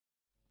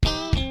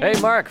Hey,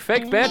 Mark,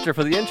 fake banter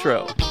for the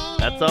intro.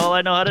 That's all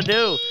I know how to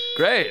do.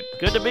 Great.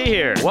 Good to be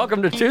here.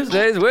 Welcome to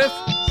Tuesdays with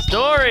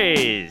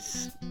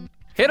Stories.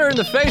 Hit her in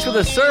the face with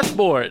a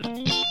surfboard.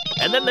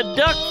 And then the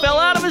duck fell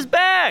out of his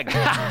bag.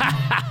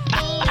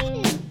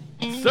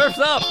 Surf's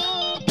up.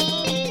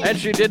 And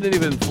she didn't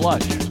even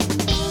flush.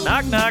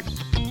 Knock, knock.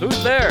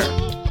 Who's there?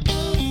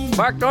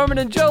 Mark Norman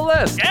and Joe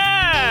List.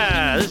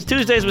 Yeah! This is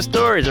Tuesdays with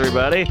Stories,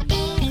 everybody.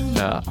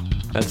 No,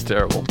 that's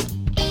terrible.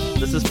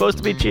 This is supposed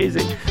to be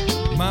cheesy.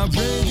 My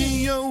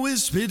radio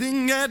is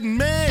spitting at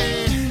me.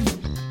 And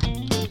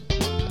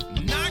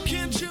I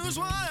can't choose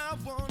what I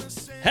want to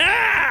say.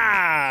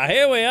 Ha!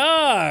 Here we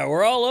are.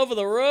 We're all over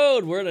the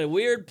road. We're in a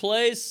weird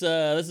place.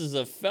 This is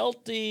a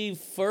felty,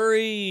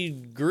 furry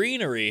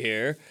greenery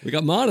here. We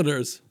got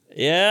monitors.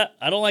 Yeah,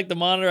 I don't like the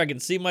monitor. I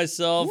can see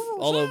myself,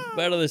 although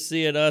better to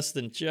see it us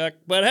than Chuck.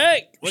 But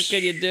hey, what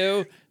can you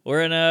do?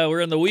 We're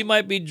in the We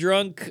Might Be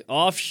Drunk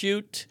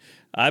offshoot.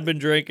 I've been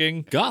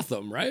drinking.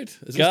 Gotham, right?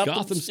 Is this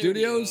Gotham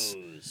Studios?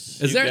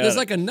 There's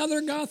like another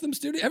Gotham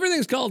studio?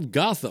 Everything's called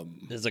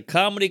Gotham. There's a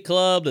comedy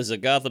club. There's a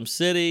Gotham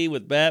City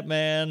with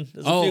Batman.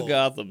 There's a few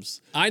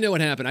Gothams. I know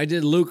what happened. I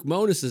did Luke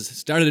Monis's,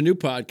 started a new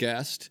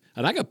podcast,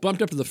 and I got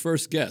bumped up to the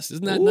first guest.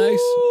 Isn't that nice?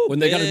 When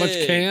they got a bunch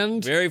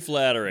canned. Very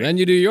flattering. Then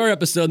you do your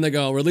episode, and they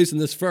go, releasing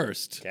this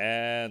first.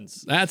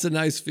 Cans. That's a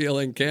nice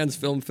feeling. Cannes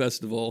Film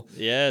Festival.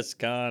 Yes,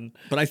 Con.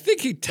 But I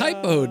think he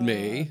typoed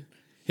me.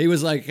 He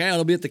was like, "Hey,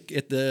 it'll be at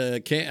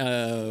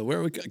the where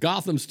are we?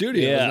 Gotham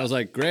Studios." Yeah. And I was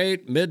like,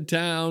 "Great,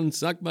 Midtown,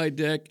 suck my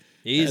dick."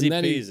 Easy and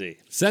then peasy. He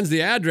sends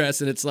the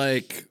address, and it's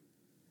like,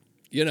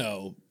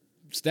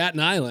 Staten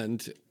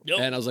Island. Yep.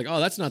 And I was like, "Oh,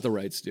 that's not the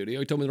right studio."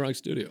 He told me the wrong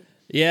studio.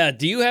 Yeah,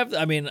 do you have,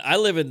 I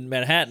live in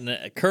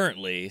Manhattan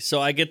currently,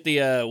 so I get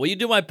the, will you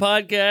do my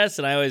podcast?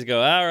 And I always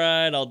go, all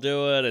right, I'll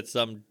do it. It's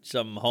some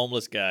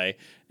homeless guy.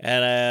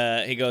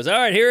 And he goes, all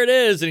right, here it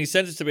is. And he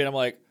sends it to me, and I'm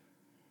like,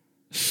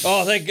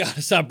 oh, thank God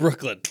it's not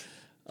Brooklyn.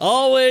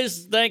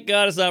 Always thank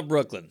God it's not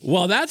Brooklyn.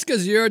 Well, that's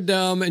because you're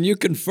dumb and you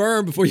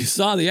confirmed before you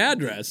saw the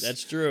address.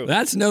 That's true.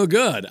 That's no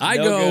good. I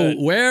No go, good.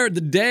 where,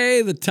 the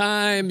day, the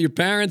time, your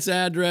parents'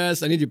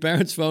 address. I need your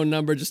parents' phone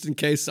number just in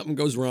case something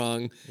goes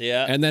wrong.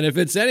 Yeah. And then if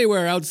it's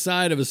anywhere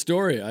outside of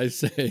Astoria, I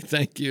say,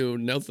 thank you,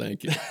 no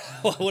thank you.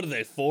 What are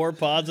they, 4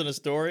 pods in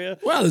Astoria?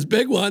 Well, there's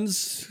big ones.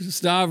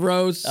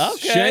 Stavros.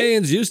 Okay.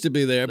 Shane's used to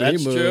be there, but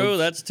That's he moved. true.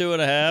 That's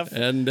 2.5.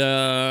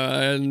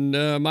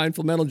 And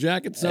Mindful Metal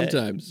Jacket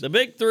sometimes. The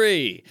big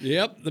 3.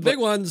 Yep, the big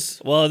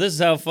ones. Well, this is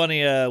how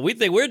funny, we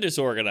think we're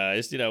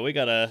disorganized. We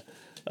got a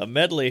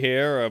medley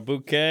here, or a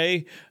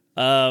bouquet.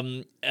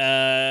 Bouquet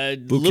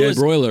Louis,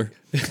 broiler.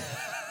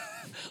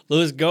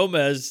 Luis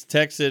Gomez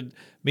texted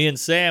me and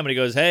Sam, and he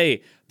goes,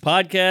 hey,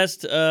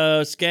 podcast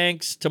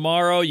skanks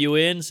tomorrow, you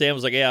in? Sam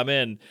was like, yeah, I'm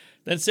in.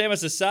 Then Sam has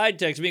to side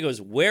text me. He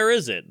goes, where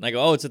is it? And I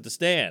go, oh, it's at the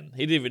Stand.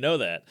 He didn't even know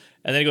that.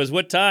 And then he goes,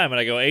 what time?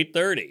 And I go,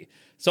 8:30.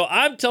 So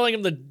I'm telling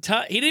him the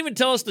time. He didn't even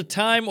tell us the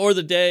time or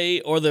the day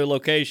or the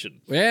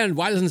location. And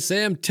why doesn't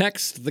Sam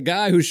text the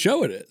guy whose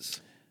show it is?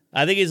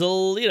 I think he's a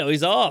little,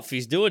 he's off.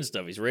 He's doing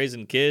stuff. He's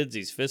raising kids.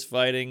 He's fist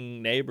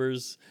fighting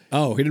neighbors.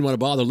 Oh, he didn't want to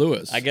bother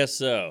Lewis. I guess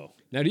so.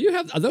 Now,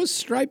 are those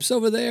stripes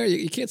over there?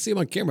 You can't see them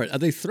on camera. Are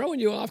they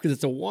throwing you off because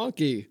it's a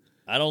wonky?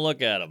 I don't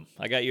look at him.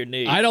 I got your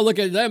knee. I don't look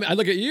at them. I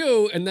look at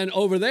you, and then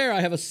over there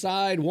I have a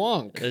side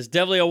wonk. There's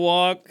definitely a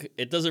walk.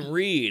 It doesn't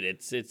read.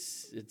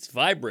 It's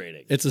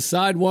vibrating. It's a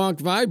side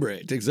wonk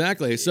vibrate.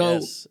 Exactly. So,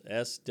 Yes,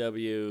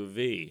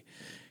 SWV.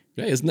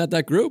 hey, isn't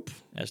that group?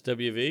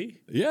 SWV?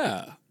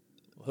 Yeah,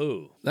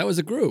 Who? that was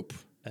a group.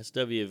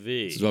 SWV.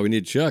 This is why we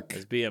need Chuck.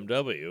 It's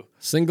BMW.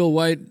 Single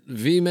white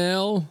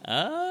V-male,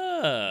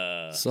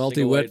 Ah. salty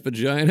Single wet white-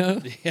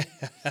 vagina.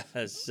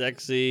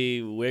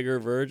 Sexy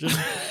wigger virgin.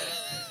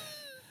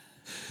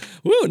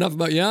 Woo, enough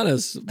about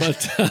Giannis. But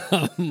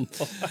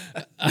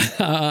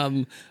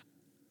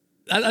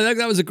I think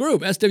that was a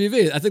group,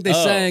 SWV. I think they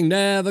sang,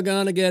 never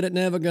gonna get it,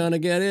 never gonna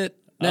get it,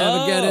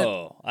 never get it.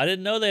 Oh, I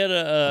didn't know they had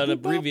an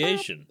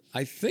abbreviation.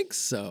 I think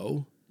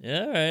so.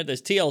 Yeah, all right.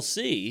 There's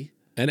TLC.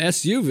 And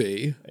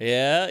SUV,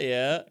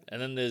 Yeah.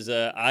 And then there's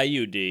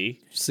IUD.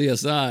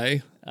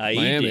 CSI, IED.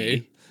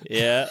 Miami.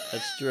 Yeah,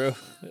 that's true.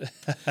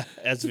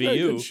 Very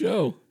good SVU.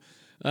 show.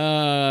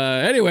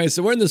 Anyway,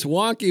 so we're in this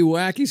wonky,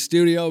 wacky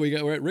studio.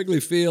 We're at Wrigley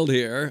Field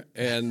here,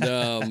 and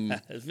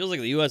It feels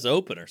like the U.S.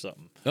 Open or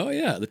something. oh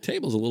yeah, the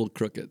table's a little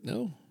crooked.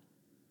 No,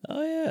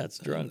 Oh, yeah, it's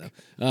drunk.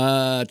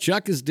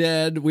 Chuck is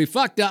dead. We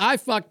fucked up. I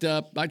fucked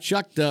up. I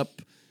chucked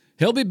up.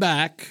 He'll be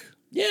back.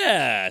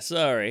 Yeah,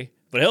 sorry.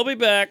 But he'll be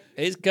back.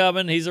 He's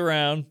coming. He's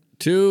around.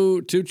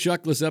 Two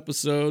Chuckless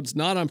episodes,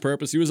 not on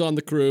purpose. He was on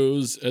the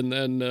cruise, and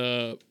then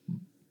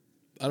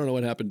I don't know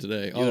what happened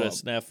today. You had a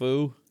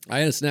snafu? I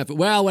had a snap.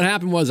 Well, what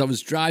happened was I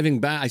was driving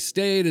back. I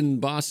stayed in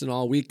Boston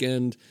all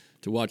weekend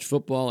to watch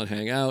football and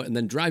hang out, and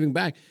then driving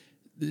back.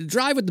 The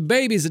drive with the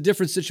baby is a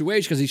different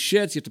situation because he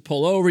shits. You have to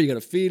pull over. You got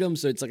to feed him,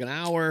 so it's like an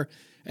hour.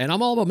 And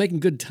I'm all about making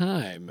good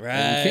time.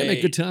 And you can't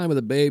make good time with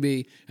a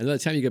baby. And by the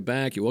time you get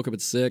back, you woke up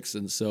at 6.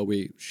 And so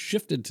we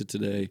shifted to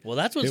today. Well,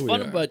 that's what's Here we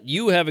fun are. about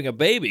you having a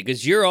baby,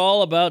 because you're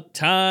all about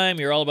time,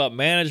 you're all about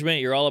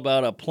management, you're all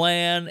about a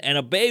plan, and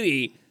a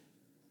baby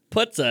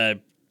puts a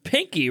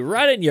pinky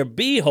right in your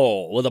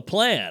beehole with a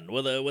plan,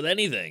 with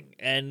anything,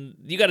 and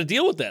you got to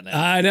deal with that now.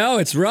 I know,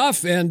 it's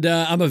rough. And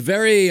I'm a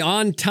very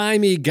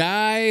on-timey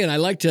guy. And I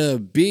like to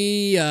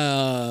be,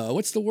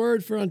 what's the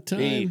word for on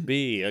time?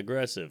 Be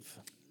aggressive.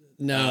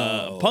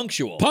 No.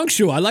 Punctual.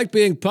 Punctual. I like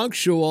being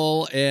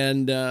punctual,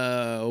 and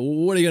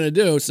what are you going to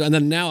do? So, and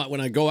then now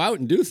when I go out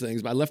and do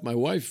things, I left my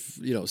wife,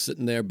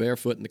 sitting there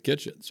barefoot in the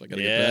kitchen. So I got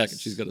to get back, Yes.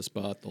 and she's got to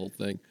spot the whole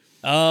thing.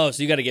 Oh,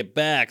 so you got to get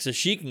back so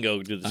she can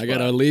go do the I spot. got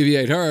to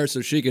alleviate her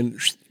so she can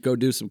go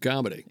do some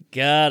comedy.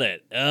 Got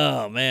it.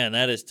 Oh, man,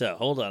 that is tough.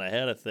 Hold on, I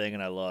had a thing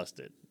and I lost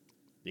it.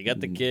 You got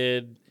the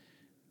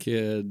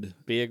Kid,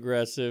 be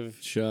aggressive.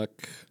 Chuck,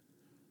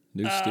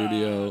 new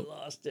studio.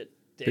 I lost it.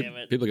 Damn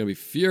it. People are going to be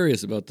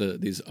furious about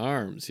these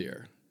arms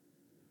here.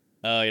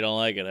 Oh, you don't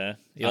like it, huh?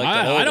 You like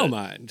to hold I don't it.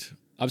 mind.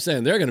 I'm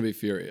saying they're going to be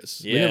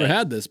furious. We Yeah. never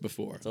had this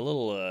before. It's a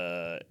little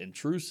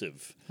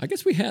intrusive. I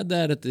guess we had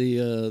that at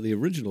the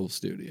original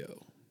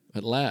studio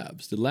at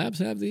Labs. Did Labs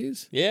have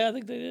these? Yeah, I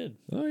think they did.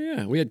 Oh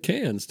yeah, we had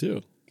cans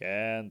too.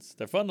 Cans.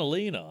 They're fun to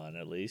lean on,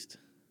 at least.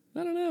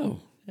 I don't know.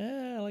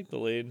 Yeah, I like the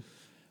lean.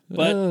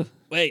 But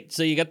wait,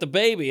 so you got the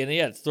baby, and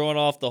yeah, it's throwing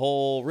off the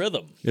whole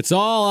rhythm. It's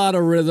all out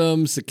of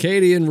rhythm,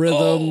 circadian rhythm.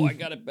 Oh, I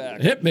got it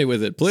back. Hit me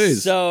with it,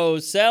 please. So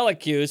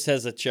Salacuse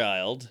has a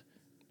child,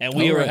 and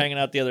we All were right. hanging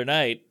out the other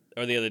night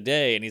or the other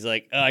day, and he's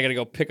like, "Oh, I got to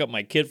go pick up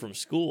my kid from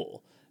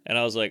school," and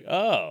I was like,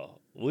 "Oh,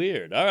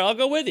 weird. All right, I'll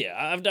go with you.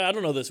 I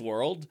don't know this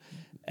world."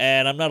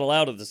 And I'm not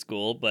allowed at the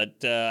school,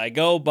 but I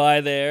go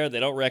by there. They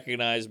don't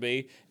recognize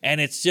me.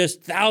 And it's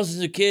just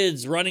thousands of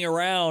kids running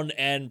around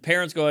and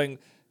parents going,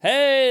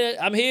 "Hey,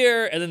 I'm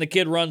here." And then the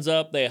kid runs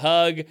up, they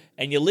hug,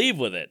 and you leave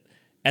with it.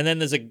 And then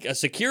there's a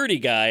security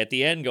guy at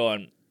the end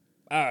going,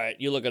 "All right,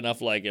 you look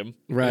enough like him."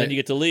 Right. And then you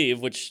get to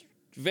leave, which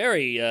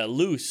very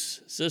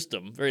loose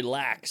system, very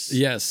lax.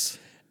 Yes.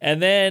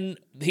 And then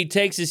he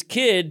takes his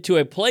kid to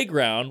a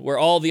playground where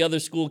all the other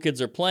school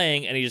kids are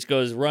playing, and he just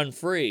goes run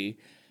free.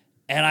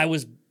 And I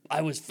was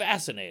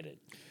fascinated.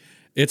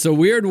 It's a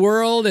weird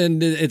world,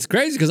 and it's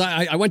crazy because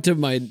I went to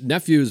my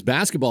nephew's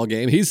basketball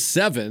game. He's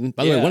 7.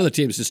 By the way, Yeah. one of the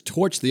teams just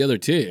torched the other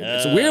team.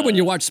 It's weird when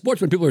you watch sports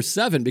when people are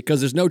 7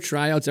 because there's no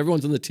tryouts.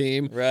 Everyone's on the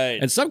team. Right.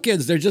 And some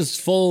kids, they're just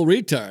full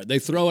retard. They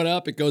throw it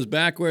up, it goes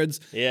backwards.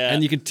 Yeah.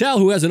 And you can tell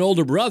who has an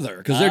older brother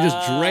because they're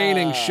just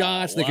draining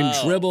shots. They wow.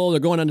 can dribble. They're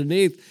going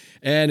underneath.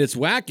 And it's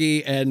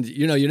wacky. And,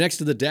 you're next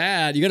to the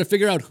dad. You got to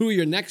figure out who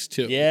you're next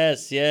to.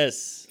 Yes,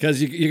 yes.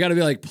 Because you got to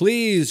be like,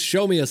 please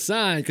show me a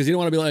sign. Because you don't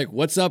want to be like,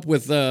 what's up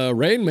with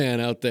Rain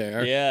Man out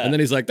there? Yeah. And then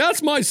he's like,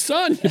 that's my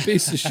son, you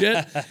piece of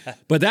shit.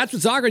 But that's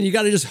what's awkward. You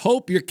got to just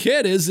hope your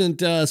kid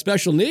isn't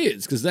special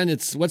needs. Because then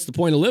what's the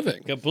point of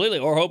living? Completely.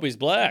 Or hope he's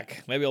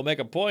black. Maybe he'll make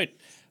a point.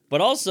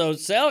 But also,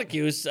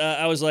 Salacuse,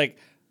 I was like,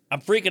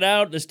 I'm freaking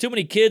out. There's too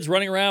many kids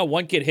running around.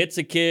 One kid hits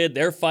a kid.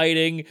 They're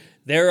fighting.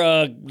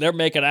 They're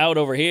making out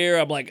over here.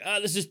 I'm like,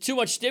 this is too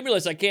much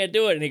stimulus. I can't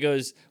do it. And he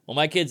goes, well,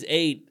 my kid's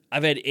 8.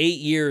 I've had 8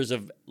 years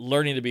of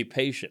learning to be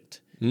patient.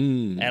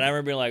 And I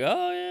remember being like,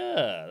 oh,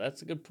 yeah,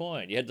 that's a good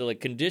point. You had to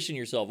condition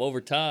yourself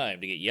over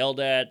time to get yelled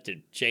at, to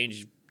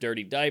change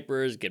dirty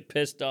diapers, get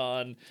pissed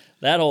on,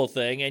 that whole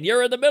thing. And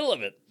you're in the middle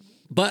of it.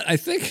 But I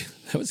think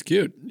that was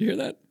cute. You hear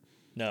that?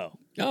 No.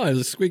 Oh, it was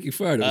a squeaky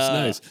fart. It was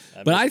nice.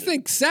 I But I missed it.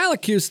 think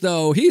Salacuse,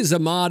 though, he's a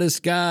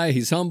modest guy.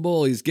 He's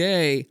humble. He's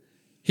gay.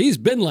 He's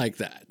been like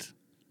that.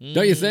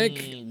 Don't you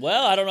think?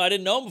 Well, I don't know. I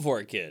didn't know him before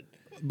a kid.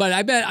 But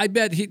I bet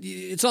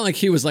it's not like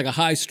he was like a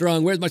high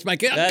strung, where's my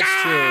kid? That's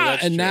true,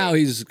 that's and true. now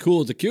he's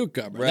cool as a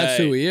cucumber. That's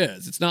who Right. he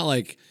is. It's not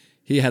like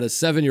he had a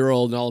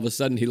 7-year-old and all of a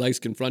sudden he likes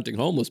confronting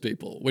homeless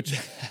people, which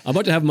I'm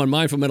about to have him on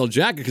Mind for Metal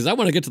Jacket because I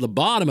want to get to the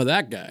bottom of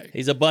that guy.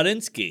 He's a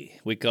Budinsky,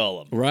 we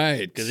call him. Right.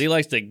 Because he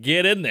likes to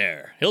get in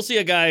there. He'll see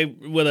a guy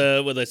with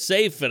a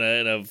safe and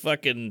a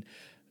fucking,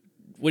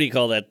 what do you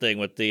call that thing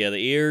with the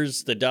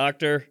ears? The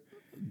doctor?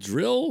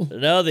 Drill?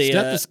 No, the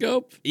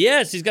Stethoscope?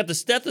 Yes, he's got the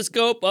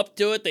stethoscope up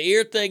to it, the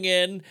ear thing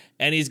in,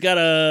 and he's got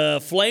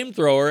a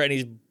flamethrower, and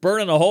he's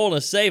burning a hole in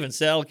a safe. And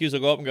Salacuse will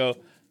go up and go,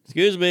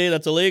 "Excuse me,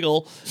 that's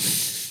illegal."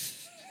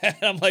 And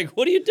I'm like,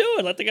 "What are you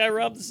doing? Let the guy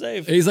rob the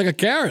safe." He's like a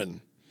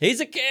Karen.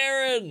 He's a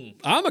Karen.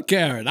 I'm a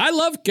Karen. I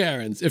love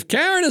Karens. If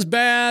Karen is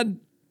bad,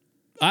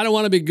 I don't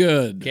want to be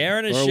good.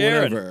 Karen is or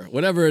Sharon.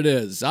 whatever it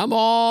is. I'm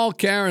all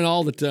Karen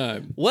all the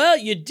time. Well,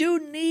 you do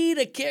need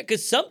a Karen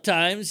because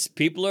sometimes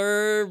people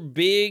are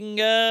being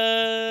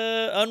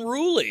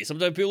unruly.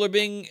 Sometimes people are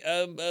being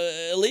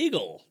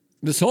illegal.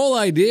 This whole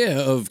idea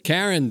of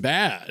Karen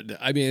bad.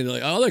 I mean,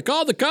 like, oh, they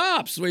called the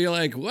cops. Where you're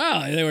like,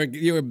 wow,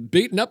 you were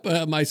beating up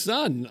my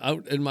son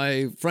out in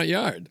my front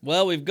yard.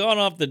 Well, we've gone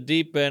off the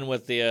deep end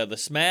with the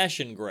smash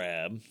and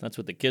grab. That's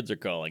what the kids are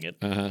calling it.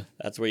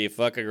 That's where you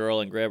fuck a girl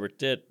and grab her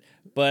tit.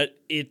 But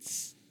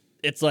it's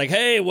like,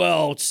 hey,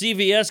 well,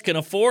 CVS can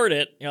afford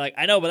it. You're like,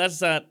 I know, but that's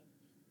not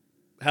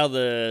how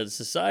the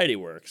society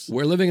works.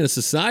 We're living in a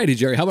society,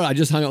 Jerry. How about I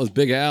just hung out with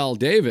Big Al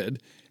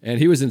David, and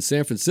he was in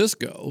San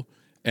Francisco,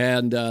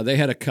 and they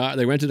had a car.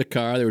 They rented a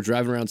car. They were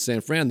driving around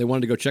San Fran. They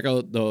wanted to go check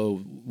out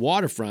the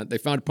waterfront. They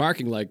found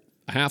parking like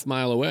a half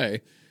mile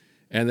away,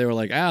 and they were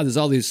like, there's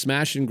all these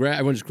smashing grass.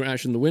 Everyone's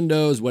crashing the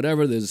windows,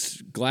 whatever.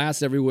 There's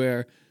glass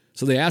everywhere.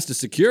 So they asked a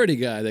security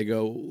guy. They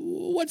go,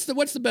 what's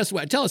the best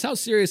way? Tell us, how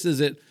serious is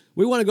it?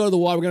 We want to go to the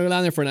water. We're going to go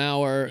down there for an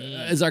hour.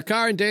 Is our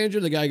car in danger?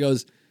 The guy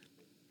goes,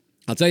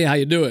 I'll tell you how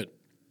you do it.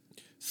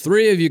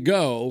 3 of you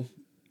go,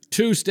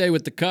 2 stay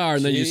with the car,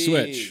 and then you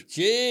switch.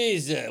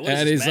 Jesus. What And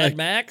is this, he's Mad like,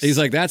 Max? he's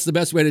like, that's the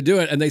best way to do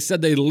it. And they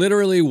said they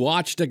literally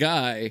watched a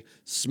guy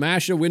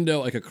smash a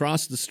window like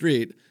across the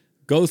street,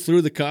 go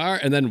through the car,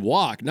 and then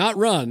walk, not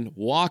run,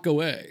 walk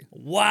away.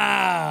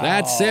 Wow.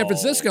 That's San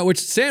Francisco, which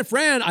San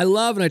Fran I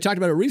love, and I talked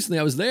about it recently.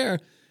 I was there.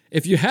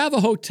 If you have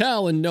a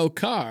hotel and no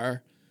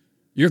car,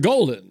 you're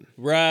golden.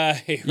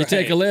 Right. You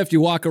take a lift,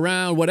 you walk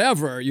around,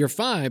 whatever, you're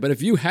fine. But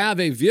if you have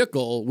a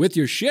vehicle with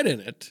your shit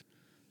in it,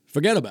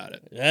 forget about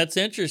it. That's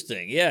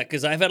interesting. Yeah,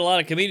 because I've had a lot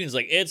of comedians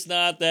like, it's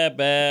not that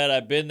bad.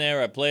 I've been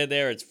there. I played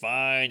there. It's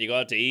fine. You go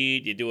out to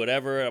eat. You do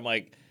whatever. I'm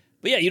like,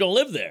 but yeah, you don't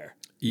live there.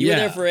 You were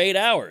there for 8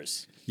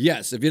 hours.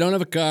 Yes, if you don't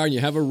have a car and you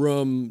have a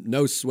room,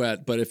 no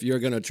sweat. But if you're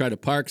going to try to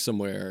park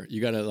somewhere,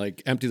 you got to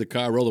like empty the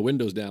car, roll the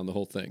windows down, the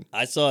whole thing.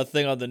 I saw a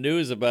thing on the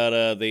news about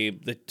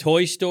the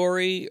Toy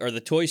Story or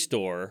the Toy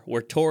Store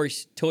where Toy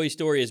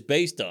Story is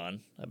based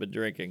on. I've been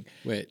drinking.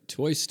 Wait,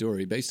 Toy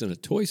Story based on a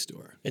toy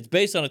store? It's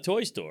based on a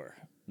toy store.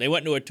 They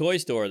went into a toy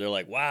store. They're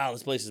like, wow,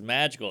 this place is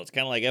magical. It's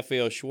kind of like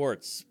FAO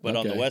Schwartz, but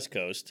on the Okay. West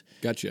Coast.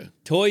 Gotcha.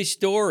 Toy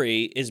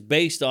Story is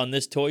based on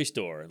this toy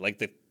store. Like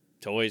the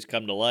toys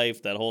come to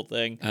life, that whole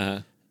thing.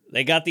 Uh-huh.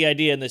 They got the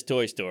idea in this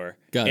toy store.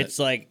 Got it. It's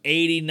like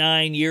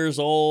 89 years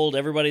old.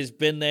 Everybody's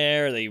been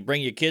there. They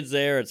bring your kids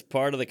there. It's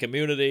part of the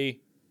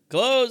community.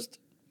 Closed.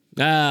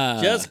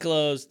 Just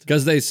closed.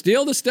 Because they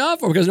steal the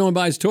stuff or because no one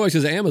buys toys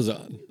because of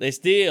Amazon? They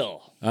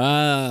steal. They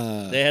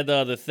had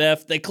the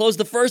theft. They closed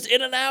the first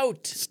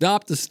In-N-Out.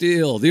 Stop the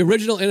steal. The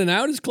original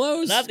In-N-Out is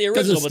closed? Not the 'Cause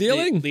original, of but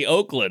stealing? the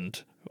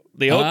Oakland.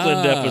 The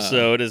Oakland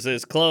episode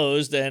is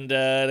closed, and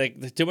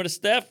too much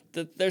theft.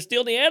 They're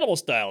stealing the animal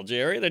style,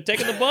 Jerry. They're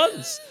taking the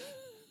buns.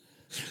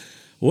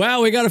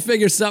 Well, we got to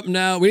figure something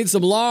out. We need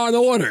some law and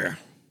order.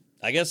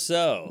 I guess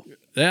so.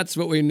 That's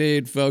what we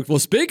need, folks. Well,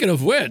 speaking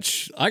of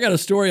which, I got a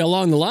story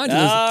along the lines of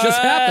this. All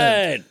Just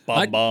happened.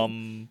 right.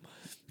 Bum.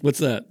 What's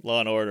that?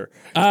 Law and Order.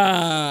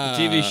 Ah.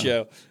 TV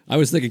show. I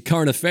was thinking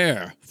Current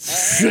Affair.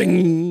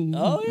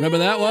 Remember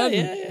that one?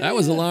 yeah, that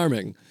was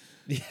alarming.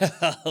 Yeah,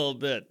 a little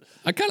bit.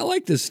 I kind of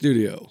like this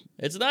studio.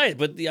 It's nice,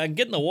 but I'm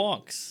getting the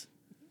wonks.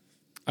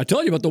 I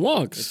told you about the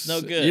wonks. It's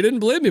no good. You didn't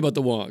believe me about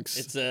the wonks.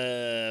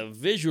 It's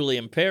visually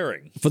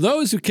impairing. For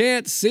those who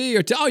can't see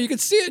or tell, you can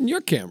see it in your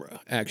camera,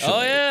 actually.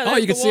 Oh, yeah, Oh,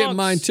 there's you can the see it in wonks.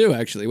 mine, too,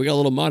 actually. We got a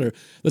little monitor.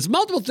 There's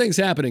multiple things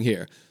happening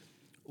here.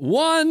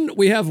 One,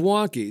 we have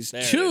wonkies.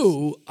 There it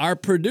 2, our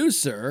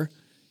producer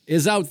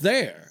is out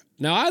there.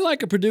 Now, I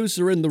like a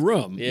producer in the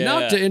room, Yeah.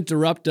 not to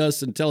interrupt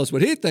us and tell us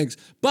what he thinks,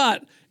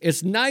 but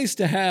it's nice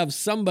to have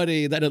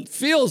somebody that it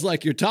feels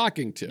like you're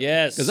talking to.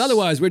 Yes. Because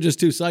otherwise, we're just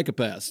 2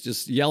 psychopaths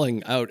just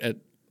yelling out at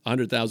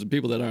 100,000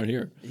 people that aren't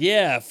here.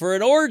 Yeah, for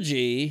an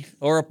orgy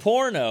or a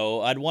porno,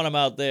 I'd want him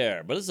out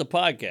there. But this is a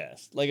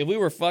podcast. Like, if we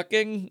were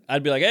fucking,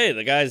 I'd be like, hey,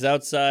 the guy's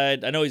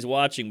outside. I know he's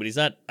watching, but he's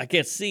not, I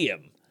can't see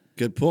him.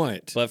 Good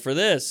point. But for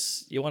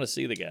this, you want to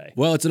see the guy.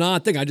 Well, it's an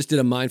odd thing. I just did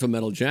a Mindful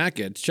Metal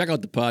jacket. Check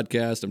out the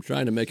podcast. I'm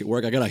trying to make it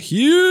work. I got a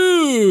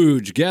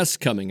huge guest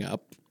coming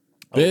up.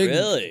 Big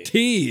really?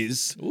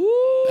 tease.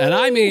 Ooh. And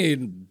I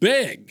mean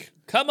big.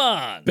 Come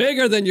on.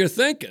 Bigger than you're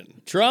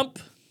thinking. Trump?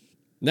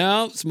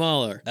 No,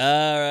 smaller.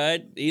 All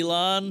right.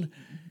 Elon?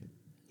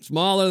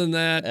 Smaller than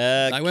that.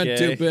 I went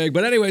Okay. too big.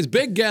 But anyways,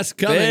 big guest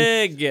coming.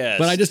 Big guess.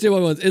 But I just did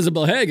one with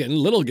Isabel Hagen,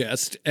 little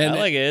guest. And I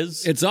like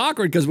his. it's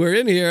awkward because we're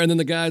in here and then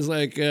the guy's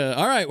like,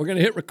 all right, we're going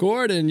to hit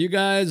record and you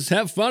guys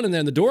have fun. And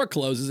then the door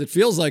closes. It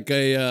feels like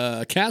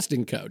a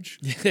casting couch.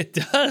 It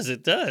does.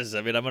 It does.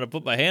 I mean, I'm going to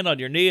put my hand on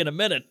your knee in a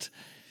minute.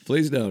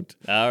 Please don't.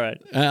 All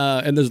right.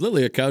 And there's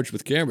literally a couch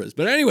with cameras.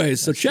 But anyways,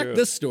 so check true.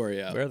 this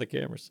story out. Where are the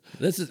cameras?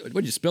 This is,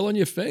 what'd you spill on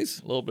your face?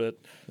 A little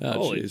bit. Oh,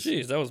 Holy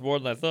jeez. jeez, that was more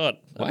than I thought.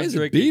 Why I've is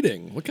been it drinking.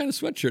 beating? What kind of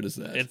sweatshirt is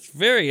that? It's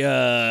very,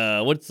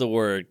 what's the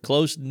word?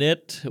 Close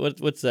knit?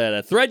 What's that?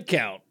 A thread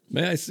count.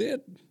 May I see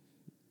it?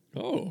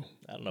 Oh,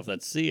 I don't know if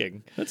that's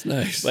seeing. that's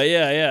nice. But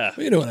yeah.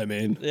 You know what I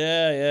mean.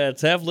 Yeah.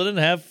 It's half linen,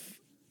 half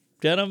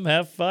denim,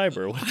 half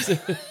fiber. What's it?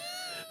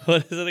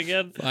 What is it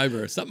again?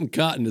 Fiber. Something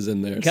cotton is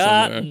in there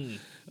Cotton. somewhere.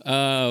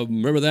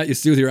 Remember that? You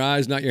see with your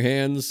eyes, not your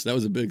hands? That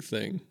was a big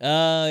thing.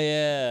 Oh,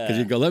 yeah. Because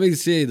you go, let me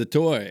see the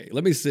toy.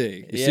 Let me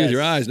see. You see with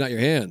your Yes. eyes, not your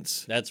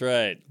hands. That's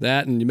right.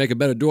 That and you make a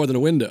better door than a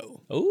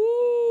window.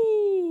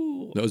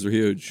 Ooh. Those are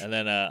huge. And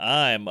then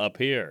I'm up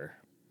here.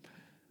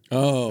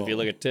 Oh. If you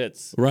look at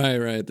tits.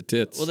 Right, the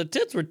tits. Well, the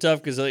tits were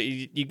tough because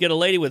you get a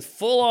lady with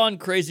full-on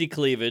crazy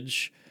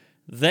cleavage.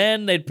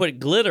 Then they'd put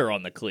glitter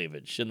on the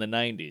cleavage in the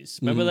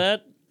 90s. Remember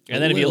that?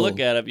 And then if you little. look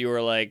at it, you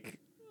were like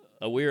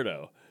a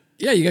weirdo.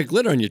 Yeah, you got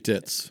glitter on your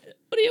tits.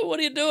 What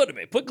are you doing to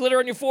me? Put glitter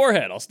on your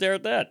forehead. I'll stare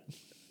at that.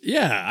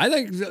 Yeah, I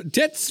think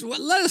tits.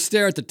 Let us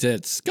stare at the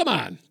tits. Come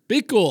on,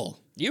 be cool.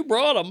 You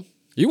brought them.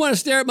 You want to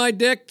stare at my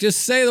dick?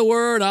 Just say the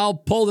word. I'll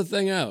pull the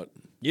thing out.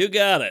 You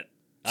got it.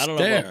 I don't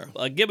Stare.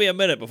 know. Give me a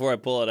minute before I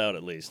pull it out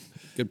at least.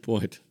 Good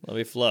point. Let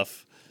me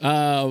fluff.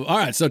 All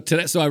right, so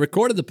today, I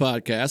recorded the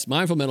podcast,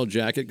 Mindful Mental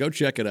Jacket. Go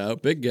check it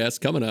out. Big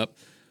guest coming up.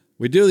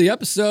 We do the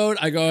episode.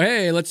 I go,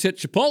 hey, let's hit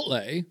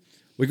Chipotle.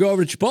 We go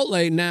over to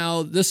Chipotle.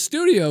 Now, the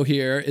studio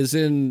here is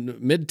in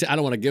Midtown. I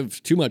don't want to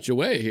give too much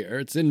away here.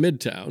 It's in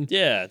Midtown.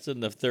 Yeah, it's in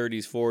the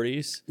 30s,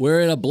 40s.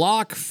 We're in a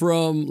block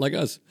from, like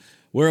us,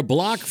 we're a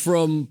block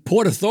from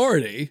Port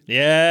Authority.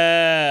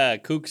 Yeah,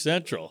 Kook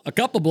Central. A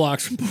couple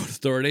blocks from Port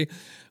Authority.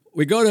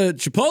 We go to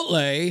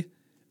Chipotle.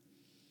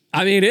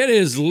 I mean, it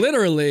is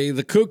literally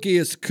the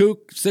kookiest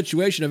kook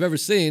situation I've ever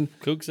seen.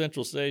 Kook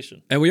Central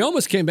Station. And we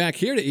almost came back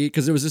here to eat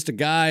because there was just a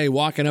guy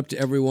walking up to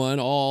everyone,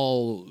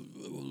 all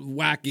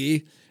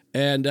wacky.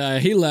 And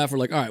he left. We're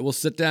like, all right, we'll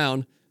sit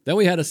down. Then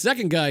we had a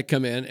second guy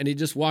come in, and he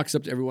just walks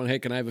up to everyone. Hey,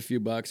 can I have a few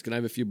bucks? Can I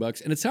have a few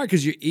bucks? And it's hard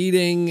because you're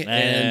eating,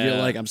 and you're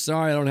like, I'm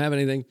sorry, I don't have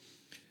anything.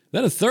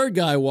 Then a third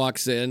guy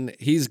walks in.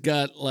 He's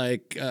got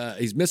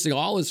he's missing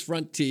all his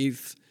front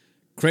teeth.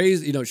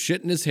 Crazy,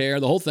 shit in his hair,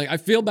 the whole thing. I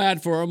feel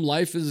bad for him.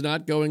 Life is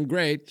not going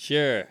great.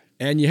 Sure.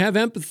 And you have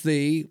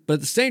empathy, but at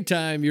the same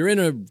time, you're in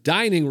a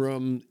dining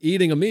room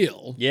eating a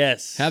meal.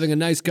 Yes. Having a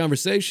nice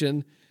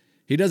conversation.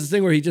 He does this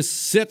thing where he just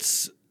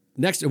sits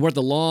next to, we're at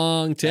the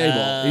long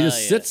table. He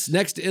just sits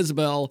next to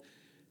Isabel,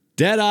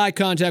 dead eye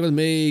contact with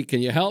me.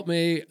 Can you help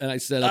me? And I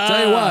said, I'll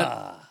tell you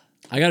what,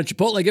 I got a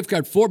Chipotle gift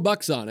card,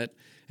 $4 on it.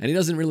 And he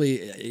doesn't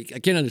really, I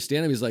can't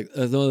understand him. He's like,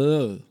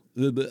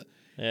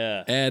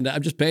 yeah. And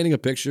I'm just painting a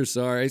picture,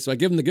 sorry. So I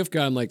give him the gift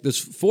card. I'm like, there's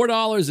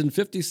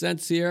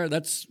 $4.50 here.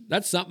 That's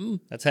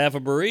something. That's half a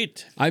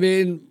burrito. I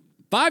mean,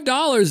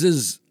 $5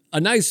 is a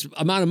nice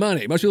amount of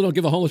money. Most people don't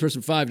give a homeless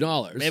person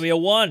 $5. Maybe a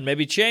one,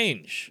 maybe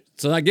change.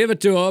 So I give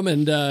it to him,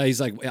 and he's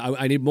like,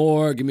 I need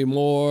more. Give me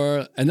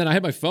more. And then I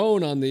had my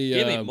phone on the...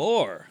 Give me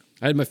more.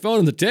 I had my phone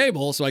on the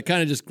table, so I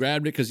kind of just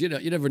grabbed it because you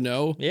never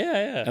know.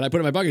 Yeah. And I put it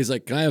in my pocket. He's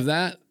like, can I have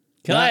that?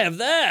 Can I have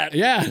that?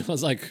 Yeah. I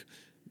was like...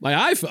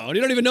 My iPhone,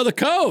 you don't even know the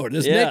code.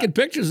 There's naked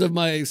pictures of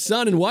my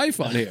son and wife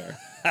on here.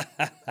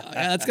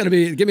 That's going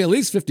to give me at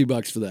least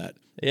 $50 for that.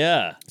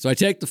 Yeah. So I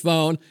take the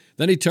phone.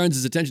 Then he turns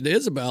his attention to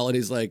Isabel, and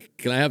he's like,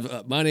 can I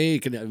have money?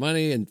 Can I have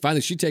money? And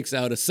finally she takes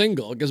out a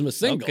single, gives him a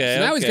single. Okay,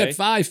 so now he's got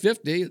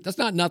 $5.50. That's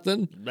not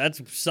nothing.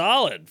 That's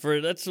solid.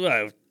 That's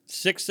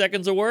 6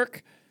 seconds of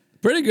work.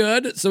 Pretty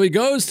good. So he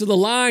goes to the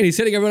line. He's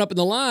hitting everyone up in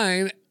the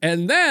line.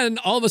 And then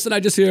all of a sudden I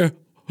just hear,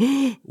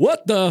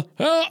 what the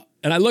hell?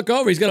 And I look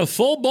over, he's got a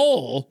full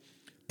bowl,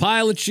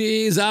 pile of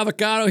cheese,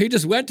 avocado. He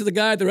just went to the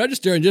guy at the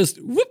register and just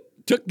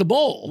took the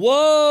bowl.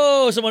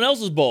 Whoa, someone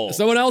else's bowl.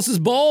 Someone else's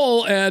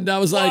bowl. And I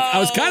was like, I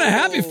was kind of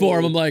happy for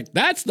him. I'm like,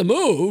 that's the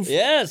move.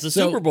 Yeah, it's the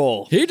Super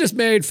Bowl. He just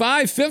made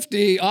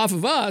 $5.50 off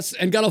of us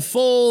and got a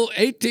full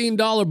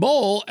 $18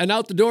 bowl, and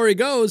out the door he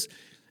goes.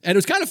 And it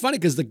was kind of funny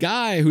because the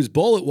guy whose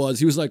bowl it was,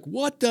 he was like,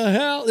 what the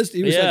hell?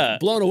 He was like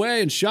blown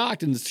away and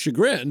shocked and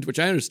chagrined, which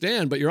I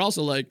understand, but you're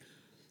also like,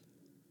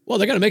 well,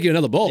 they're going to make you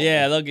another bowl.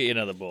 Yeah, they'll get you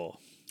another bowl.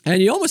 And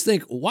you almost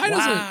think, why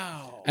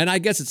doesn't... And I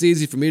guess it's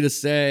easy for me to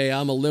say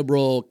I'm a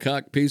liberal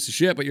cuck piece of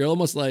shit, but you're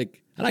almost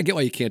like... And I get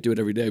why you can't do it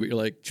every day, but you're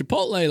like,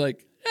 Chipotle,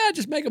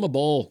 just make them a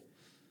bowl.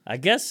 I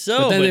guess so.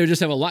 But then they would just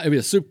have it'd be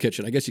a soup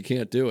kitchen. I guess you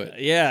can't do it.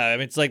 Yeah, I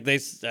mean, it's like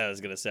that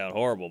was going to sound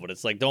horrible, but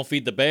it's like, don't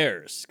feed the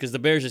bears, because the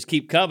bears just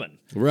keep coming.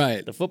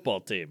 Right. The football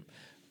team.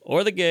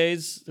 Or the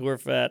gays who are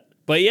fat.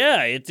 But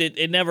yeah,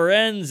 it never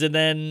ends, and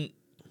then...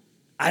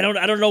 I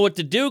don't know what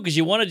to do because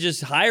you want to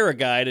just hire a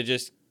guy to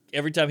just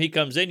every time he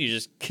comes in, you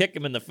just kick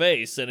him in the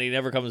face and he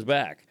never comes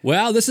back.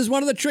 Well, this is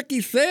one of the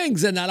tricky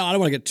things, and I don't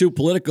want to get too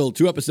political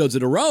 2 episodes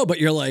in a row, but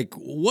you're like,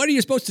 what are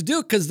you supposed to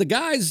do? Because the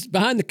guys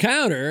behind the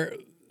counter,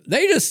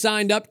 they just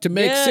signed up to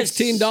make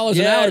 $16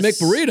 an hour to make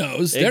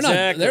burritos. They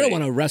don't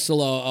want to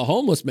wrestle a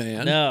homeless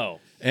man. No.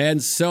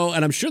 And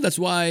I'm sure that's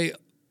why.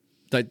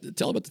 Did I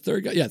tell about the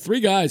third guy? Yeah, 3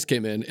 guys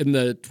came in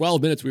the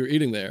 12 minutes we were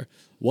eating there.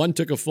 One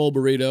took a full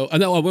burrito.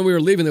 And then when we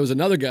were leaving, there was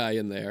another guy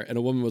in there, and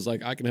a woman was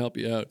like, I can help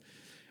you out.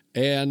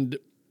 And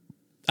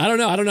I don't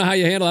know how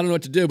you handle it. I don't know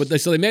what to do. But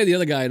they made the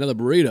other guy another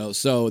burrito.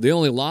 So the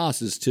only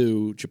loss is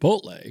to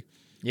Chipotle.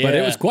 Yeah. But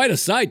it was quite a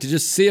sight to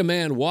just see a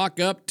man walk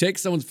up, take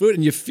someone's food,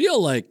 and you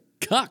feel like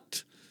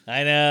cucked.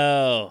 I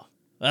know.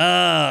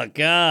 Oh,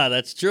 God,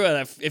 that's true.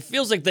 It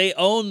feels like they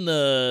own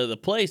the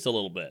place a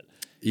little bit.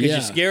 Because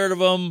you're scared of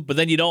them, but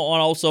then you don't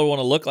also want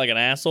to look like an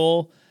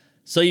asshole.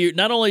 So you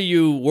not only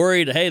you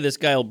worried, hey, this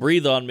guy will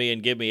breathe on me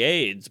and give me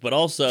AIDS, but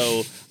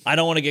also I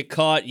don't want to get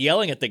caught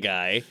yelling at the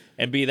guy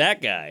and be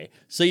that guy.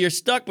 So you're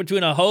stuck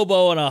between a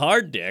hobo and a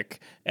hard dick,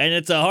 and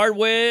it's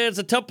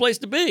a tough place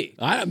to be.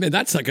 I mean,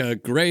 that's like a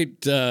great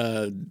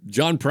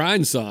John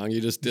Prine song you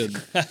just did.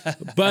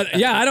 But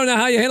yeah, I don't know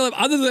how you handle it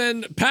other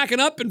than packing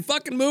up and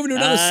fucking moving to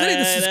another city.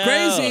 This is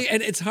crazy.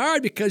 And it's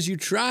hard because you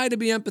try to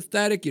be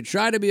empathetic, you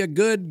try to be a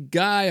good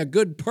guy, a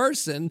good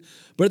person,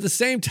 but at the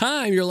same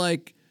time, you're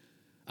like,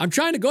 I'm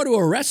trying to go to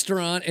a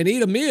restaurant and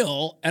eat a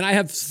meal, and I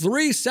have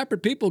 3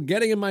 separate people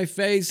getting in my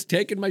face,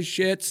 taking my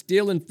shit,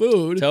 stealing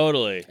food.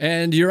 Totally.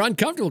 And you're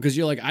uncomfortable because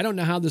you're like, I don't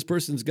know how this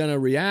person's going to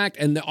react.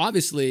 And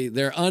obviously,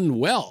 they're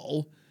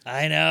unwell.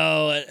 I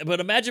know, but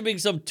imagine being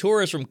some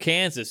tourist from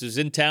Kansas who's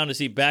in town to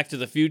see Back to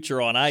the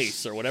Future on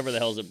ice or whatever the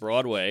hell's at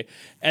Broadway,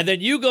 and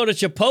then you go to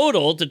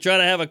Chipotle to try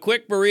to have a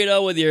quick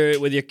burrito with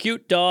your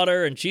cute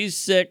daughter, and she's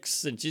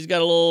 6, and she's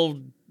got a little,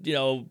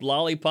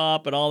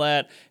 lollipop and all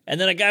that, and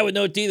then a guy with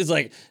no teeth is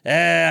like,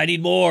 I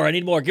need more,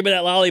 give me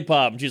that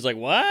lollipop, and she's like,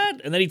 what?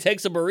 And then he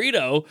takes a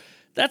burrito.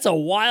 That's a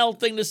wild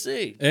thing to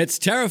see. It's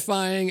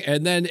terrifying,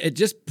 and then it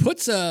just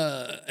puts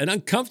an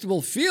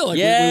uncomfortable feel. Like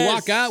Yes. we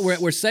walk out,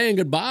 we're saying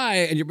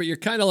goodbye, but you're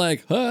kind of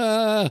like,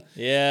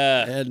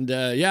 Yeah. and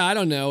I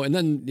don't know. And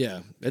then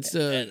it's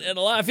And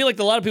I feel like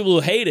a lot of people who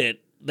hate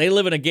it, they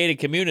live in a gated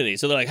community.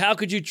 So they're like, how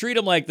could you treat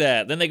them like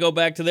that? Then they go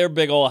back to their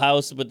big old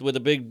house with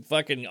a big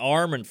fucking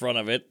arm in front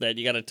of it that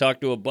you got to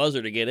talk to a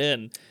buzzer to get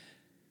in.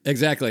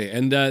 exactly.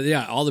 And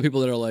all the people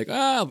that are like,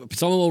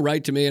 someone will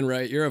write to me and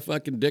write, you're a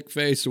fucking dick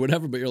face or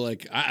whatever. But you're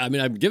like, I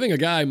mean, I'm giving a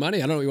guy money.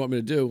 I don't know what you want me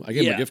to do. I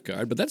gave him a gift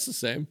card, but that's the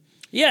same.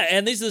 Yeah,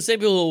 and these are the same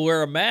people who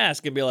wear a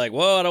mask and be like,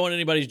 whoa, I don't want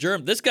anybody's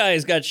germ. This guy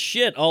has got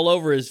shit all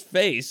over his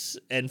face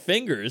and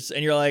fingers.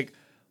 And you're like,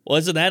 well,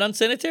 isn't that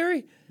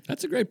unsanitary?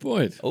 That's a great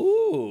point.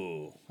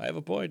 Ooh, I have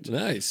a point.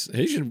 Nice.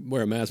 He should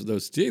wear a mask with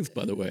those teeth,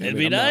 by the way. It'd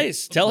be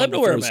nice. Tell him to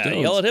wear a mask.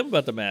 Yell at him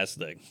about the mask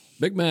thing.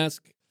 Big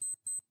mask.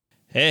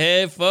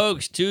 Hey,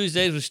 folks.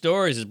 Tuesdays with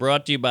Stories is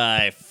brought to you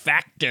by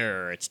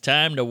Factor. It's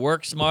time to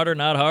work smarter,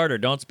 not harder.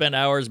 Don't spend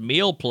hours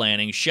meal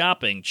planning,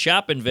 shopping,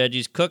 chopping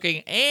veggies,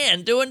 cooking,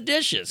 and doing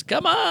dishes.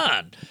 Come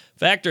on.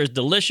 Factor is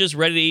delicious,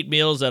 ready-to-eat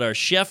meals that are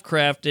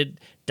chef-crafted,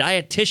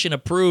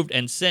 dietitian-approved,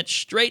 and sent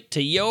straight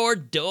to your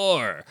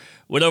door.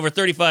 With over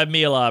 35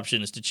 meal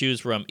options to choose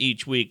from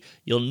each week,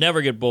 you'll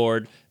never get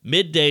bored.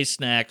 Midday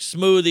snacks,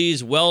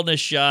 smoothies, wellness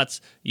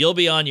shots. You'll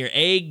be on your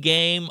A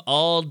game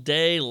all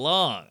day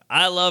long.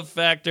 I love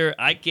Factor.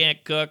 I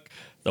can't cook.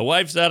 The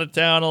wife's out of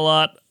town a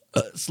lot,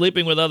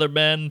 sleeping with other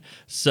men.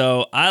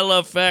 So I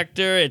love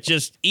Factor. It's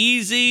just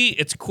easy,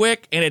 it's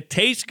quick, and it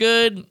tastes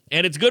good,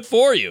 and it's good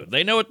for you.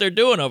 They know what they're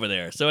doing over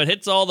there. So it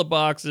hits all the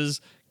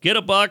boxes. Get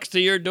a box to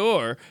your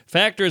door.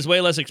 Factor is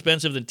way less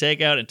expensive than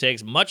takeout and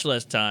takes much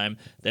less time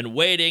than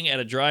waiting at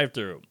a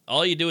drive-thru.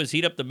 All you do is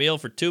heat up the meal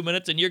for 2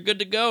 minutes and you're good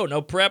to go.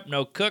 No prep,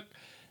 no cook,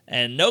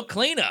 and no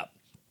cleanup.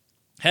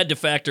 Head to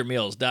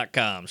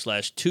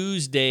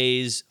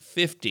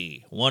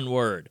factormeals.com/Tuesdays50, one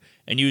word,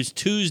 and use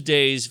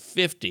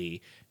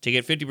Tuesdays50 to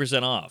get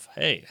 50% off.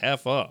 Hey,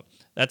 half off.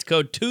 That's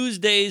code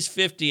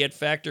Tuesdays50 at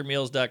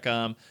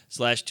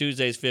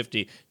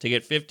factormeals.com/Tuesdays50 to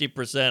get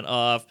 50%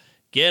 off.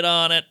 Get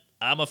on it.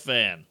 I'm a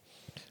fan.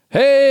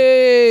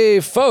 Hey,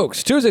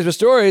 folks. Tuesdays with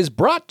Stories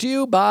brought to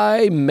you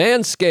by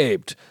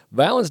Manscaped.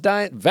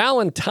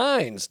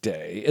 Valentine's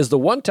Day is the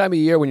one time of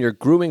year when your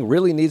grooming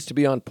really needs to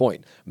be on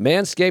point.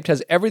 Manscaped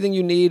has everything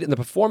you need in the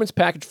Performance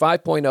Package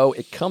 5.0.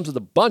 It comes with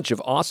a bunch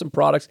of awesome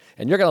products,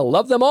 and you're going to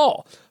love them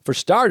all. For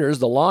starters,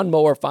 the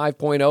Lawnmower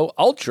 5.0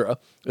 Ultra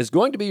is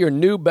going to be your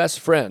new best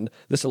friend.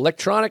 This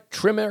electronic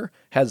trimmer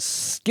has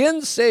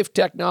skin-safe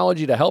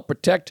technology to help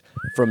protect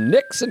from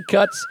nicks and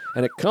cuts,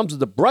 and it comes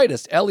with the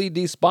brightest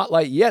LED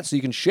spotlight yet, so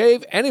you can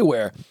shave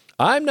anywhere.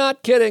 I'm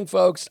not kidding,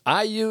 folks.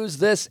 I use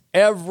this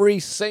every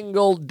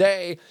single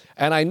day,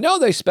 and I know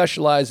they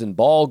specialize in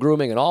ball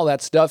grooming and all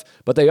that stuff,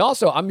 but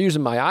I'm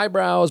using my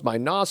eyebrows, my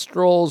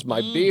nostrils, my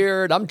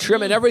beard. I'm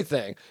trimming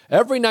everything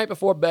every night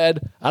before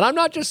bed, and I'm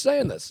not just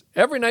saying this.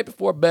 Every night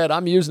before bed,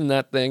 I'm using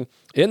that thing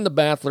in the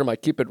bathroom. I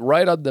keep it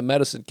right on the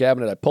medicine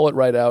cabinet. I pull it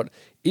right out.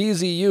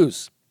 Easy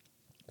use.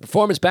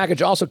 Performance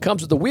Package also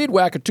comes with the Weed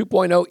Whacker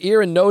 2.0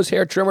 ear and nose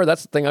hair trimmer.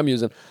 That's the thing I'm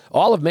using.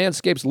 All of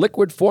Manscaped's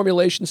liquid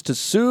formulations to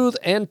soothe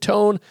and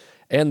tone,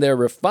 and their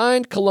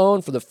refined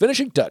cologne for the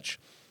finishing touch.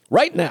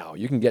 Right now,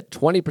 you can get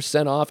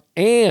 20% off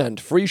and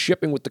free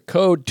shipping with the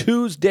code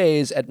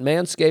Tuesdays at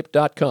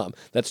manscaped.com.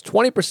 That's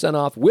 20%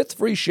 off with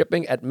free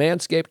shipping at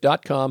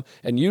manscaped.com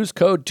and use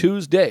code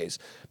Tuesdays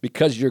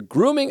because your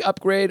grooming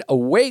upgrade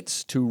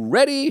awaits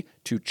ready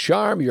to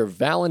charm your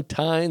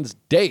Valentine's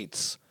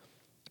dates.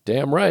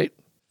 Damn right.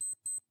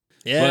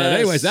 Yes, But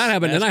anyways, that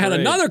happened. And I had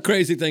great. another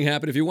crazy thing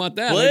happen if you want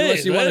that. Please,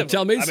 Unless you want to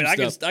tell me some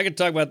stuff. I could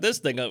talk about this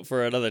thing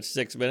for another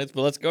 6 minutes,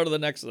 but let's go to the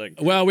next thing.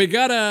 Well, we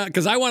gotta,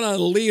 because I want to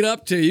lead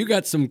up to, you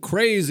got some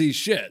crazy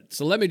shit.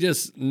 So let me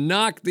just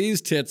knock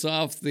these tits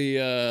off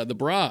the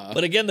bra.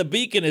 But again, the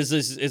beacon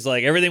is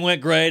like everything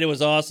went great, it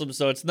was awesome,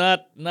 so it's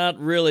not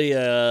really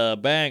a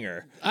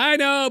banger. I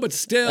know, but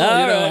still,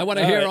 All right, I want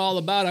to hear right. all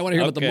about it. I want to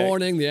hear about the Okay.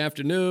 morning, the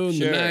afternoon,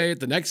 Sure. the night,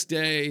 the next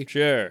day.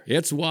 Sure.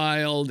 It's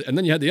wild. And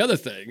then you had the other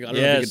thing. I don't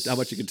know Yes. how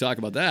much you can talk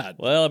about that.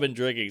 Well, I've been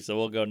drinking, so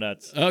we'll go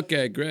nuts.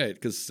 Okay, great,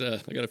 because I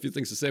got a few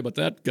things to say about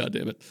that. God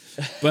damn it.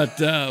 But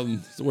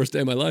it's the worst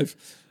day of my life.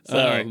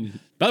 Sorry.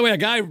 By the way, a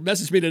guy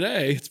messaged me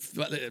today.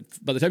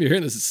 By the time you're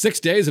hearing this, 6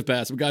 days have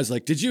passed. Some guy's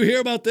like, did you hear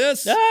about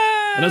this?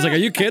 Ah! And I was like, are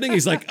you kidding?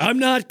 He's like, I'm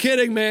not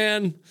kidding,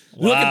 man.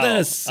 Look at Wow.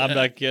 this. I'm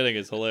not kidding.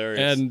 It's hilarious.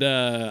 And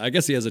I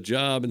guess he has a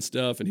job and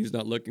stuff, and he's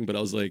not looking. But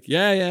I was like,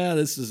 yeah,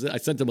 this is. I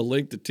sent him a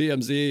link to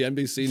TMZ,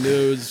 NBC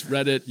News,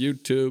 Reddit,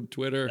 YouTube,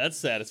 Twitter. That's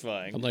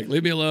satisfying. I'm like,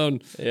 leave me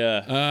alone.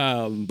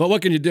 Yeah. But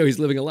what can you do? He's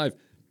living a life.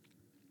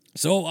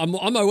 So I'm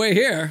on my way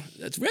here.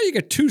 That's rare you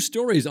get 2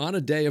 stories on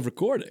a day of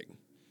recording.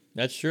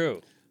 That's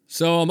true.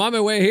 So I'm on my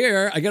way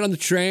here. I get on the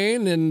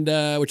train,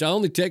 and which I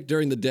only take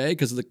during the day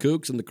because of the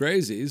kooks and the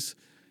crazies.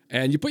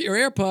 And you put your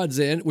AirPods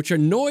in, which are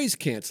noise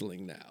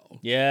canceling now.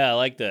 Yeah, I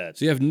like that.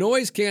 So you have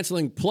noise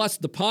canceling plus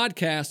the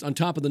podcast on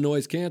top of the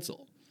noise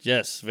cancel.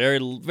 Yes, very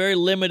very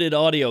limited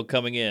audio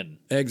coming in.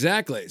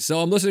 Exactly. So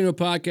I'm listening to a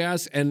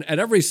podcast, and at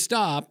every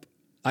stop,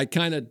 I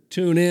kind of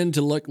tune in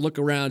to look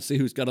around, see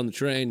who's got on the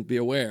train, be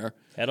aware.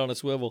 Head on a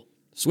swivel.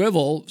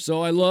 Swivel.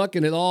 So I look,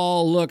 and it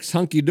all looks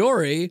hunky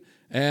dory.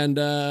 And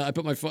I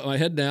put my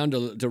head down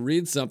to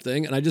read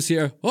something, and I just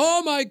hear,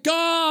 "Oh my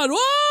God!"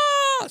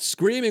 Whoa!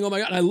 Screaming, "Oh my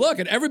God!" And I look,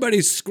 and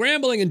everybody's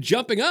scrambling and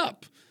jumping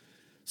up.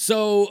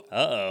 So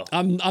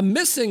I'm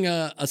missing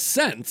a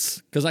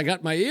sense because I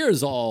got my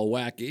ears all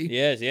wacky.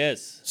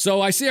 Yes.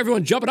 So I see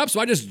everyone jumping up, so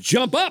I just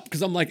jump up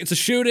because I'm like, it's a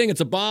shooting, it's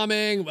a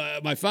bombing,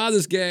 my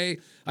father's gay.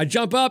 I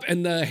jump up,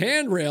 and the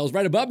handrail's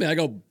right above me. I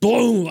go,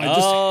 boom! I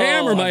just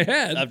hammer my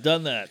head. I've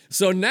done that.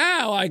 So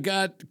now I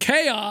got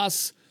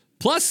chaos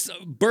plus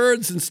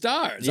birds and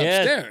stars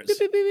upstairs.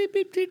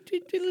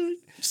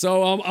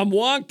 So I'm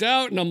walked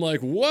out, and I'm like,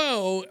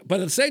 whoa.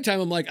 But at the same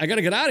time, I'm like, I got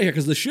to get out of here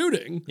because of the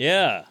shooting.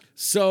 Yeah.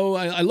 So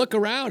I look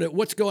around at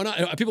what's going on.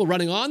 Are people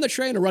running on the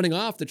train or running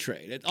off the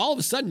train? All of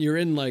a sudden, you're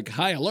in like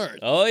high alert.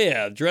 Oh,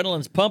 yeah.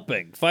 Adrenaline's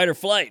pumping. Fight or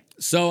flight.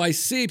 So I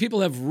see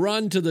people have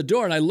run to the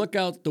door, and I look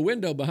out the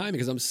window behind me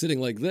because I'm sitting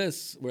like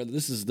this, where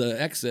this is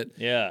the exit.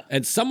 Yeah.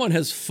 And someone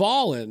has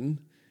fallen,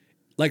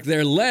 like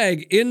their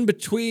leg in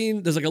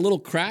between. There's like a little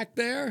crack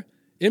there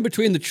in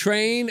between the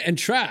train and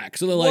track.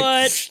 So they're like,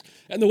 What?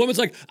 And the woman's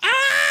like, ah!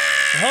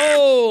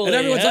 Holy And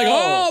everyone's like,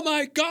 hell. oh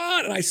my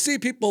God. And I see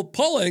people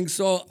pulling.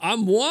 So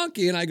I'm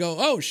wonky, and I go,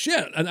 oh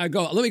shit. And I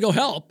go, let me go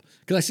help.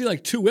 Because I see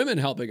like 2 women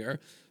helping her.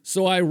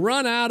 So I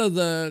run out of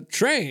the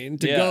train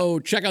to go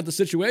check out the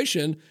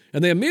situation.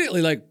 And they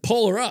immediately like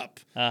pull her up.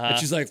 And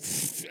she's like,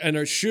 and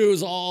her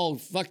shoes all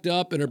fucked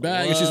up in her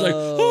bag. And she's like,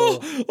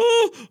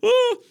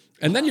 oh.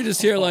 And then you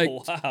just hear like,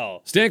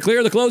 wow. stand clear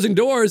of the closing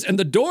doors, and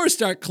the doors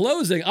start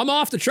closing. I'm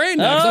off the train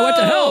now because I went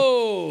to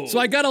help. So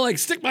I got to like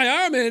stick my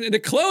arm in, and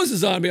it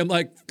closes on me. I'm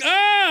like,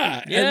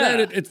 ah! Yeah. And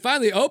then it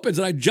finally opens,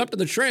 and I jump to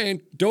the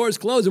train, doors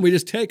close, and we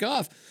just take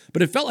off.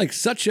 But it felt like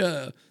such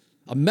a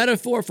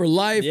metaphor for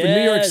life in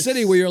New York Yes.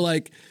 City, where you're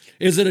like,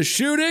 is it a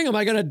shooting? Am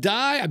I going to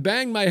die? I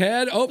banged my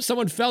head. Oh,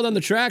 someone fell down the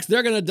tracks.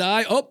 They're going to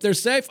die. Oh, they're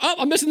safe. Oh,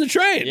 I'm missing the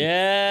train.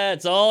 Yeah,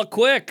 it's all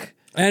quick.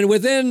 And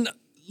within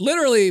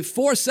literally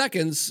 4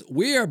 seconds,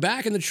 we are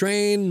back in the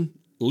train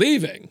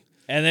leaving.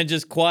 And then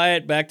just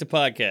quiet, back to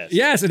podcast.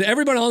 Yes, and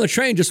everybody on the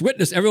train just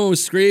witnessed. Everyone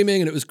was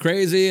screaming, and it was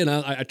crazy. And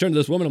I turned to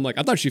this woman. I'm like,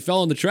 I thought she fell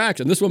on the tracks.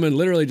 And this woman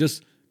literally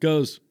just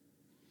goes,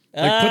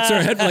 like, puts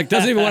her head, like,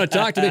 doesn't even want to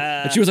talk to me.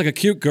 And she was like a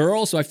cute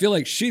girl. So I feel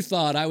like she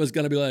thought I was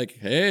going to be like,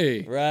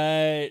 hey.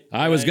 Right.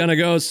 I was going to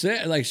go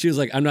sit. Like, she was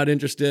like, I'm not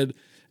interested.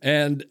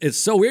 And it's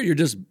so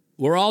weird.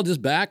 We're all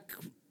just back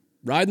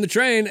riding the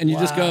train. And you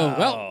just go,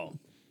 well,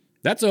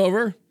 that's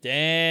over.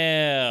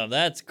 Damn,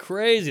 that's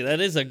crazy. That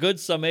is a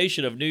good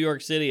summation of New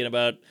York City in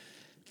about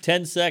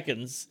 10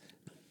 seconds.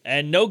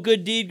 And no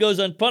good deed goes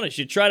unpunished.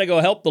 You try to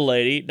go help the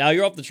lady. Now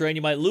you're off the train.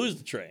 You might lose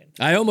the train.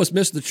 I almost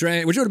missed the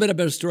train, which would have been a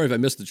better story if I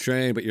missed the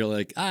train. But you're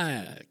like,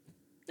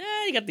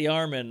 You got the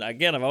arm in.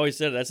 Again, I've always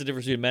said that's the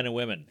difference between men and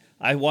women.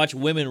 I watch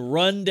women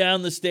run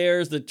down the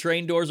stairs. The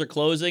train doors are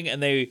closing,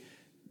 and they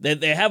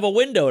have a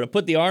window to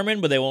put the arm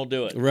in, but they won't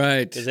do it.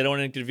 right. Because they don't want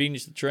to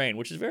inconvenience the train,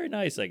 which is very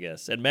nice, I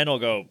guess. And men will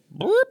go,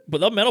 "Burp,"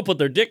 but the men will put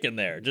their dick in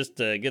there just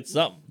to get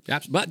something.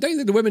 But don't you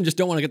think the women just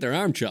don't want to get their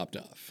arm chopped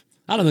off?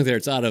 I don't think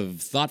it's out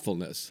of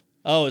thoughtfulness.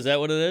 Oh, is that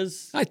what it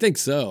is? I think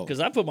so. Because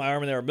I put my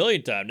arm in there a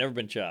million times, never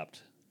been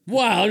chopped.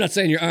 Wow, I'm not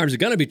saying your arms are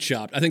going to be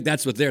chopped. I think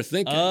that's what they're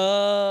thinking.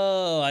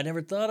 Oh, I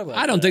never thought about that.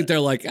 I don't think they're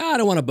like, I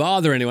don't want to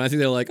bother anyone. I think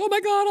they're like, oh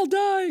my God, I'll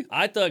die.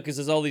 I thought because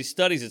there's all these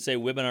studies that say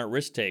women aren't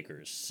risk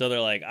takers. So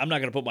they're like, I'm not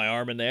going to put my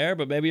arm in there,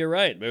 but maybe you're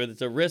right. Maybe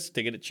it's a risk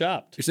to get it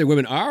chopped. You say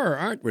women are or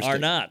aren't? Are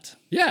not.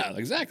 Yeah,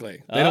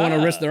 exactly. They don't want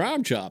to risk their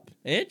arm chop.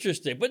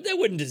 Interesting. But they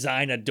wouldn't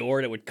design a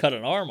door that would cut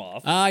an arm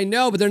off. I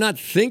know, but they're not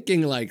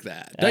thinking like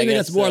that. Don't I you think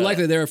guess that's more so.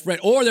 likely they're afraid,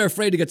 or they're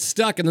afraid to get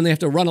stuck and then they have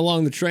to run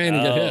along the train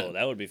and get Oh, hit?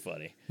 that would be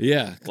funny.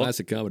 Yeah,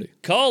 classic comedy.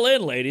 Call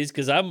in, ladies,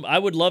 because I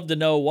would love to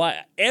know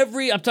why.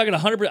 I'm talking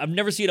 100%. I've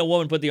never seen a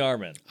woman put the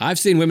arm in. I've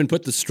seen women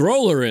put the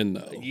stroller in,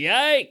 though.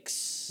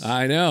 Yikes.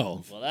 I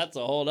know. Well, that's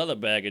a whole other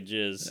bag of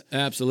jizz.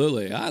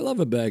 Absolutely. I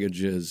love a bag of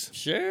jizz.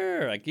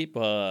 Sure, I keep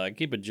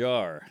a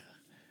jar.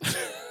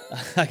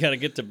 I gotta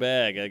get to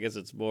bag. I guess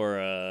it's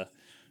more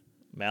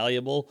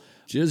malleable.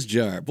 Jizz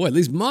jar. Boy,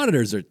 these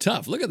monitors are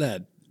tough. Look at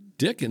that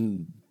dick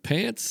and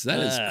pants. That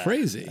is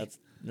crazy. That's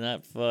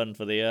not fun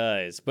for the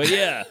eyes. But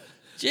yeah,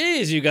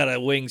 geez, you got a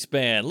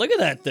wingspan. Look at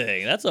that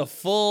thing. That's a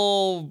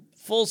full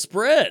Full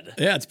spread.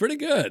 Yeah, it's pretty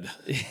good.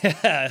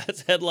 Yeah,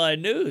 that's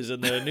headline news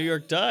in the New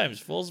York Times.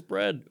 Full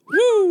spread.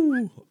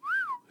 Woo!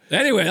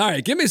 Anyway, all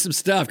right, give me some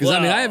stuff because I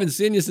Wow. haven't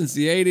seen you since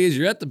the '80s.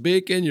 You're at the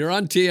Beacon. You're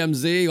on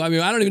TMZ. I mean,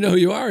 I don't even know who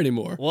you are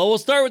anymore. Well, we'll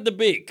start with the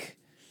beak.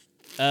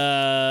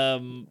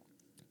 So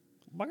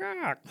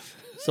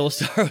we'll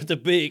start with the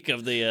beak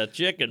of the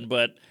chicken.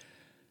 But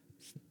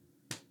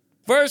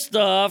first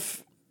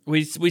off,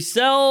 we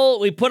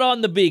put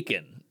on the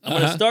beacon. I'm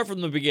going to start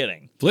from the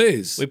beginning.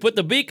 Please. We put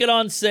the beacon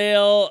on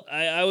sale.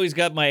 I always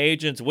got my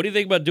agents, what do you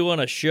think about doing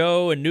a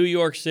show in New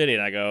York City?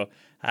 And I go,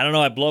 I don't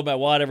know. I blow my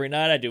wad every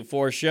night. I do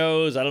 4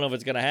 shows. I don't know if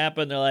it's going to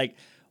happen. They're like,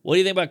 what do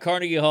you think about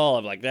Carnegie Hall?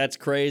 I'm like, that's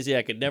crazy.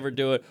 I could never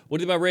do it. What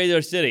do you think about Radio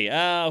City? Who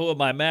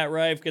am I? Matt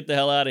Rife? Get the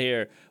hell out of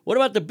here. What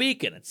about the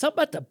Beacon? It's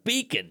something about the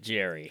Beacon,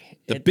 Jerry.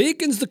 The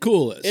Beacon's the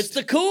coolest. It's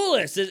the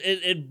coolest.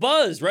 It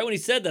buzzed. Right when he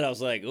said that, I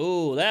was like,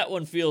 ooh, that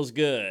one feels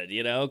good,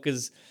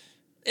 because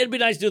it'd be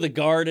nice to do the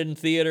Garden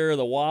Theater,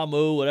 the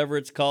WAMU, whatever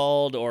it's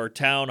called, or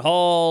Town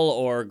Hall,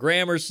 or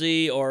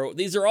Gramercy, or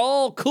these are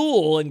all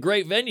cool and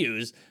great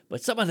venues,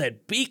 but some of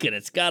that Beacon,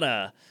 it's got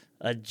a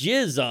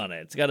jizz on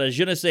it. It's got a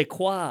je ne sais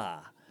quoi.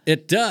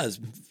 It does.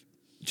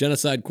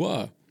 Genocide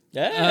qua.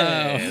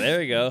 Hey, there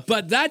we go.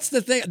 But that's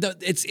the thing.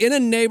 It's in a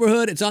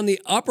neighborhood. It's on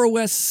the Upper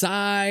West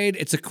Side.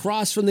 It's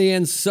across from the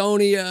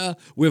Ansonia.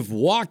 We've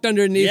walked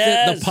underneath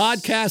it. The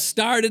podcast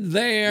started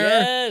there.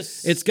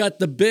 Yes. It's got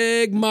the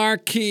big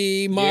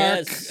marquee,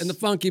 Mark Yes. and the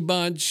Funky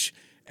Bunch.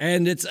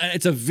 And it's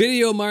a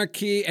video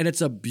marquee, and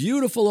it's a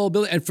beautiful old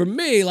building. And for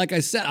me, like I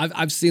said,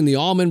 I've seen the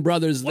Allman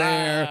Brothers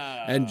there,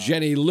 and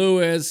Jenny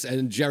Lewis,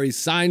 and Jerry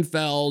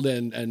Seinfeld,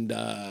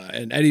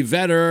 and Eddie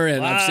Vedder,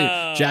 and I've seen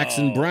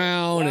Jackson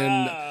Brown,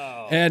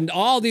 and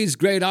all these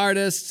great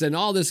artists, and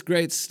all this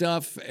great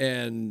stuff,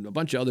 and a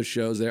bunch of other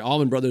shows there.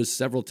 Allman Brothers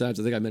several times.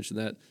 I think I mentioned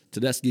that.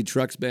 Tedeschi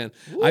Trucks Band.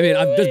 I mean,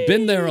 I've just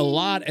been there a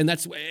lot, and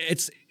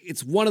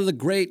it's one of the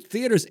great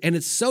theaters, and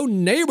it's so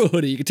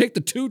neighborhoody. You can take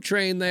the 2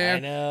 train there, I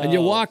know. and you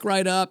walk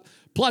right up.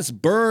 Plus,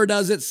 Burr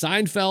does it.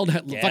 Seinfeld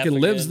fucking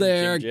lives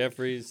there. Jim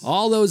Jeffries.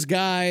 All those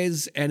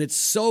guys, and it's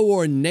so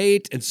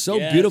ornate and so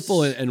Yes.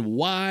 beautiful and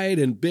wide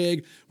and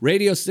big.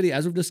 Radio City,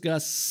 as we've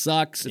discussed,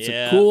 sucks. It's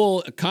Yeah. a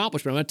cool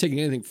accomplishment. I'm not taking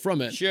anything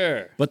from it.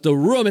 Sure. But the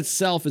room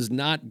itself is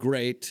not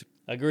great.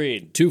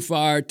 Agreed. Too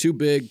far, too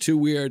big, too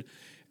weird.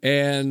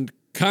 And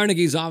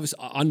Carnegie's obviously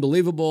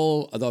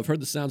unbelievable, although I've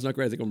heard the sound's not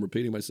great. I think I'm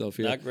repeating myself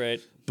here. Not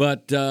great.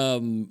 But I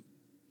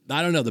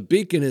don't know. The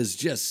Beacon is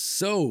just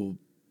so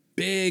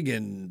big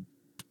and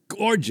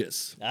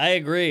gorgeous. I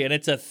agree. And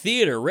it's a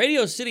theater.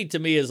 Radio City to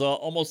me is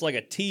almost like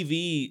a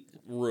TV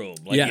room.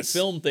 Like you Yes.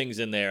 film things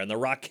in there and the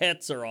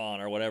Rockettes are on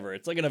or whatever.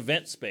 It's like an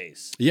event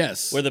space.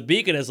 Yes. Where the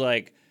Beacon is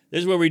like,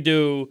 this is where we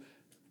do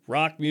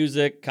rock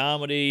music,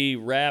 comedy,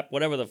 rap,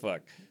 whatever the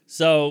fuck.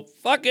 So,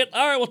 fuck it.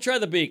 All right, we'll try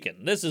the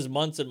Beacon. This is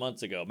months and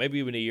months ago, maybe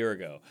even a year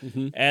ago.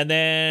 And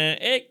then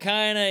it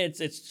kind of,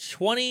 it's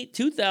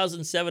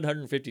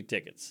 2,750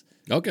 tickets,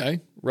 Okay.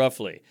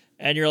 roughly.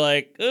 And you're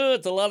like, oh,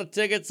 it's a lot of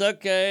tickets.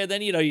 Okay. And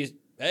then,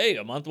 hey,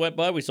 a month went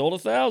by, we sold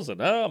 1,000.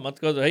 Oh, a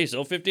month goes, hey,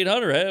 sold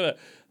 1,500. Hey.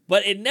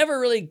 But it never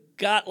really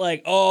got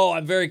like, oh,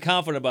 I'm very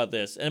confident about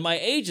this. And my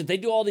agent, they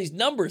do all these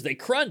numbers. They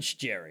crunch,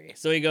 Jerry.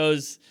 So he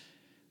goes,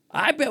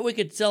 I bet we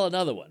could sell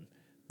another one.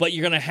 But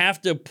you're going to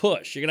have to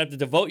push. You're going to have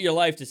to devote your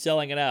life to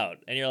selling it out.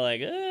 And you're like,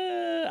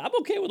 I'm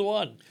okay with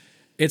one.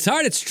 It's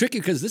hard. It's tricky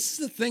because this is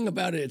the thing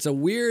about it. It's a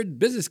weird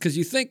business because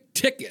you think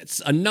tickets,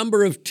 a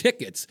number of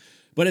tickets,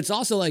 but it's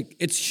also like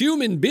it's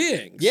human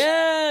beings.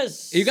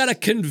 Yes. You got to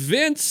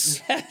convince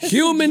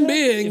human You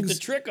beings have to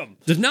trick them.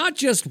 to not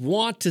just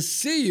want to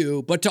see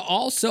you, but to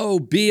also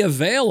be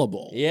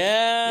available.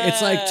 Yeah.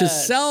 It's like to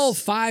sell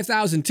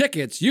 5,000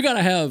 tickets, you got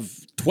to have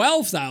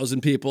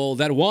 12,000 people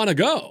that want to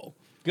go.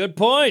 Good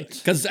point.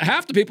 Because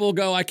half the people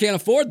go, I can't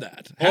afford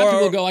that. Half the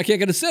people go, I can't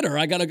get a sitter.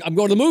 I'm going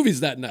to the movies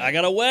that night. I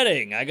got a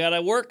wedding. I got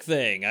a work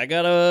thing. I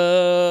got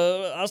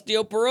a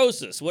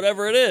osteoporosis,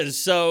 whatever it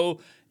is. So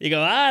you go,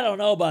 I don't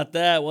know about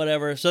that,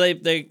 whatever. So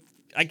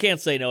I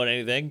can't say no to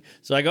anything.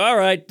 So I go, all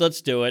right,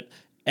 let's do it.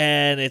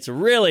 And it's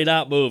really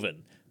not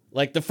moving.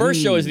 Like the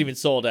first show isn't even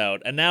sold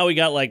out. And now we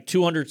got like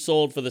 200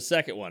 sold for the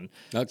second one.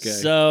 Okay.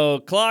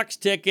 So clock's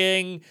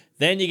ticking.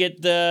 Then you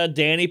get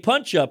Danny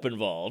Punch Up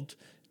involved.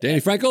 Danny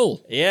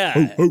Frankel,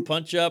 Yeah.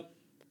 Punch Up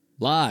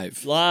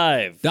live.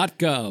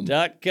 Live.com.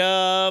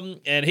 .com.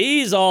 And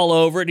he's all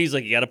over it. He's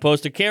like, you got to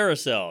post a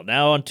carousel.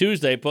 Now on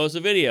Tuesday, post a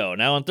video.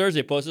 Now on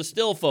Thursday, post a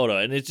still photo.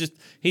 And it's just,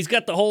 he's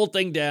got the whole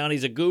thing down.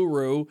 He's a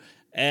guru.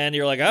 And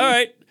you're like, all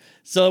right.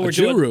 So we're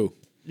doing. Guru.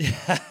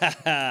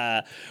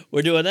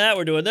 We're doing that.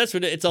 We're doing this.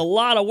 It's a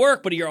lot of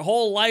work, but your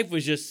whole life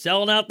was just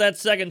selling out that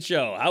second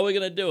show. How are we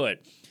going to do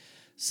it?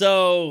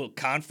 So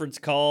conference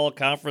call.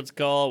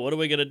 What are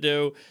we going to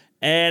do?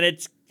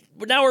 And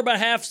now we're about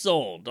half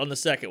sold on the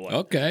second one.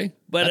 Okay.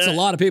 But, that's a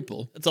lot of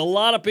people. It's a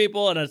lot of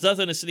people, and it's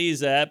nothing to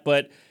sneeze at.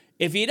 But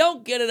if you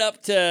don't get it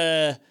up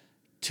to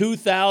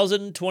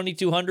 2,000,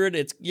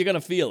 2,200, you're going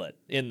to feel it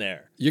in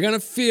there. You're going to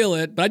feel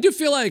it. But I do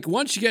feel like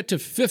once you get to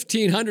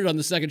 1,500 on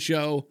the second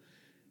show,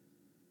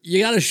 you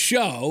got to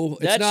show.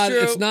 It's That's not. true.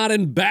 It's not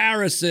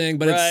embarrassing,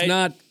 but Right. it's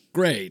not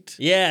great.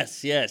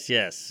 Yes.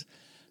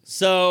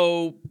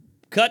 So,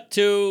 cut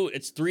to,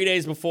 it's 3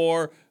 days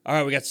before. All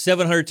right, we got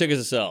 700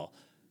 tickets to sell.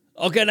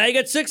 Okay, now you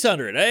got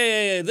 600.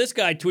 Hey, this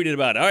guy tweeted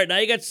about it. All right, now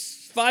you got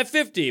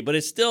 550, but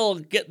it's still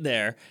getting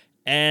there.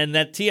 And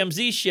that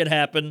TMZ shit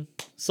happened,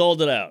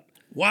 sold it out.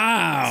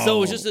 Wow. So it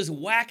was just this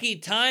wacky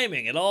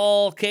timing. It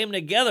all came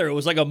together. It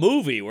was like a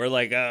movie where,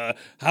 like, how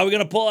are we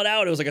going to pull it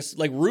out? It was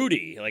like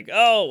Rudy. Like,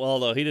 oh, well,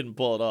 although he didn't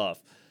pull it off.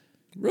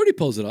 Rudy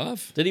pulls it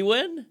off. Did he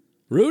win?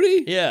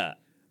 Rudy? Yeah.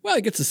 Well,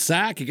 he gets a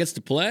sack. He gets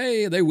to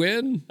play. They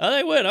win. Oh,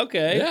 they win.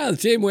 Okay. Yeah, the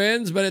team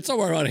wins, but it's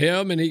all about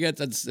him, and he gets.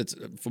 It's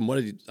from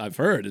what I've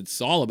heard. It's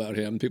all about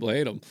him. People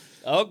hate him,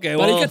 Okay, but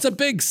well, he gets a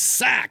big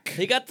sack.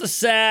 he got the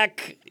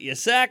sack. You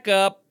sack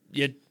up.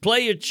 You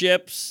play your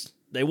chips.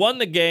 They won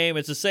the game.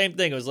 It's the same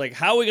thing. It was like,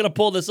 how are we going to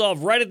pull this off?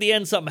 Right at the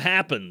end, something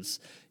happens.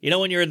 You know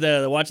when you're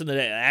watching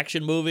the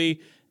action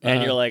movie,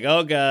 and you're like,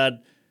 oh, God,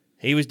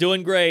 he was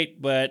doing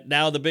great, but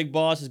now the big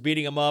boss is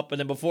beating him up, and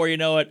then before you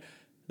know it,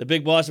 the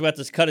big boss is about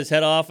to cut his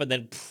head off, and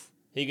then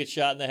he gets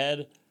shot in the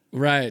head.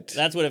 Right.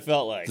 That's what it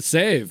felt like. The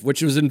save,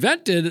 which was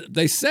invented,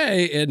 they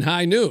say, in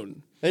High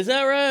Noon. Is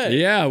that right?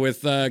 Yeah,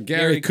 with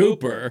Gary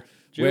Cooper.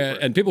 Cooper.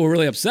 And people were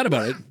really upset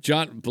about it.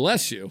 John,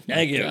 bless you.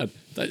 Thank you. God,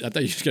 I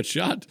thought you just got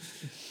shot.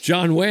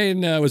 John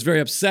Wayne was very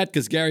upset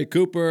because Gary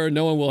Cooper,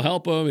 no one will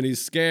help him, and he's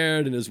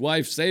scared, and his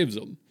wife saves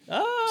him.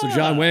 Ah. So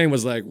John Wayne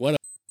was like, what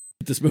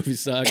this movie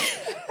sucks.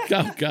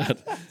 Oh,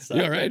 God.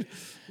 You all right?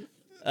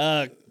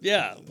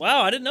 Yeah.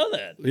 Wow, I didn't know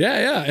that.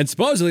 Yeah. And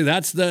supposedly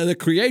that's the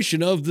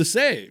creation of the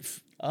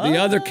save. The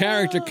other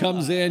character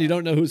comes in, you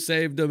don't know who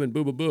saved him, and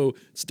boo.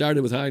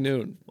 Started with High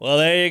Noon. Well,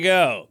 there you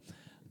go.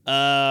 All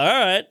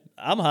right,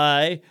 I'm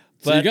high.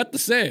 So But you got the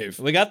save.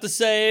 we got the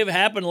save.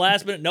 Happened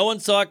last minute. No one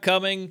saw it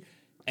coming,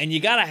 and you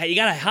gotta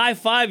high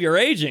five your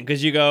agent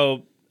because you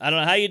go, I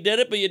don't know how you did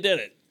it, but you did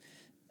it.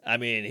 I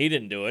mean, he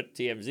didn't do it.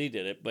 TMZ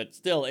did it, but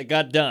still, it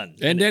got done.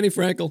 And Danny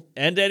Frankel.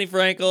 And Danny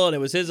Frankel, and it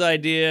was his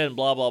idea, and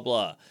blah blah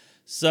blah.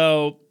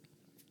 So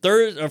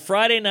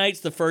Friday night's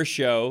the first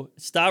show.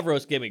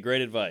 Stavros gave me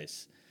great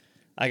advice.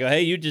 I go,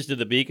 hey, you just did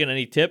the Beacon.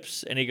 Any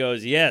tips? And he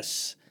goes,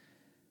 yes.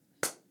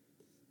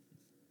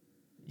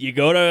 You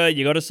go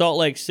to Salt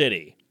Lake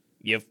City.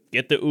 You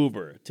get the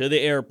Uber to the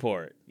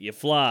airport. You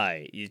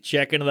fly. You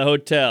check into the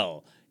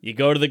hotel. You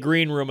go to the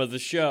green room of the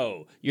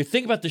show. You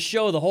think about the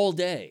show the whole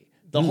day.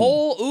 The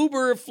whole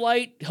Uber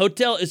flight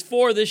hotel is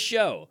for this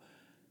show.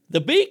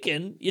 The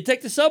Beacon, you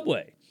take the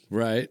subway.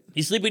 Right.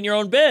 You sleep in your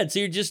own bed. So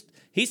you're just,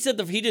 he said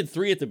he did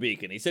 3 at the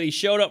Beacon. He said he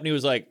showed up and he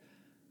was like,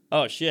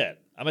 oh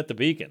shit, I'm at the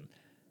Beacon.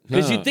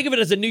 Because you think of it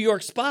as a New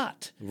York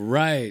spot.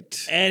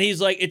 Right. And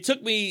he's like, it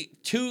took me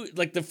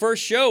the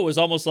first show was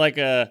almost like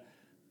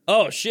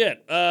oh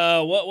shit,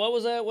 what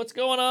was that? What's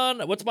going on?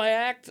 What's my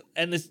act?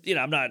 And this,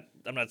 I'm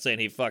not saying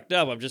he fucked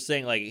up. I'm just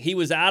saying like he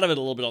was out of it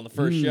a little bit on the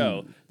first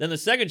show. Then the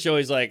second show,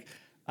 he's like,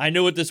 I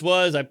knew what this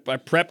was. I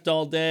prepped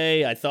all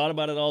day. I thought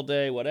about it all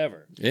day,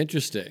 whatever.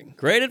 Interesting.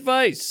 Great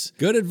advice.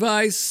 Good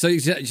advice. So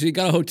you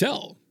got a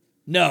hotel.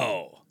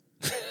 No.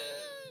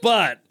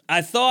 But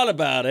I thought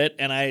about it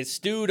and I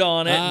stewed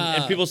on it,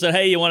 and people said,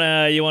 "Hey, you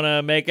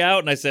wanna make out?"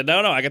 And I said, "No,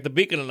 I got the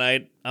Beacon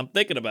tonight. I'm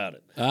thinking about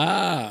it."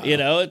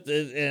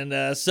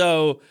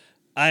 So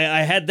I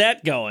had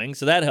that going,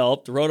 so that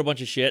helped. Wrote a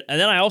bunch of shit, and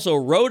then I also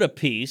wrote a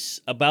piece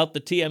about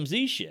the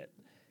TMZ shit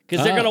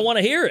because they're gonna want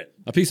to hear it.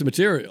 A piece of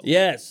material.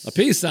 Yes, A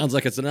piece sounds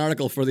like it's an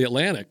article for The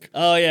Atlantic.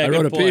 Oh yeah, I wrote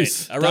good a point.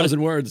 piece. I wrote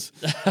 1,000 words.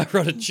 I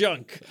wrote a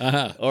chunk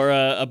or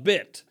a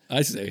bit.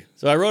 I see.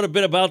 So I wrote a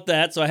bit about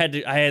that. So I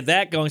had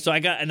that going. So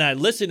I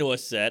listened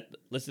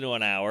to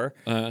an hour,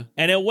 and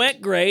it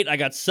went great. I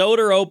got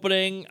Soder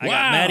opening. I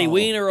got Maddie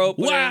Weiner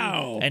opening.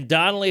 Wow. And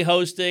Donnelly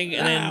hosting.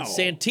 And then Wow.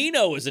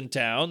 Santino was in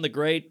town, the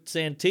great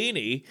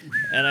Santini.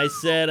 And I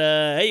said,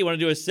 hey, you want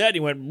to do a set? And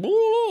he went,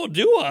 oh,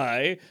 do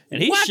I?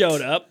 And he What?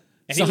 showed up.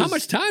 And So he how was-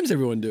 much time's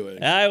everyone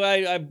doing?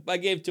 I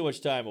gave too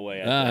much time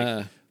away, I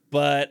think.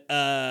 But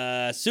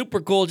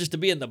super cool just to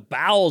be in the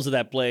bowels of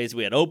that place.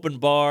 We had open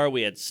bar,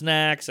 we had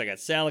snacks. I got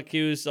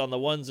Salacuse on the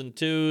 1s and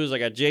 2s. I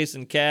got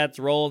Jason Katz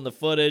rolling the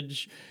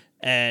footage,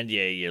 and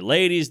your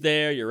ladies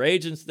there, your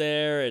agents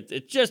there.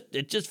 It's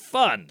just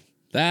fun.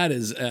 That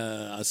is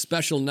a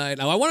special night.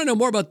 Now I want to know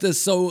more about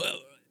this. So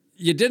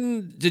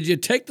did you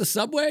take the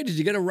subway? Did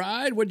you get a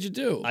ride? What'd you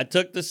do? I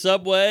took the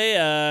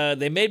subway.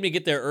 They made me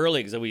get there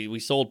early because we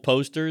sold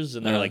posters,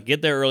 and they're like,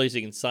 get there early so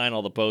you can sign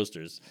all the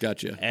posters.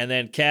 Gotcha. And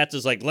then Katz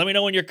is like, let me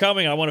know when you're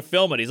coming. I want to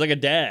film it. He's like a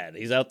dad.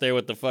 He's out there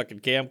with the fucking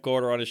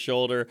camcorder on his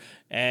shoulder,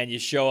 and you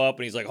show up,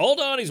 and he's like,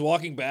 hold on. He's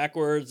walking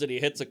backwards, and he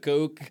hits a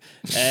kook,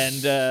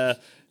 and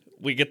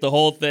we get the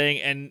whole thing.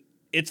 And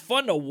it's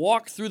fun to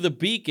walk through the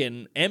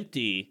Beacon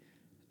empty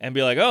and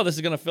be like, oh, this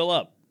is going to fill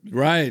up.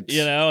 Right.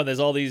 And there's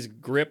all these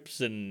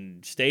grips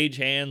and stage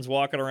hands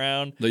walking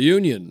around. The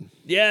union.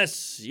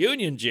 Yes,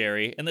 union,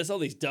 Jerry. And there's all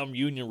these dumb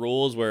union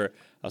rules where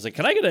I was like,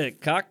 can I get a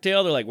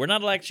cocktail? They're like, we're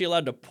not actually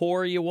allowed to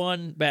pour you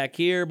one back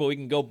here, but we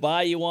can go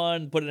buy you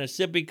one, put it in a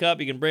sippy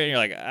cup. You can bring it. You're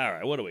like, all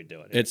right, what are we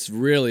doing here? It's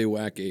really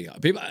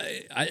wacky. People,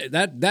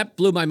 that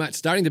blew my mind.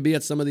 Starting to be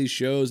at some of these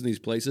shows and these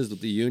places with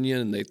the union,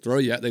 and they throw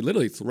you out. They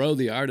literally throw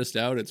the artist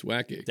out. It's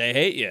wacky. They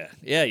hate you.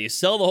 Yeah, you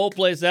sell the whole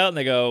place out, and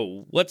they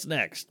go, what's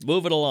next?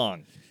 Move it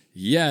along.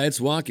 Yeah, it's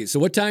wonky. So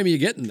what time are you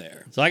getting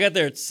there? So I got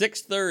there at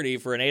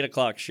 6:30 for an 8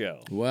 o'clock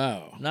show.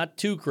 Wow. Not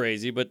too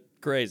crazy, but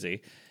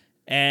crazy.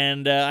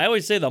 And I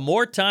always say the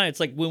more time, it's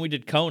like when we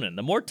did Conan,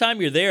 the more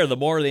time you're there, the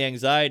more the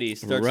anxiety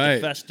starts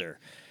to fester.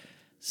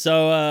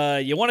 So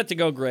you want it to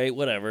go great,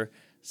 whatever.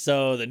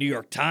 So the New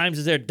York Times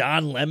is there.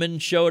 Don Lemon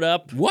showed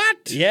up.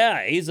 What?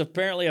 Yeah, he's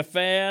apparently a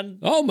fan.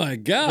 Oh, my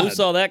God. Who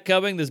saw that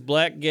coming? This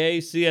black gay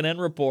CNN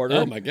reporter.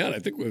 Oh, my God. I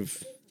think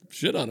we've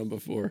shit on him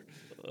before.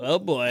 Oh,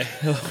 boy.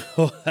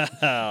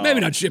 Wow. Maybe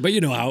not shit, but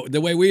you know how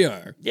the way we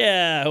are.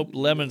 Yeah, I hope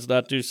Lemon's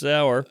not too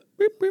sour.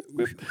 Beep, beep,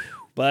 beep.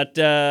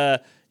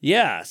 But,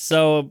 yeah,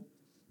 so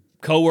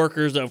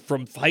coworkers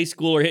from high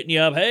school are hitting you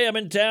up. Hey, I'm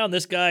in town.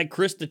 This guy,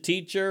 Chris the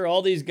teacher,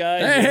 all these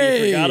guys that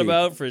you forgot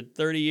about for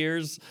 30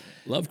 years.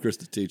 Love Chris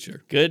the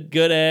teacher. Good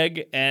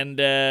egg. And,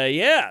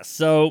 yeah,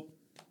 so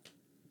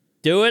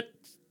do it.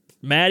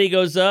 Maddie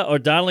goes up, or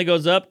Donnelly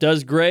goes up,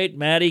 does great.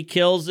 Maddie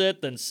kills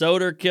it. Then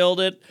Soder killed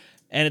it.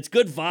 And it's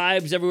good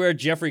vibes everywhere.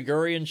 Jeffrey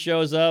Gurian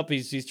shows up.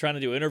 He's trying to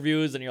do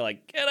interviews, and you're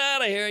like, get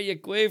out of here, you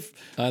queef.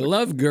 I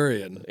love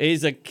Gurian.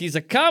 He's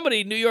a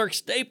comedy New York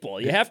staple.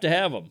 You have to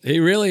have him. He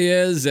really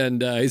is,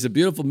 and he's a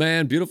beautiful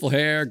man, beautiful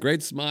hair,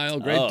 great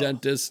smile, great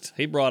dentist.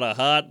 He brought a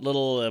hot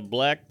little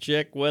black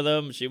chick with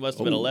him. She must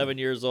have been 11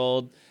 years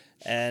old,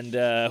 and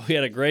we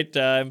had a great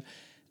time.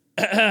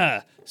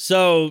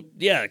 So,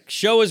 yeah,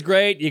 show is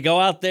great. You go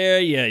out there,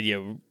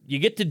 you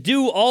get to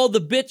do all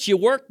the bits you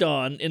worked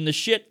on in the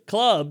shit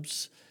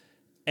clubs,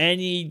 and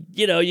you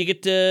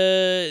get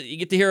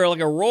to hear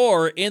like a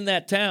roar in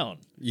that town.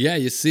 Yeah,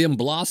 you see him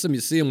blossom, you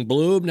see him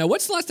bloom. Now,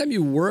 what's the last time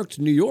you worked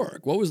New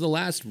York? What was the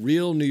last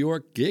real New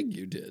York gig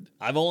you did?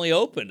 I've only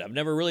opened. I've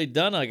never really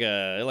done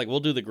like we'll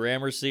do the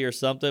Gramercy or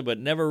something, but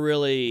never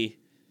really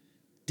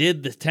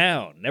did the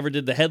town. Never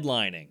did the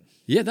headlining.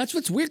 Yeah, that's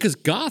what's weird because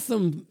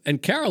Gotham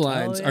and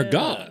Caroline's are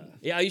gone.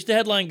 Yeah, I used to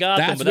headline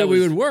Gotham, That's but where that we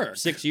was would work.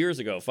 6 years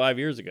ago, 5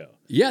 years ago.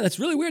 Yeah, that's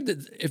really weird.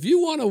 That if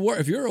you want to work,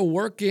 if you're a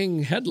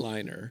working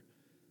headliner,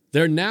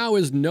 there now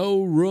is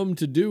no room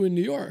to do in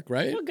New York,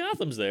 right? Well,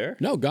 Gotham's there.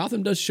 No,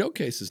 Gotham does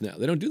showcases now.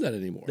 They don't do that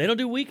anymore. They don't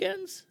do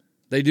weekends?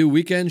 They do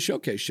weekend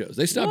showcase shows.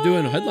 They stopped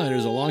doing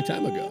headliners a long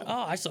time ago.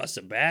 Oh, I saw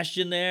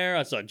Sebastian there.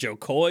 I saw Joe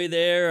Coy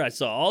there. I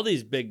saw all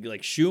these big,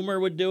 like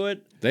Schumer would do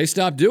it. They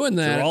stopped doing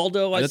that.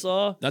 Geraldo, I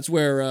saw. That's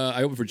where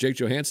I opened for Jake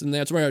Johansson.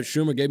 That's where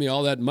Schumer gave me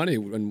all that money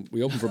when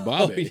we opened for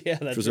Bobby. Yeah,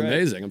 that's which was right.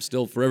 amazing. I'm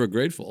still forever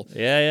grateful.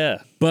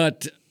 Yeah.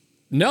 But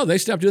no, they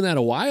stopped doing that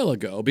a while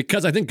ago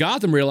because I think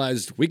Gotham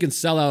realized we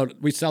sell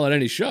out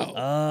any show.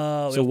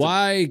 Oh, so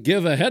why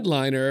give a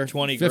headliner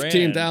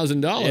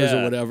 $15,000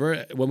 or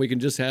whatever when we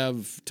can just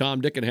have Tom,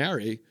 Dick, and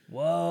Harry?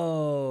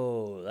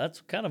 Whoa,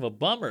 that's kind of a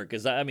bummer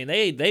because I mean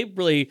they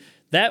really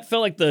that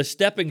felt like the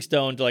stepping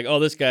stone to like, oh,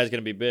 this guy's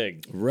gonna be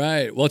big.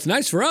 Right. Well, it's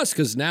nice for us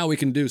because now we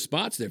can do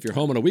spots there if you're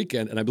home on a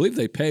weekend, and I believe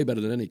they pay better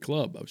than any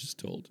club. I was just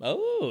told.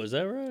 Oh, is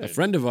that right? A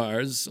friend of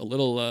ours, a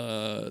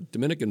little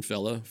Dominican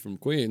fella from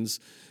Queens,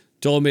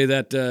 told me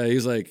that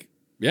he's like,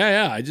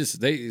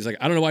 he's like,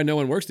 I don't know why no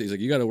one works there. He's like,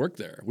 you got to work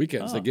there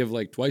weekends. They give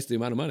like twice the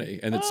amount of money,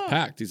 and it's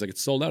packed. He's like,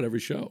 it's sold out every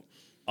show.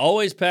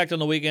 Always packed on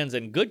the weekends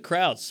and good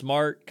crowd,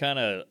 smart, kind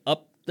of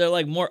up. They're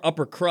like more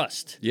upper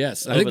crust.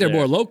 Yes, I think they're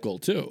more local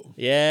too.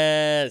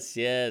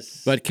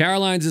 Yes. But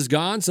Caroline's is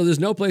gone, so there's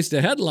no place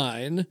to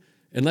headline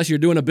unless you're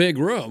doing a big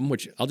room,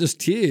 which I'll just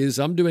tease.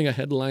 I'm doing a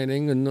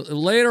headlining, and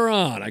later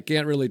on, I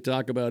can't really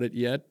talk about it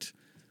yet.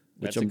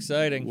 Which That's I'm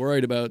exciting.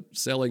 Worried about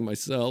selling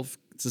myself.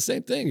 It's the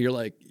same thing. You're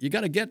like, you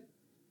got to get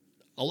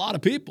a lot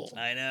of people.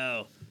 I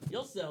know.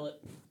 You'll sell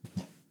it.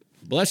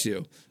 Bless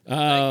you.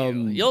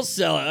 You'll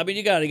sell it. I mean,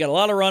 you got a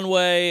lot of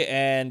runway,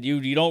 and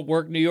you don't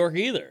work New York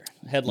either.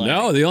 Headline.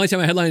 No, the only time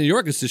I headline in New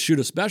York is to shoot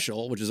a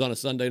special, which is on a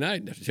Sunday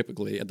night,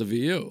 typically at the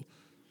VU.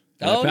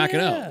 And I pack it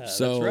out.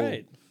 So that's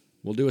right.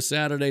 We'll do a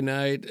Saturday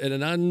night at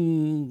an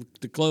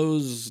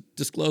undisclosed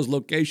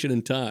location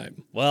and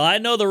time. Well, I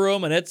know the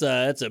room, and it's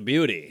a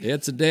beauty.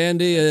 It's a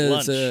dandy.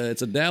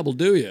 It's a dabble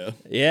do you.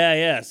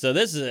 Yeah. So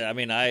this is, I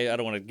mean, I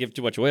don't want to give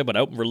too much away, but I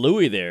opened for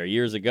Louis there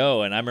years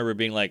ago, and I remember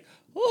being like,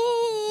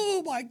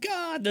 oh my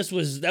God,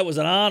 that was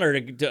an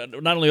honor to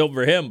not only open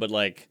for him, but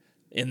like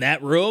in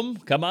that room.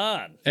 Come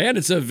on. And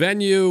it's a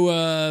venue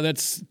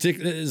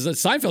is a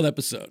Seinfeld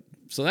episode,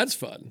 so that's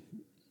fun.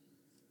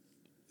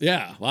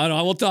 Yeah,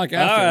 well, we'll talk after.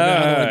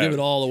 I don't want to give it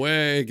all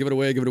away, give it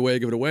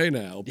away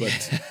now,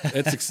 but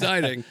it's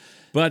exciting.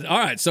 But all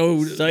right, so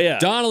yeah.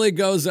 Donnelly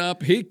goes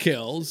up, he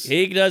kills.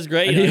 He does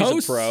great. And he hosts.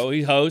 He's a pro.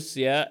 He hosts,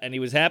 yeah, and he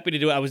was happy to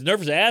do it. I was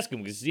nervous to ask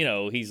him because,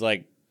 he's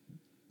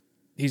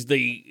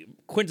the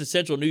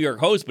quintessential New York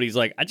host, but he's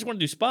like, I just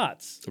want to do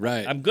spots.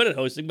 Right. I'm good at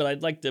hosting, but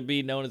I'd like to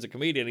be known as a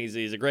comedian.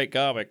 He's a great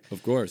comic.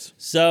 Of course.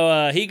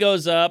 So he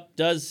goes up,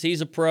 he's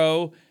a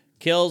pro,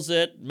 kills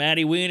it.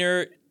 Maddie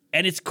Weiner.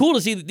 And it's cool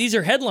to see that these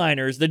are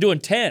headliners. They're doing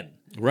 10.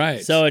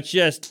 Right. So it's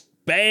just,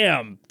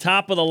 bam,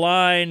 top of the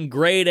line,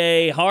 grade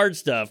A, hard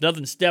stuff.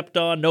 Nothing stepped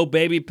on, no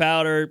baby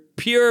powder,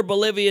 pure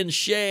Bolivian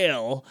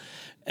shale,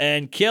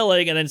 and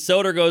killing. And then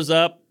Soder goes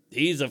up.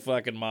 He's a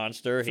fucking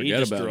monster. He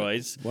Forget about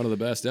destroys. it. One of the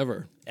best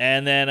ever.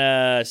 And then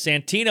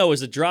Santino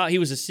was a draw. He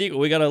was a sequel.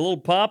 We got a little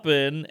pop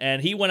in,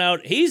 and he went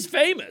out. He's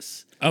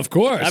famous. Of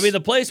course. I mean, the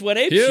place went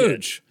ape shit.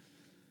 huge.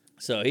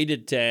 So he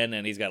did 10,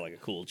 and he's got like a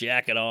cool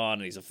jacket on,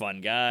 and he's a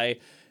fun guy.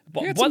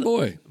 Handsome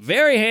boy.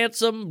 Very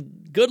handsome,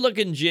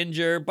 good-looking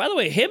ginger. By the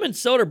way, him and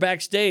Soder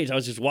backstage, I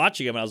was just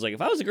watching him, and I was like, if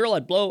I was a girl,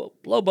 I'd blow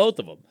both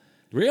of them.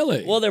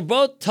 Really? Well, they're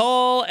both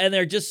tall, and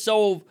they're just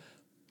so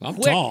I'm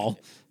quick. tall.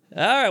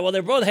 All right, well,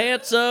 they're both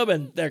handsome,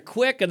 and they're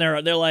quick, and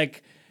they're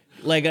like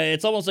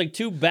it's almost like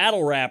two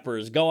battle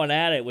rappers going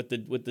at it with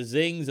the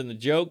zings and the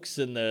jokes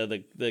and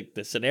the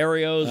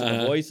scenarios and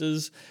the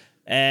voices.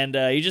 And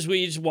you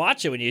just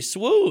watch it when you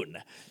swoon.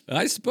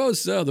 I suppose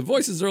so. The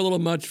voices are a little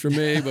much for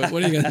me, but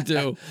what are you going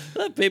to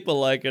do? People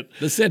like it.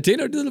 Does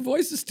Santino do the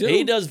voices too?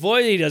 He does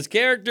voice. He does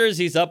characters.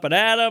 He's up and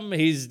at 'em.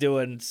 He's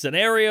doing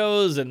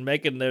scenarios and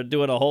they're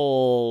doing a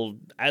whole.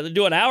 They're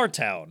doing Our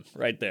Town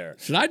right there.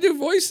 Should I do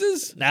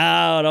voices?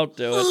 No, don't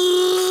do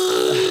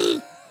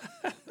it.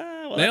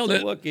 Well, Nailed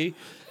that's it. a Wookiee.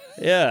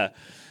 Yeah.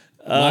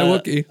 My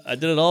Wookiee. I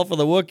did it all for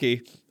the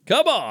Wookiee.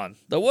 Come on,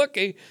 the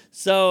Wookiee.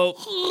 So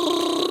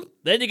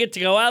then you get to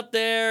go out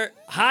there,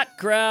 hot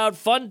crowd,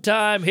 fun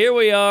time. Here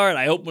we are, and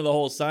I open with the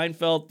whole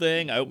Seinfeld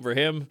thing. I open for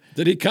him.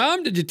 Did he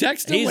come? Did you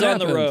text him? He's What on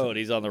the happened? road.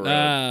 He's on the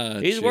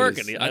road. He's jeez.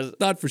 working. I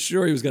thought for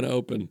sure he was going to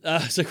open. I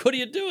was like, "What are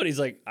you doing?" He's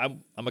like,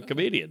 "I'm a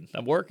comedian.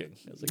 I'm working."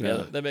 I was like, "Yeah,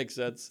 Yeah. that makes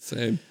sense."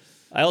 Same.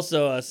 I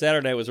also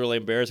Saturday night was really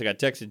embarrassing. I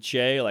texted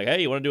Che like,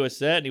 "Hey, you want to do a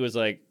set?" And he was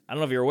like, "I don't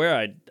know if you're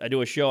aware. I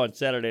do a show on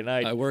Saturday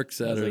night." I work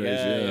I was like,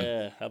 Saturdays,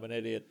 yeah, I'm an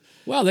idiot.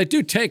 Well, they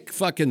do take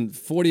fucking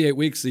 48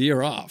 weeks a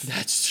year off.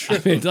 That's true.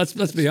 I mean, let's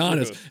be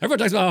honest. Everyone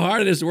talks about how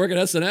hard it is to work at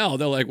SNL.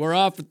 They're like, we're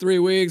off for 3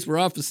 weeks. We're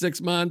off for 6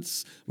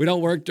 months. We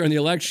don't work during the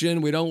election.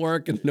 We don't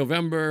work in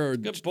November or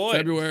Good point.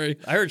 February.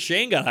 I heard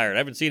Shane got hired. I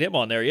haven't seen him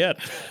on there yet.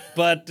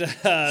 But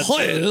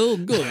Well,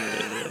 good.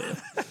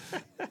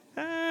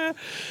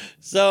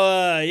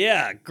 so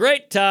yeah,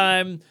 great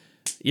time.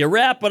 You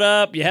wrap it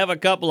up. You have a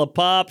couple of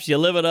pops. You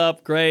live it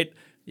up. Great.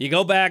 You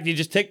go back. You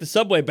just take the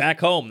subway back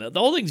home. The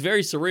whole thing's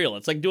very surreal.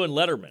 It's like doing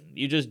Letterman.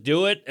 You just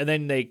do it, and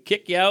then they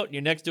kick you out. And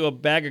you're next to a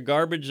bag of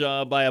garbage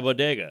by a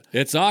bodega.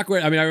 It's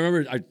awkward. I mean, I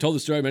remember I told the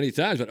story many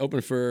times, but I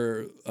opened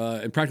for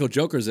Impractical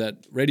Jokers at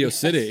Radio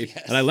City,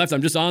 and I left.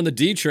 I'm just on the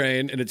D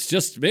train, and it's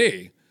just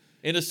me.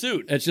 In a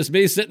suit. It's just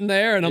me sitting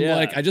there, and I'm Yeah.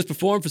 like, I just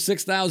performed for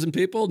 6,000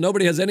 people.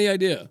 Nobody has any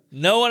idea.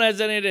 No one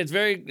has any. It's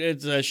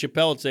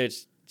Chappelle would say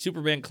it's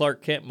Superman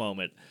Clark Kent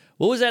moment.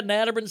 What was that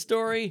Natterman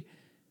story?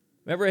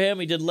 Remember him?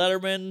 He did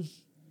Letterman.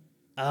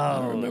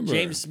 Oh, remember.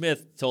 James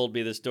Smith told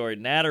me this story.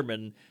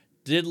 Natterman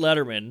did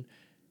Letterman.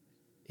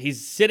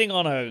 He's sitting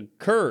on a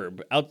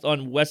curb out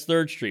on West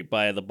 3rd Street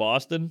by the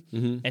Boston.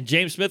 And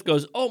James Smith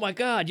goes, "Oh my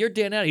God, you're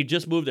Dan Natterman." He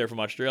just moved there from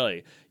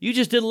Australia. You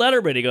just did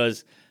Letterman. He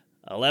goes,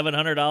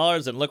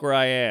 $1,100 and look where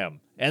I am.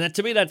 And that,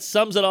 to me, that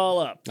sums it all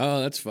up.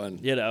 Oh, that's fun.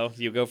 You know,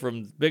 you go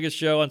from biggest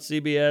show on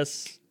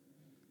CBS,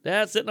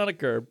 sitting on a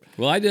curb.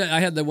 Well, I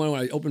had the one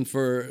when I opened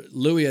for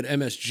Louis at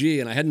MSG,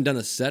 and I hadn't done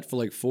a set for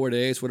like 4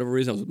 days, for whatever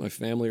reason. I was with my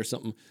family or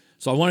something.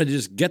 So I wanted to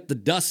just get the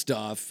dust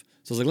off.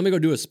 So I was like, let me go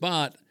do a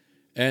spot.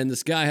 And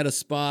this guy had a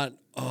spot.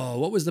 Oh,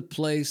 what was the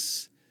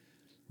place?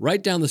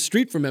 Right down the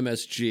street from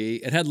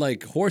MSG. It had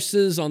like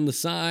horses on the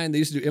sign. They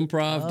used to do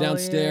improv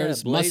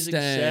downstairs. Blazing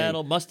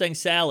Saddle, Mustang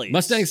Sally's.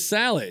 Mustang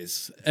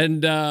Sally's.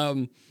 And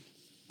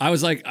I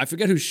was like, I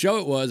forget whose show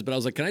it was, but I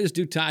was like, can I just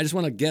do time? I just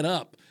want to get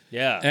up.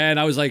 Yeah. And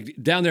I was like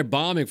down there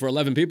bombing for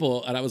 11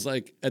 people. And I was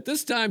like, at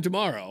this time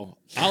tomorrow,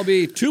 I'll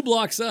be 2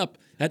 blocks up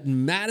at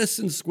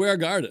Madison Square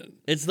Garden.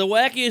 It's the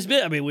wackiest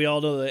bit. I mean, we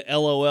all know the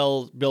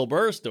LOL Bill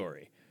Burr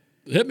story.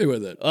 Hit me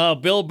with it.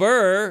 Bill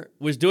Burr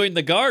was doing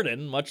the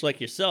Garden, much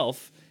like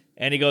yourself,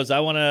 and he goes, "I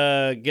want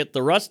to get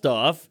the rust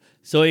off."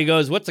 So he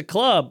goes, "What's a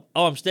club?"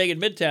 "Oh, I'm staying in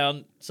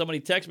Midtown." Somebody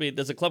texted me,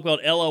 "There's a club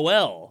called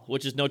LOL,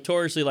 which is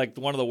notoriously like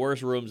one of the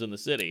worst rooms in the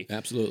city."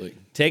 Absolutely.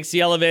 Takes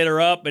the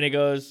elevator up, and he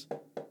goes,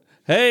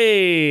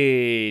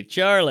 "Hey,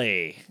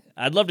 Charlie,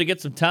 I'd love to get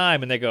some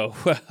time." And they go,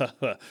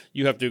 "Well,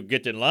 you have to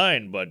get in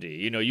line, buddy.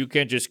 You know, you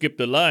can't just skip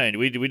the line.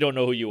 We don't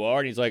know who you are."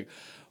 And he's like,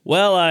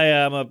 "Well, I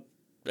am a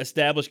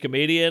established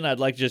comedian. I'd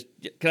like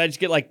can I just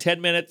get like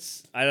 10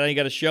 minutes? I know you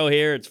got a show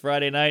here. It's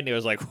Friday night." And he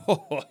was like,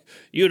 "Oh,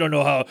 you don't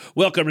know how,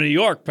 welcome to New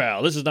York,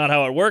 pal. This is not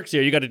how it works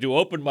here. You got to do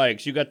open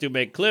mics. You got to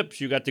make clips.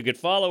 You got to get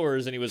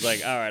followers." And he was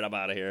like, "All right, I'm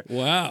out of here."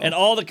 Wow. And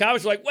all the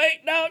comics were like, "Wait,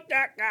 no,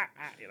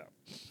 you know."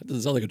 That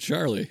doesn't sound like a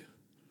Charlie.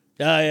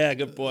 Oh, yeah,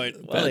 good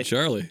point. Well, Bad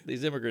Charlie.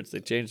 these immigrants, they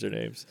changed their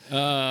names.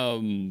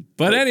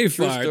 But any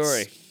True farts.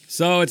 story.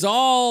 So it's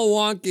all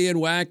wonky and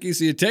wacky.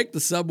 So you take the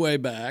subway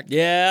back.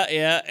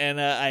 Yeah, and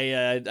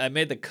I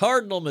made the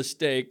cardinal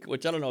mistake,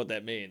 which I don't know what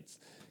that means.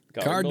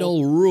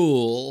 Cardinal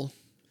rule.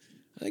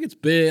 I think it's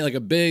big, like a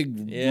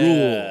big Yeah,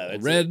 rule.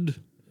 it's Red.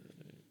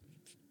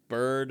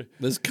 bird.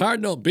 There's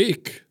cardinal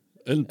beak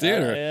in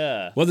theater.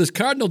 Yeah. Well, there's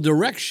cardinal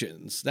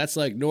directions. That's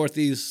like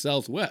northeast,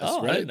 southwest,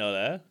 Oh, right? I didn't know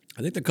that.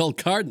 I think they're called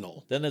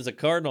cardinal. Then there's a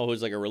cardinal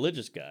who's like a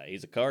religious guy.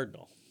 He's a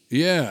cardinal.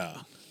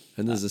 Yeah.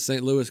 And there's the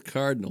St. Louis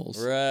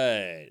Cardinals.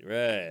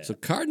 Right. So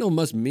cardinal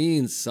must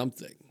mean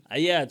something.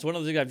 Yeah, it's one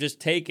of the things I've just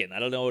taken. I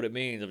don't know what it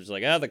means. I'm just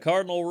like, the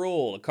cardinal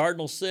rule, the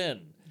cardinal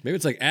sin. Maybe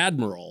it's like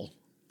admiral.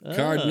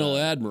 Cardinal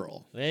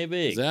admiral.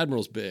 Maybe. Because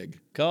admiral's big.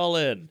 Call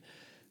in.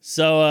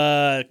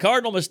 So,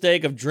 cardinal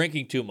mistake of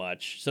drinking too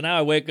much. So now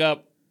I wake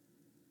up,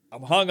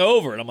 I'm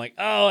hungover, and I'm like,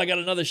 oh, I got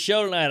another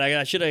show tonight.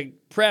 I should have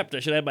prepped. I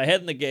should have had my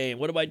head in the game.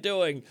 What am I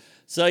doing?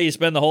 So you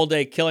spend the whole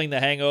day killing the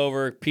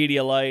hangover,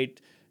 Pedialyte,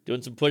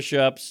 doing some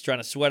push-ups, trying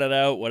to sweat it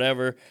out,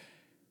 whatever.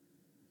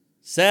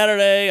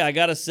 Saturday, I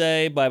got to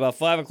say, by about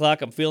 5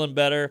 o'clock, I'm feeling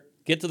better.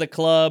 Get to the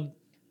club.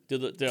 Get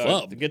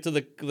to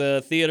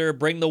the theater.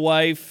 Bring the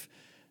wife.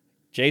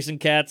 Jason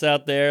Katz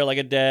out there like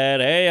a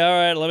dad. Hey, all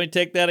right, let me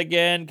take that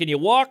again. Can you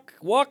walk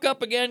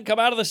up again? Come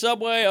out of the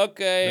subway?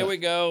 Okay, here we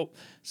go.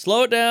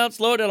 Slow it down.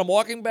 I'm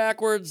walking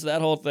backwards,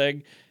 that whole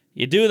thing.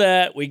 You do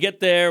that. We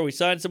get there. We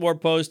sign some more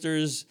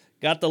posters.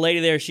 Got the lady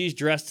there. She's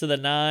dressed to the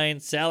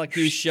nines.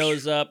 Salacuse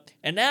shows up.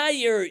 And now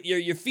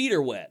your feet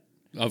are wet.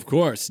 Of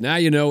course. Now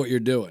you know what you're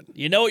doing.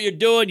 You know what you're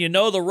doing. You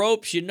know the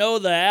ropes. You know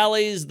the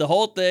alleys, the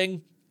whole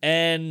thing.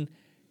 And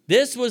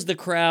this was the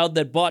crowd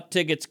that bought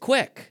tickets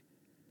quick.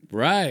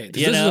 Right.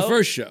 This is the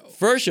first show.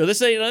 First show.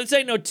 This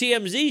ain't no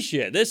TMZ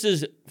shit. This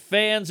is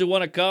fans who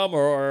want to come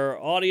or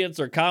audience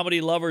or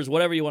comedy lovers,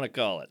 whatever you want to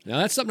call it. Now,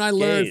 that's something I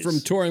learned Gays. from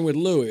touring with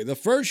Louis. The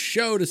first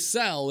show to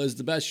sell is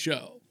the best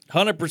show.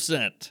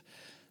 100%.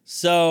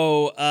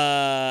 So,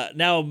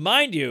 now,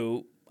 mind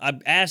you,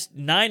 I've asked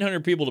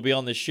 900 people to be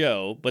on this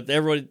show, but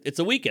it's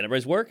a weekend.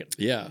 Everybody's working.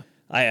 Yeah.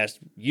 I asked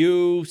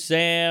you,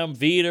 Sam,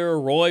 Veter,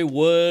 Roy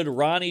Wood,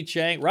 Ronnie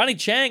Chang. Ronnie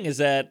Chang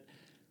is at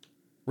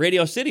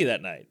Radio City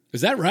that night.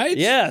 Is that right?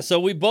 Yeah,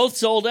 so we both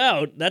sold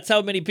out. That's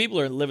how many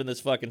people live in this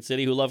fucking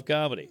city who love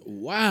comedy.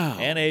 Wow.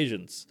 And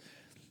Asians.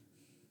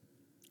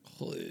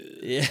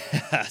 Yeah.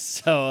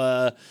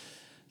 So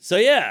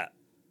yeah.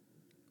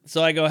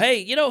 So I go, hey,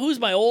 you know who's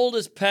my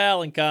oldest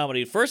pal in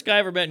comedy? First guy I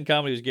ever met in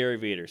comedy was Gary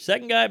Veter.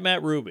 Second guy,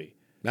 Matt Ruby.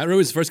 Matt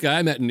Ruby's the first guy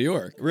I met in New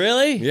York.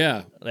 Really?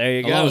 Yeah. There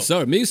you go. Along with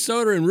Soder. Me,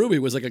 Soder, and Ruby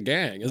was like a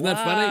gang. Isn't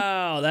that funny?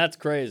 Wow, that's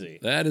crazy.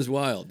 That is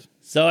wild.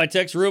 So I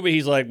text Ruby.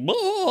 He's like,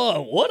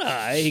 would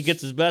I? He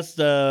gets his best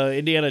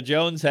Indiana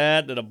Jones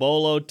hat and a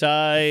bolo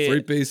tie.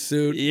 Three-piece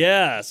suit.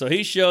 Yeah, so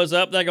he shows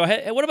up. And I go,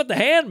 hey, what about the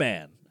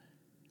Handman?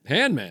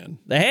 Handman.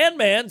 The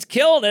Handman's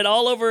killing it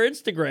all over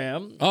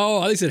Instagram. Oh,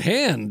 I think it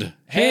said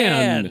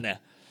hand.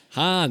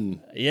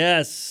 Han.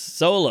 Yes,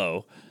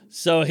 solo.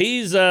 So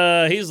he's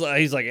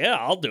like, yeah,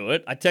 I'll do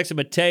it. I texted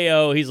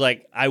Mateo. He's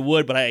like, I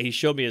would, but he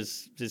showed me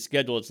his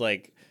schedule. It's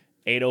like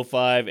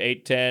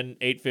 8:05, 8:10,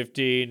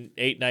 8:15,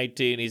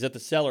 8:19. He's at the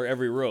Cellar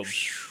every room.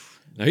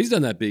 Now, he's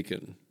done that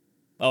Beacon.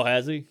 Oh,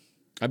 has he?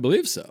 I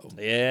believe so.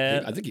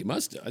 Yeah. I think he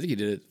must have. I think he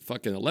did it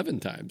fucking 11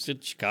 times. It's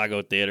at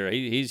Chicago Theater.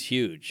 He's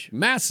huge.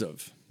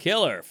 Massive.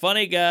 Killer.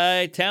 Funny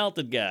guy.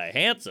 Talented guy.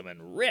 Handsome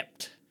and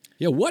ripped.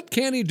 Yeah, what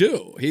can he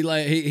do?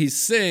 He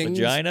sings.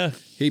 Vagina?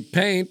 He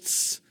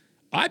paints.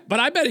 But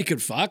I bet he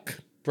could fuck.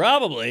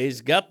 Probably.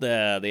 He's got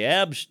the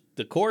abs,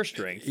 the core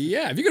strength.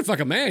 Yeah, if you can fuck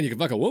a man, you can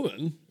fuck a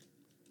woman.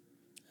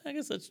 I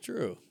guess that's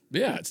true.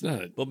 Yeah, it's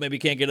not. But maybe you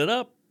can't get it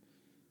up.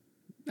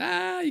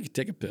 You can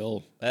take a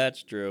pill.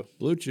 That's true.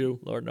 Blue Chew.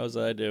 Lord knows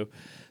I do.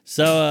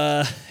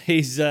 So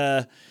he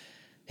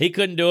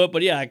couldn't do it,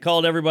 but yeah, I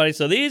called everybody.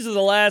 So these are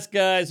the last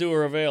guys who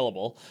were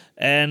available.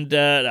 And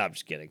no, I'm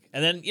just kidding.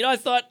 And then, I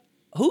thought,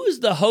 who's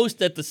the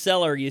host at the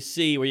Cellar you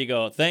see where you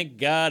go, thank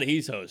God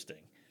he's hosting?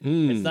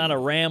 It's not a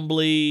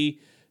rambly,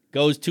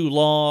 goes too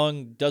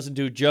long, doesn't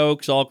do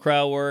jokes, all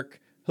crowd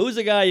work. Who's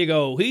the guy you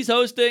go, he's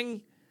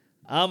hosting?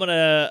 I'm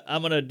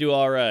gonna do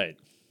all right.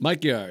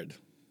 Mike Yard.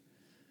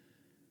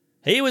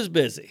 He was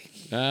busy.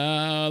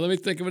 Let me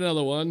think of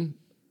another one.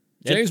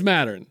 James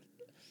Mattern.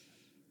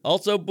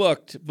 Also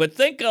booked, but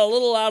think a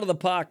little out of the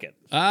pocket.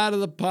 Out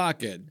of the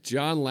pocket.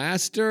 John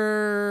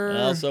Laster.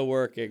 Also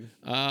working.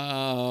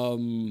 I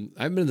haven't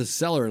been in the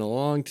Cellar in a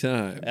long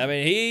time. I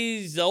mean,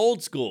 he's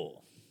old school.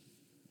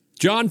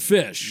 John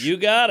Fish. You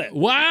got it.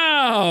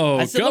 Wow.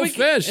 I said, Go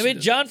Fish.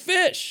 John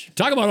Fish.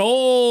 Talk about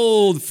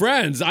old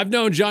friends. I've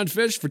known John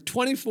Fish for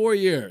 24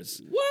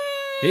 years. What?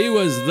 He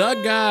was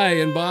the guy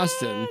in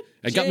Boston.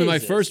 It got me my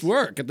Jesus. first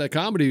work at the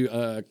comedy,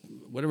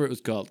 whatever it was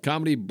called,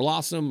 Comedy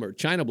Blossom or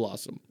China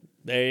Blossom.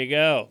 There you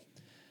go.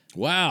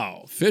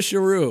 Wow.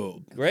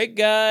 Fisheroo. Great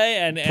guy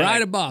and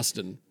Pride a of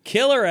Boston.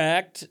 killer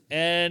act,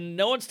 and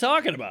no one's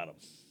talking about him.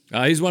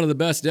 He's one of the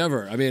best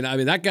ever. I mean,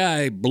 that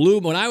guy blew.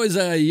 When I was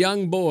a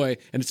young boy,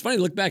 and it's funny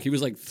to look back, he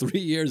was like 3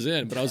 years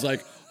in, but I was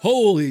like,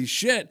 holy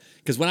shit.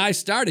 Because when I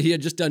started, he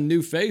had just done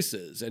New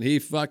Faces, and he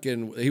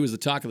was the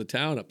talk of the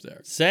town up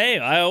there.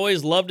 Same. I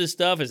always loved his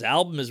stuff. His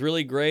album is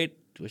really great.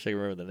 Wish I could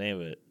remember the name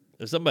of it.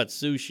 There's something about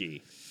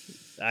sushi.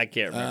 I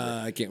can't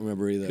remember. I can't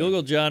remember either.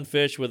 Google John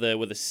Fish with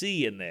a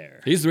C in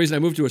there. He's the reason I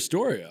moved to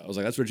Astoria. I was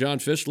like, that's where John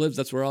Fish lives.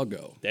 That's where I'll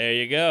go. There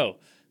you go.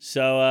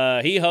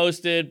 So he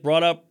hosted,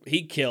 brought up,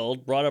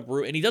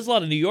 and he does a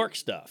lot of New York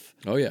stuff.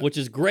 Oh, yeah. Which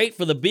is great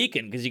for the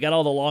Beacon because you got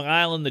all the Long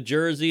Island, the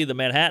Jersey, the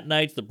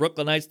Manhattanites, the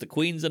Brooklynites, the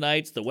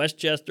Queensonites, the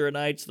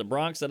Westchesterites, the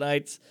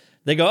Bronxonites.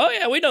 They go, oh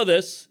yeah, we know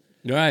this.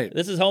 Right.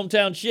 This is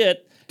hometown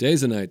shit.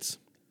 Days and nights.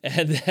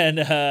 And then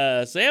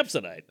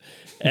Samsonite.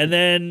 And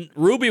then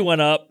Ruby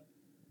went up,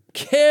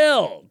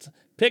 killed.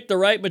 Picked the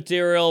right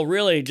material,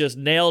 really just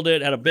nailed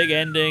it, had a big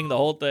ending, the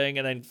whole thing.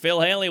 And then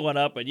Phil Hanley went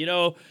up, and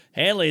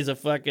Hanley's a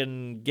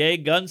fucking gay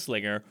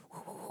gunslinger.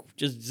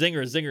 Just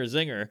zinger, zinger,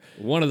 zinger.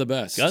 One of the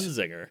best.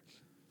 Gunzinger.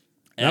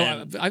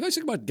 Now, I always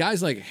think about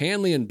guys like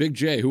Hanley and Big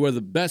J, who are the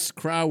best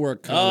crowd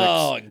work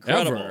Oh, comics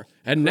incredible. ever.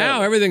 And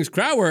now everything's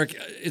crowd work.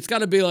 It's got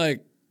to be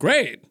like,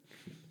 great.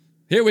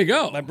 Here we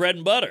go. My bread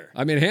and butter.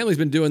 I mean, Hanley's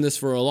been doing this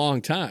for a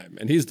long time,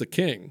 and he's the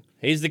king.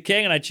 He's the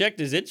king, and I checked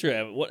his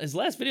Instagram. His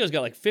last video's got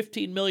like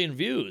 15 million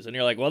views. And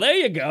you're like, well, there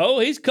you go.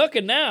 He's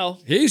cooking now.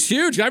 He's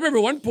huge. I remember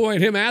one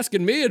point him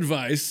asking me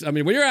advice. I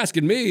mean, when you're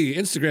asking me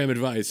Instagram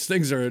advice,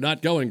 things are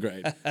not going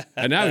great.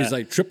 And now he's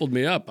like tripled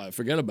me up. I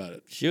forget about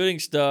it. Shooting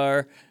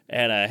star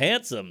and a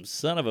handsome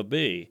son of a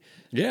bee.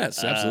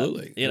 Yes,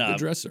 absolutely. Good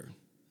dresser.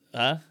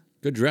 Huh?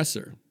 Good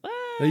dresser.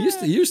 He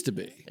used to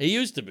be. He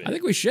used to be. I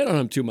think we shit on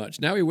him too much.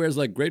 Now he wears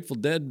like Grateful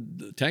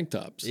Dead tank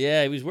tops.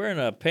 Yeah, he was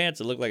wearing pants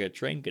that looked like a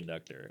train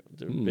conductor.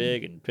 They're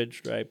big and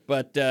pinstripe.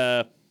 But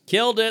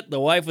killed it. The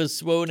wife was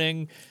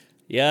swooning,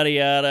 yada,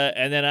 yada.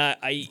 And then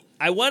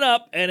I went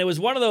up, and it was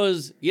one of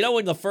those,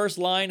 when the first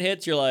line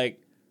hits, you're like,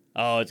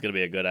 oh, it's going to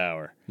be a good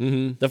hour.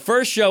 Mm-hmm. The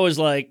first show was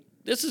like,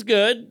 this is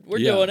good. We're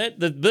doing it.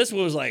 This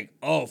one was like,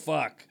 oh,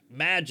 fuck,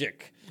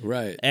 magic.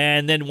 Right.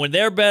 And then when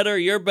they're better,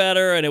 you're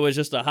better, and it was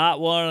just a hot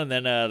one. And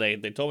then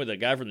they told me the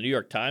guy from the New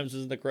York Times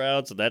was in the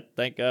crowd, so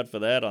thank God for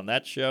that on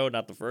that show,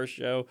 not the first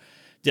show.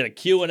 Did a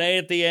Q&A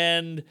at the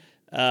end.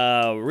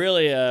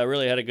 Really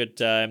had a good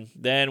time.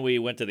 Then we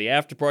went to the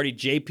after party.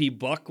 J.P.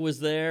 Buck was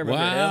there.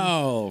 Remember him?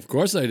 Wow, of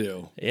course I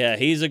do. Yeah,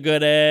 he's a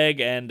good egg,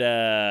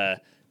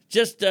 and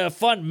just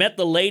fun. Met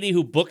the lady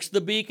who books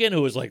the Beacon,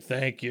 who was like,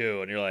 "Thank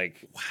you," and you're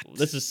like, "What?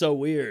 This is so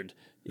weird."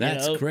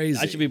 That's crazy.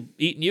 I should be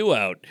eating you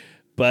out.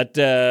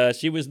 But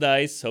she was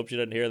nice. Hope she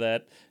doesn't hear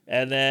that.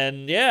 And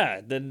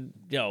then,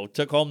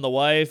 took home the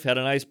wife, had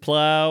a nice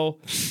plow,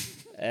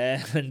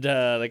 and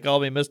they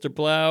called me Mr.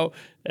 Plow,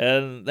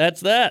 and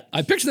that's that.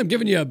 I picture them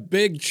giving you a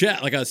big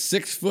check, like a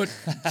 6-foot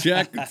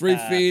check, 3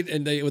 feet,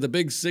 and with a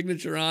big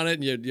signature on it,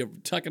 and you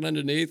tuck it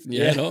underneath, and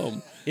you head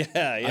home. Yeah.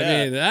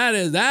 I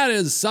mean, that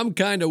is some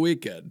kind of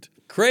weekend.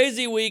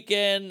 Crazy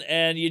weekend,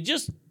 and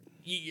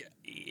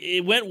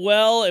it went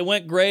well. It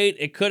went great.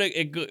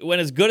 It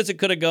went as good as it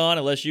could have gone,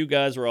 unless you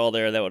guys were all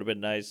there. That would have been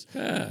nice.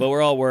 Yeah. But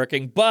we're all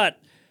working.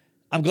 But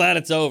I'm glad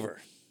it's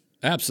over.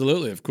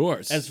 Absolutely, of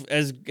course. As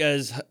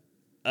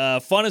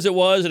fun as it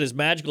was and as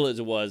magical as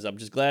it was, I'm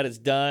just glad it's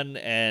done,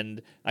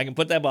 and I can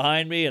put that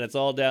behind me, and it's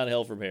all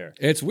downhill from here.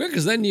 It's weird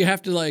because then you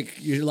have to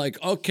you're like,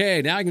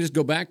 okay, now I can just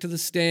go back to the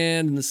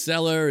stand and the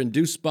cellar and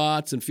do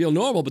spots and feel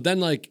normal. But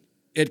then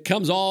it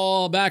comes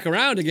all back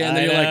around again.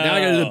 Then you're like, now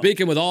I got to do the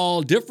Beacon with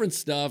all different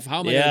stuff. How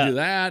am I going to do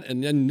that?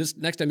 And then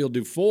next time you'll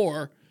do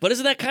 4. But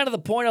isn't that kind of the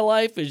point of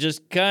life? Is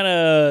just kind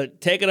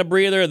of taking a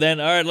breather, then,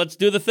 all right, let's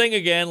do the thing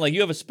again. Like,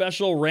 you have a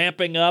special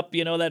ramping up,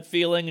 that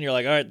feeling, and you're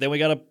like, all right, then we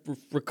got to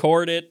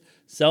record it,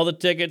 sell the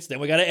tickets,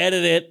 then we got to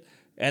edit it,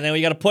 and then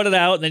we got to put it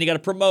out, and then you got to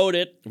promote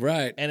it.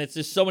 Right. And it's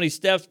just so many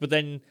steps, but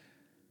then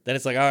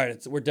it's like, all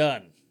right, we're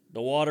done.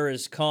 The water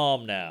is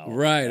calm now.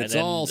 Right. And it's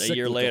then all a cyclical.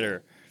 year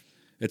later.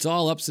 It's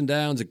all ups and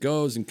downs. It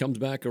goes and comes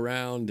back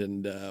around.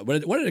 And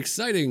what an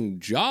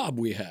exciting job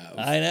we have.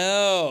 I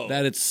know.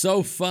 That it's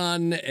so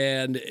fun,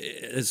 and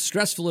as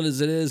stressful as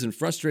it is and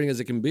frustrating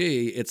as it can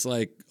be, it's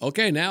like,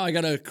 okay, now I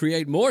got to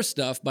create more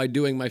stuff by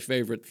doing my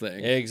favorite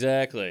thing.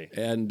 Exactly.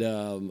 And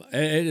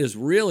it is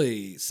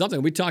really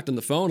something. We talked on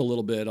the phone a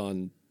little bit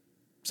on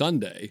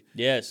Sunday.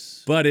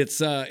 Yes. But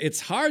it's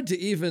hard to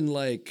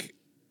even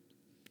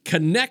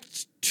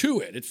connect to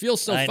it. It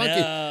feels so funky.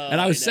 And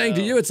I was saying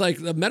to you, it's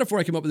like the metaphor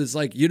I came up with is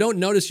like you don't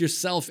notice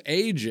yourself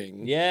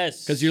aging.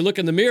 Yes. Because you look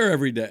in the mirror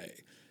every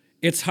day.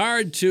 It's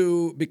hard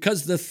to,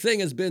 because the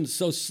thing has been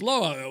so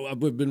slow.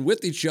 We've been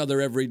with each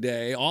other every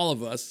day, all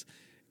of us.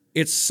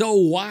 It's so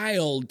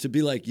wild to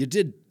be like, you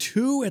did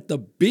 2 at the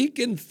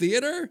Beacon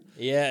Theater?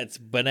 Yeah, it's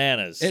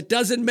bananas. It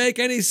doesn't make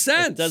any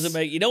sense. It doesn't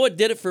make. You know what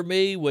did it for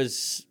me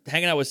was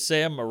hanging out with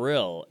Sam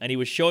Morrill, and he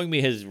was showing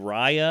me his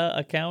Raya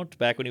account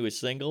back when he was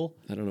single.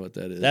 I don't know what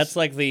that is. That's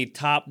like the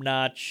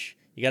top-notch.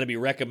 You got to be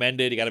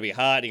recommended. You got to be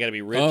hot. You got to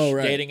be rich.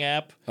 Dating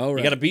app. Oh, right.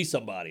 You got to be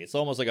somebody. It's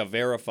almost like a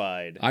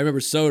verified. I remember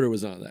Soder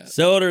was on that.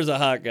 Soder's a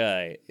hot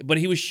guy, but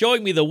he was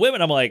showing me the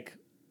women. I'm like,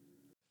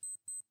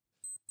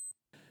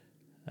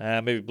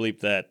 maybe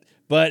bleep that.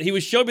 But he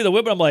was showing me the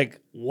women. I'm like,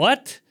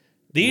 what?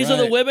 These are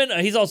the women?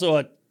 He's also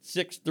a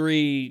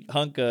 6'3"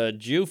 hunk of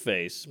Jew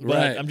face.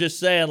 But I'm just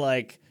saying,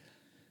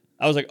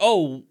 I was like,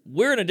 oh,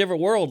 we're in a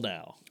different world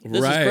now.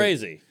 This is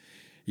crazy.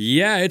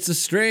 Yeah, it's a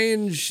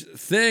strange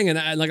thing.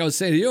 And like I was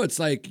saying to you, it's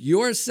like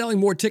you're selling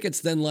more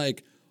tickets than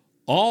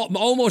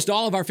almost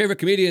all of our favorite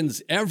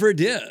comedians ever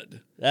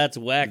did. That's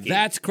wacky.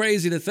 That's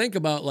crazy to think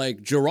about.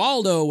 Like,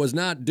 Geraldo was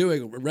not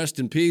doing, rest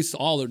in peace,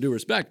 all due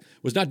respect,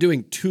 was not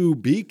doing 2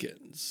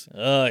 beacons.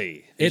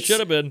 It should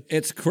have been.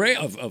 It's crazy,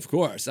 of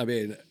course. I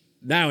mean,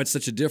 now it's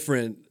such a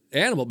different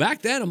animal.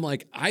 Back then, I'm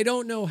like, I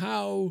don't know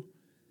how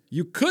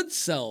you could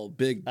sell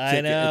big tickets.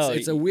 I know.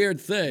 It's a weird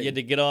thing. You had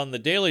to get on The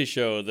Daily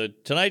Show, The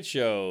Tonight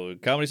Show,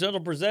 Comedy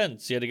Central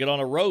Presents. You had to get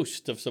on a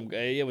roast of some.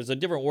 It was a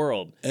different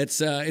world.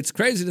 It's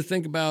crazy to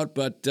think about,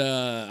 but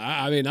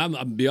I mean,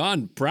 I'm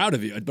beyond proud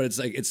of you. But it's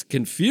like, it's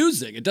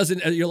confusing. It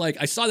doesn't. You're like,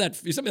 I saw that.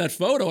 You sent me that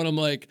photo, and I'm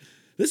like,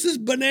 this is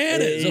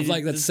bananas. Of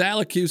like that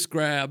Salacuse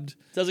grabbed.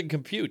 Doesn't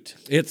compute.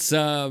 It's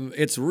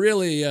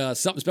really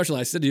something special.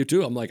 I said to you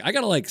too. I'm like, I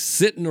gotta like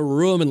sit in a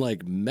room and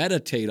like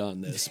meditate on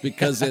this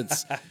because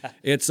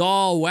it's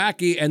all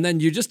wacky, and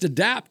then you just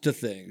adapt to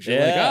things. You're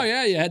like, oh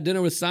yeah, you had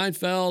dinner with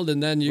Seinfeld,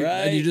 and then you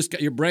just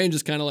your brain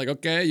just kind of like,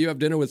 okay, you have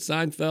dinner with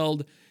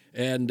Seinfeld,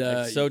 and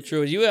It's so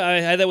true. I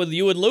had that with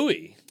you and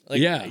Louis. Like,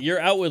 Yeah. You're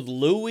out with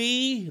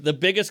Louis, the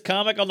biggest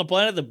comic on the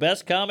planet, the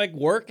best comic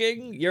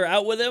working. You're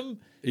out with him.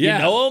 Yeah.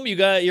 You know him.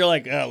 You're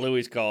like, oh,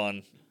 Louis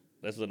calling.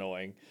 That's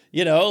annoying.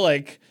 You know,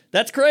 like,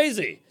 that's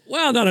crazy.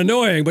 well, not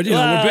annoying, but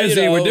Well, we're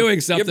busy, you know, we're doing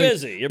something. you're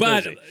busy,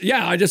 but busy.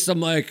 yeah, I'm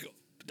like,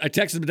 I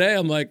texted him today.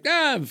 I'm like,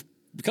 a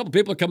couple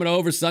people are coming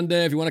over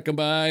Sunday if you want to come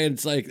by, and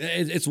it's like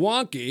it's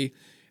wonky,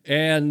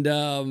 and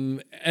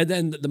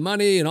then the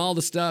money and all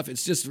the stuff.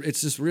 It's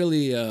just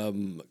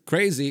really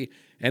crazy,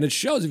 and it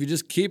shows if you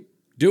just keep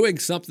doing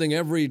something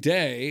every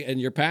day and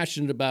you're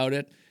passionate about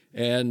it,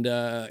 and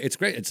it's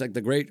great. It's like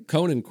the great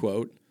Conan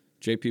quote,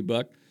 J.P.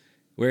 Buck,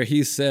 where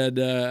he said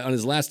on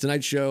his last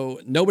Tonight Show,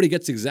 nobody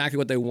gets exactly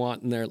what they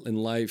want in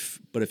life,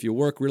 but if you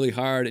work really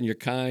hard and you're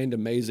kind,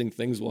 amazing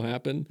things will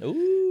happen.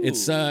 Ooh,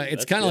 it's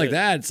that's kind of like good.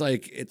 that. It's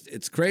like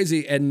it's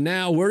crazy, and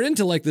now we're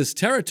into like this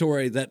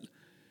territory that,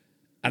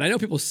 and I know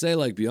people say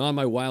like beyond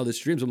my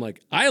wildest dreams. I'm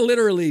like, I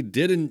literally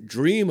didn't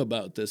dream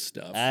about this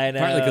stuff. I know.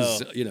 Partly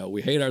because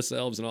we hate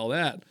ourselves and all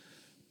that,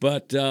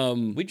 but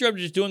We dreamt of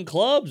just doing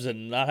clubs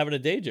and not having a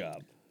day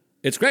job.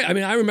 it's great. I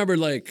mean, I remember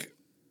like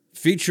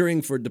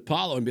featuring for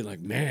DePaulo and being like,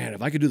 man,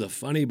 if I could do the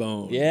Funny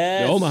Bone,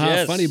 Yes, the Omaha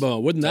yes, Funny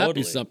Bone, wouldn't that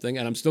be totally. something?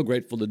 And I'm still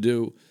grateful to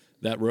do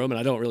that room, and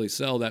I don't really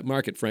sell that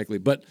market, frankly,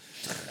 but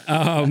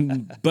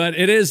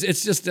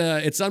it's just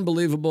it's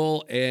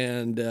unbelievable,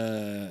 and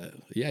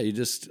you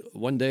just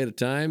one day at a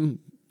time,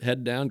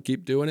 head down,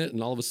 keep doing it,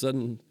 and all of a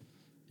sudden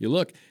you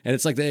look, and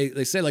it's like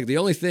they say like the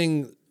only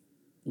thing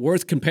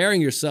worth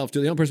comparing yourself to,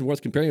 the only person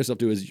worth comparing yourself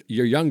to is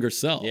your younger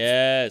self.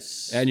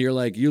 Yes. And you're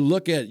like, you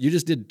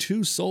just did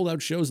 2 sold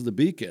out shows of the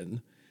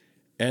Beacon,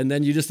 and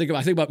then you just think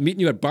about meeting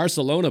you at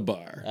Barcelona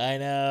Bar. I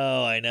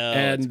know.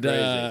 And it's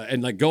crazy.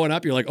 and like going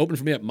up, you're like open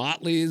for me at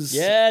Motley's.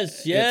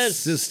 Yes.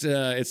 It's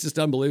just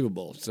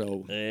unbelievable.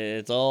 So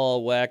It's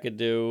all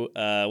wackadoo.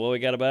 Well, we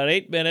got about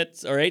 8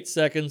 minutes or 8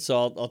 seconds,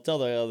 so I'll tell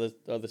the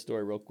other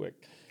story real quick.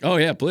 oh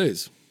yeah,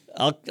 please.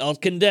 I'll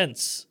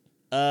condense.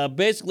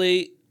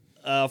 Basically,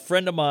 a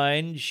friend of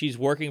mine, she's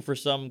working for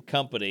some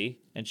company,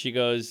 and she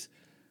goes,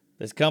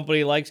 "This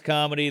company likes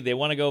comedy. They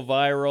want to go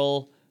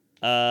viral.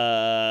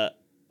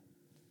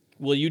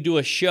 Will you do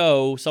a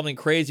show? Something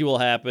crazy will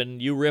happen.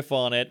 You riff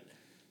on it,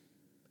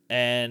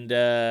 and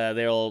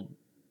they'll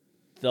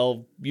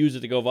use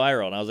it to go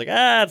viral." And I was like,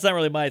 it's not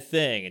really my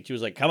thing. And she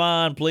was like, "Come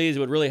on, please. It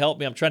would really help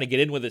me. I'm trying to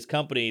get in with this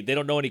company. They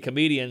don't know any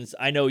comedians.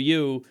 I know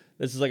you.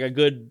 This is like a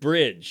good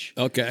bridge."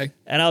 Okay.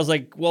 And I was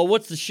like, "Well,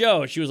 what's the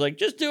show?" She was like,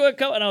 "Just do a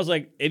couple." And I was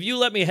like, "If you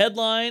let me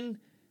headline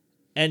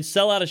and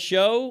sell out a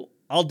show,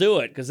 I'll do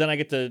it, because then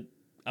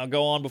I'll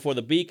go on before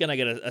the Beacon. I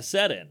get a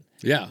set in."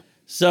 Yeah.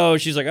 So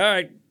she's like, "All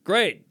right,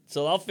 great.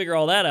 So I'll figure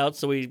all that out."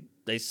 So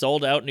they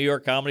sold out New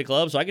York Comedy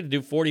Club, so I get to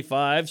do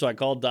 45. So I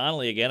called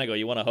Donnelly again. I go,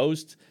 "You want to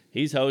host?"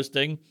 He's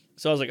hosting.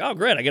 So I was like, "Oh,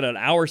 great. I get an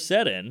hour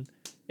set in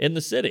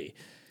the city.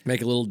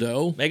 Make a little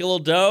dough. Make a little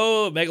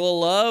dough, make a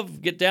little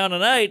love, get down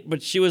tonight."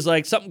 But she was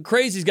like, something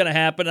crazy's going to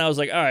happen. And I was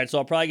like, all right, so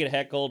I'll probably get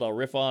heckled. I'll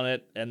riff on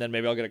it, and then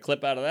maybe I'll get a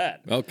clip out of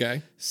that.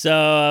 Okay. So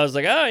I was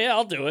like, oh, yeah,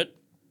 I'll do it.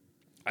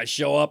 I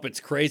show up. It's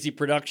crazy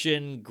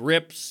production,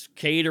 grips,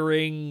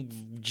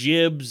 catering,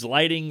 jibs,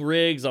 lighting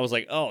rigs. I was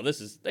like, oh,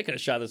 they could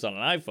have shot this on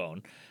an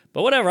iPhone.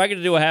 But whatever, I get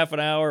to do a half an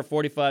hour,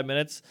 45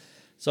 minutes.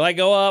 So I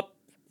go up.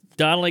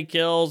 Donnelly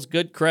kills,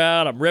 good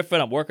crowd. I'm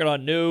riffing. I'm working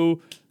on new.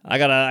 I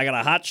got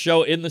a hot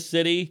show in the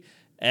city,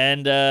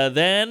 and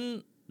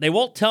then they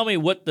won't tell me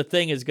what the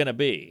thing is gonna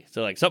be.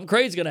 So like something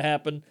crazy is gonna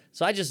happen.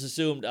 So I just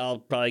assumed I'll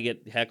probably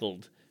get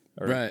heckled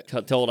or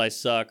Right. told I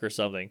suck or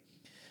something.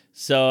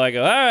 So I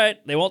go, all right.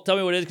 They won't tell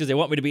me what it is because they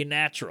want me to be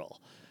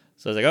natural.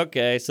 So I was like,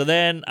 okay. So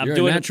then I'm You're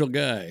doing a natural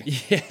guy.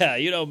 Yeah,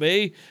 you know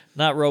me.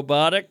 Not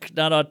robotic,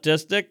 not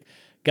autistic.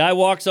 Guy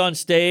walks on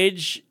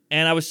stage,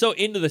 and I was so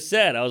into the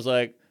set. I was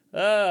like,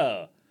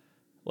 oh,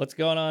 what's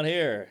going on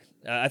here?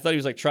 I thought he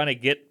was like trying to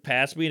get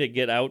past me to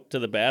get out to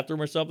the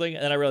bathroom or something.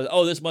 And then I realized,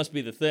 oh, this must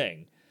be the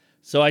thing.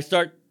 So I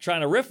start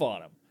trying to riff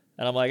on him.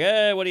 And I'm like,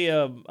 hey,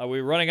 are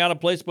we running out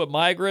of place to put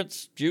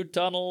migrants? Jute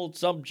tunnel,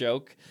 some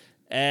joke.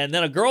 And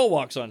then a girl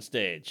walks on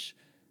stage.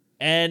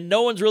 and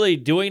no one's really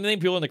doing anything.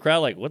 People in the crowd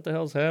like, what the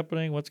hell's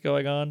happening? What's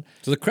going on?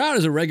 So the crowd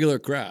is a regular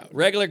crowd.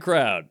 Regular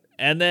crowd.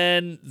 And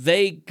then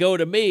they go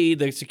to me,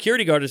 the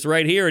security guard is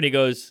right here, and he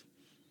goes,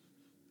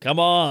 come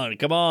on,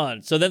 come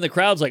on. So then the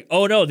crowd's like,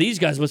 oh no, these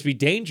guys must be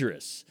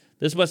dangerous.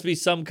 This must be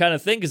some kind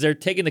of thing because they're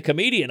taking the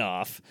comedian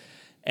off.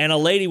 And a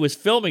lady was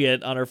filming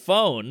it on her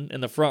phone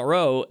in the front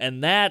row,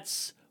 and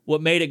that's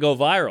what made it go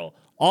viral.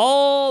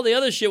 All the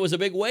other shit was a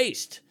big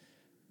waste.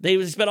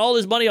 They spent all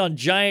this money on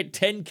giant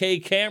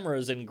 10K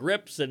cameras and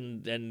grips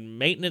and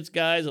maintenance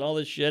guys and all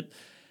this shit.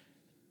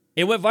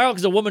 It went viral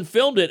because a woman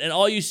filmed it, and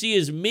all you see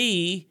is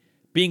me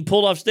being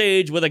pulled off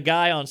stage with a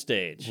guy on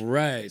stage.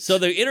 Right. So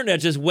the internet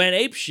just went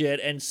apeshit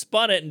and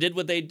spun it and did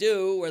what they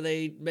do, where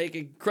they make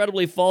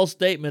incredibly false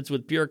statements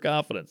with pure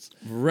confidence.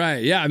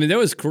 Right. Yeah. I mean, there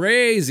was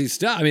crazy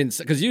stuff. I mean,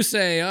 because you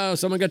say, oh,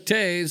 someone got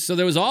tased. So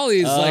there was all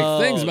these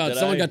like things about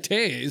someone got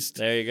tased.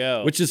 There you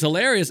go. Which is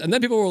hilarious. And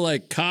then people were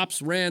like,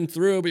 cops ran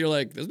through, but you're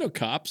like, there's no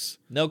cops.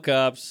 No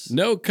cops.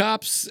 No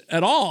cops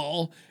at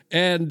all.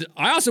 And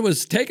I also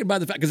was taken by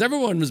the fact, because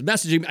everyone was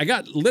messaging me. I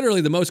got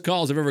literally the most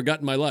calls I've ever got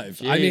in my life.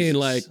 Jesus. I mean,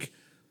 like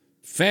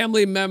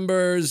family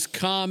members,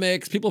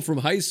 comics, people from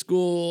high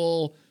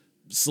school,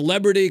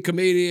 celebrity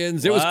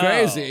comedians. It was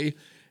crazy.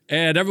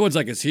 And everyone's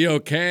like, is he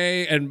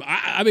okay? And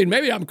I mean,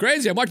 maybe I'm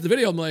crazy. I'm watching the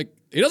video. I'm like,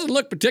 he doesn't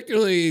look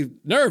particularly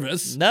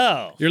nervous.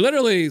 No. You're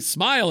literally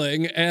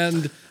smiling.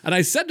 And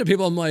I said to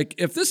people, I'm like,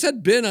 if this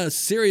had been a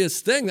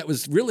serious thing that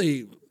was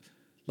really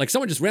like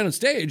someone just ran on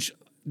stage,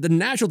 the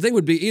natural thing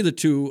would be either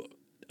to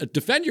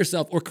defend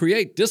yourself or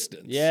create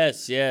distance.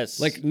 Yes, yes.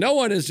 Like no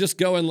one is just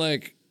going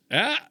like,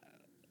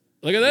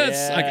 look at this.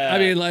 Yeah. Like, I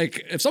mean,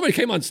 like if somebody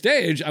came on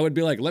stage, I would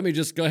be like, let me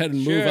just go ahead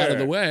and move out of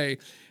the way.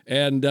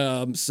 And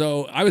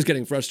so I was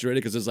getting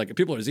frustrated because it's like,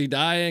 people, is he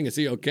dying? Is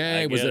he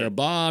okay? Was there a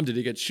bomb? Did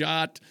he get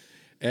shot?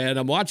 And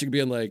I'm watching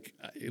being like,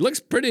 he looks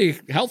pretty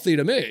healthy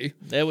to me.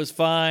 It was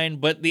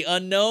fine, but the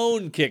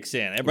unknown kicks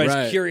in.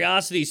 Everybody's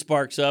curiosity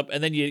sparks up,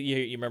 and then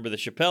you remember the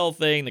Chappelle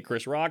thing, the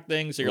Chris Rock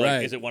thing, so you're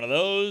like, is it one of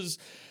those?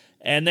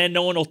 And then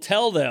no one will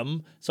tell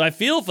them. So I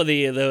feel for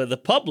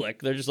the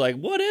public. They're just like,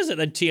 what is it?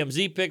 And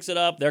TMZ picks it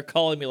up. They're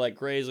calling me like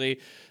crazy.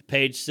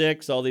 Page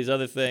 6, all these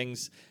other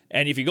things.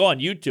 And if you go on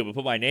YouTube and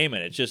put my name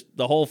in it, it's just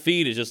the whole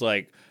feed is just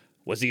like,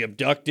 was he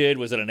abducted?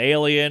 Was it an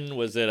alien?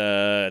 Was it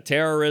a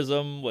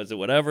terrorism? Was it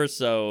whatever?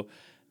 So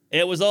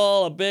it was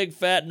all a big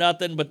fat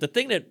nothing. But the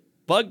thing that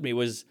bugged me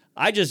was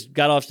I just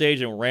got off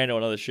stage and ran to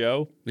another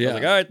show. I was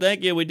like, all right,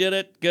 thank you. We did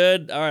it.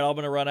 Good. All right, I'm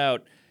going to run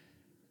out.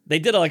 They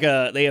did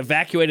they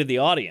evacuated the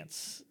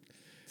audience.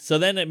 So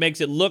then it makes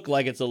it look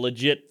like it's a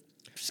legit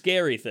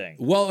scary thing.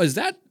 Well,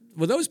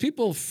 were those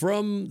people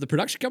from the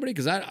production company?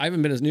 Because I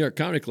haven't been to New York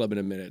Comedy Club in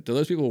a minute. Do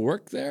those people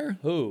work there?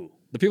 Who?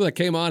 The people that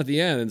came on at the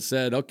end and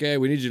said, okay,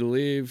 we need you to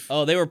leave.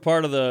 Oh, they were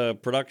part of the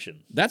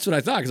production. That's what I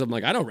thought, because I'm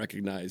like, I don't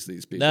recognize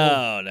these people.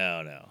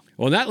 No.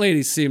 Well, that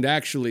lady seemed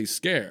actually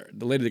scared,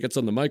 the lady that gets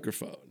on the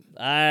microphone.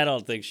 I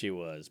don't think she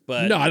was,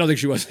 but... No, I don't think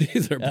she was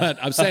either, but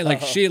I'm saying,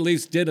 like, she at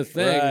least did a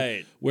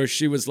thing where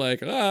she was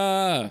like,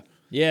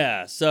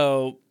 Yeah,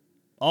 so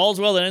all's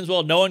well that ends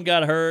well. No one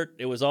got hurt.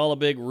 It was all a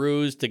big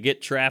ruse to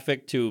get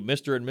traffic to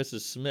Mr. and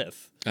Mrs.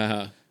 Smith.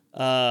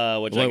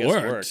 Which I guess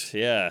worked.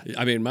 Yeah.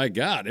 I mean, my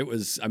God,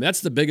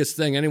 that's the biggest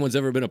thing anyone's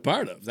ever been a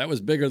part of. That was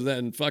bigger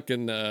than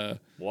fucking...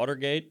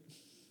 Watergate?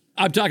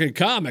 I'm talking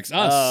comics,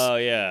 us. Oh,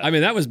 yeah. I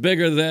mean, that was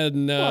bigger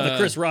than... the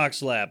Chris Rock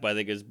slap, I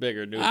think, is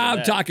bigger news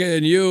I'm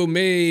talking you,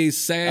 me,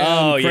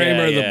 Sam,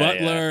 Kramer, the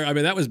butler. Yeah. I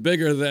mean, that was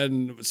bigger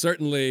than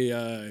certainly,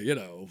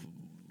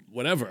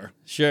 whatever.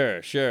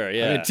 Sure,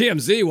 yeah. I mean,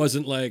 TMZ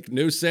wasn't like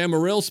new Sam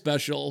Morrill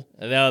special.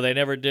 No, they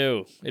never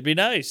do. It'd be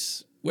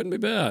nice. Wouldn't be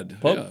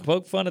bad.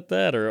 Poke fun at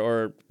that,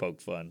 or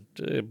poke fun.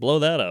 Blow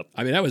that up.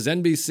 I mean, that was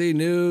NBC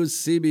News,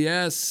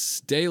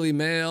 CBS, Daily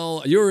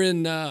Mail. You were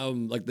in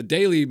like the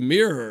Daily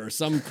Mirror or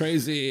some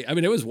crazy... I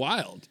mean, it was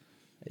wild.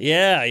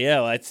 Yeah.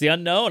 Well, it's the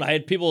unknown. I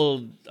had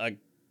people, a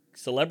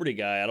celebrity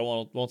guy,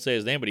 won't say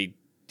his name, but he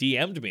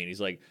DM'd me, and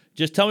he's like,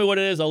 just tell me what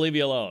it is, I'll leave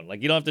you alone.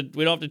 Like, we don't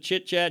have to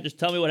chit-chat, just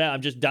tell me what happened.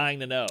 I'm just dying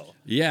to know.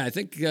 Yeah, I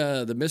think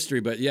the mystery,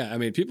 but yeah, I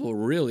mean, people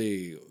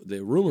really,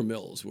 the rumor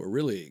mills were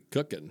really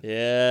cooking.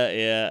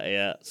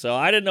 Yeah. So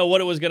I didn't know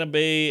what it was going to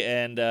be,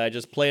 and I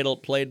just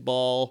played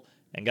ball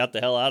and got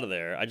the hell out of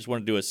there. I just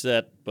wanted to do a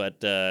set, but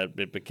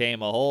it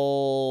became a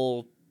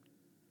whole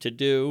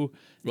to-do.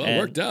 Well, it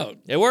worked out.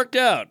 It worked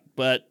out,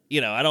 but,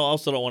 I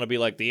also don't want to be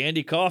like the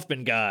Andy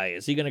Kaufman guy.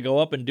 Is he going to go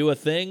up and do a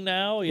thing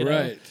now?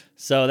 Right.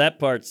 So that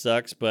part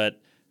sucks,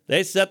 but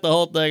they set the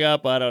whole thing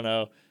up. I don't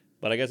know,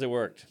 but I guess it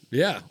worked.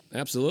 Yeah,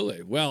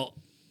 absolutely. Well,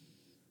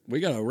 we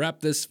got to wrap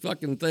this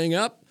fucking thing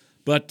up,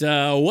 but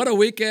what a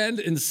weekend.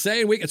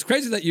 Insane week. It's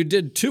crazy that you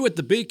did 2 at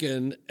the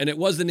Beacon, and it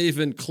wasn't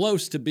even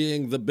close to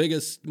being the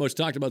biggest, most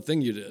talked about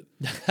thing you did.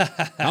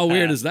 How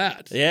weird is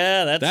that?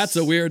 Yeah, that's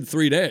a weird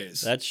 3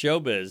 days. That's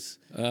showbiz.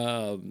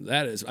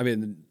 That is, I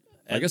mean,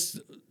 I guess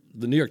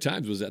the New York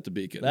Times was at the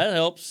Beacon. That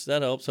helps.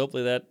 That helps.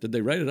 Hopefully that. Did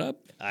they write it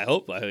up? I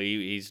hope. I think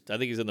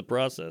he's in the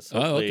process. Oh,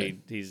 Hopefully okay.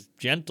 he's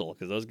gentle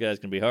because those guys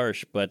can be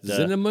harsh. But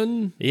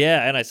Cinnamon?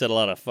 yeah, and I said a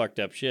lot of fucked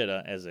up shit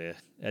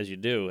as you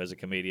do as a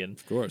comedian.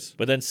 Of course.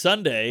 But then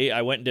Sunday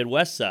I went and did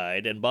West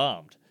Side and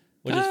bombed,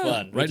 which is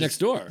fun. Right which next is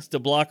door. Just a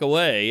block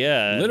away.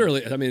 Yeah.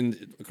 Literally, I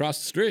mean, across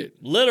the street.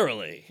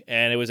 Literally.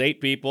 And it was 8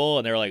 people,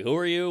 and they were like, "Who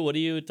are you? What are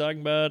you talking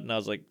about?" And I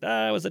was like,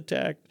 I was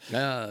attacked.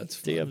 Yeah, it's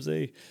fun.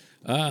 TMZ.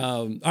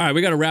 All right,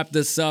 we got to wrap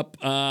this up.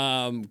 Go.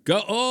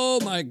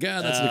 Oh my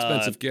God, that's an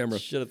expensive camera.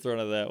 Should have thrown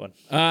at that one.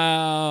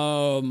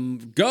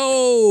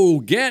 Go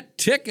get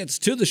tickets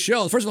to the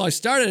show. First of all,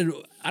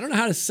 I don't know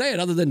how to say it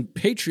other than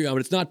Patreon, but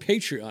it's not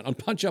Patreon, on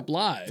Punch Up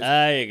Live.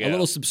 There you go. A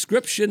little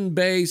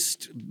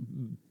subscription-based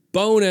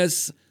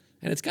bonus,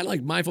 and it's kind of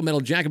like Mindful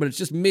Metal Jacket, but it's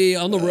just me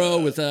on the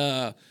road with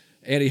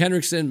Andy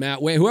Hendrickson,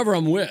 Matt Way, whoever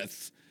I'm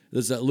with.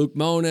 There's Luke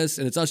Monis,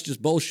 and it's us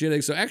just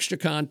bullshitting. So extra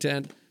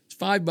content. It's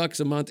 $5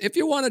 a month. If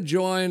you want to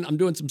join, I'm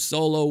doing some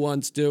solo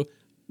ones too.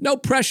 No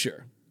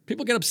pressure.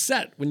 People get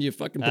upset when you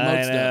fucking promote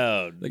I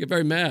know. stuff. They get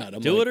very mad. I'm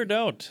Do like, it or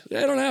don't.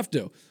 they don't have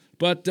to.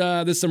 But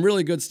there's some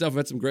really good stuff. I've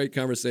had some great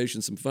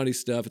conversations, some funny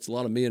stuff. It's a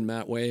lot of me and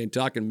Matt Wayne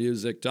talking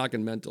music,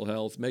 talking mental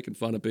health, making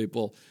fun of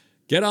people.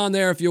 Get on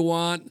there if you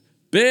want.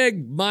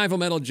 Big Mindful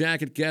Metal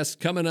Jacket guests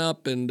coming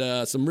up, and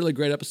some really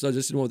great episodes.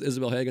 This is one with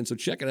Isabel Hagen, so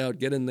check it out.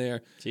 Get in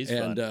there. She's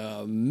and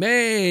fun.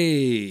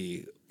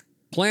 May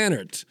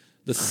Planert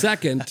the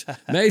 2nd,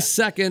 May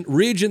 2nd,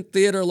 Regent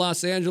Theater,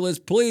 Los Angeles.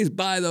 Please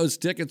buy those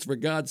tickets, for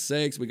God's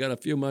sakes. We got a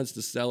few months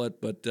to sell it,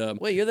 but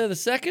Wait, you're there the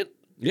 2nd?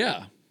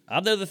 yeah.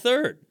 I'm there the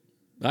 3rd.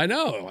 I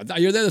know. I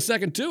thought you were there the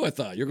 2nd too. I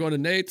thought you're going to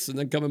Nate's and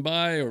then coming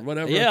by or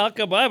whatever. Yeah, I'll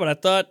come by, but I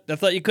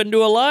thought you couldn't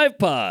do a live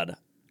pod.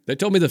 They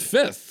told me the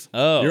 5th.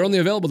 Oh. You're only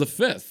available the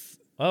 5th.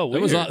 Oh,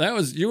 weird. That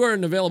was you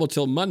weren't available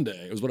till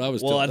Monday. Is what I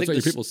was Well, told. I That's think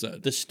what your people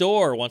said. the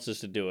store wants us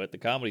to do it, the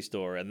Comedy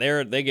Store, and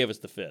they gave us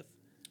the 5th.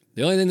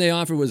 The only thing they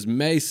offered was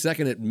May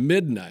 2nd at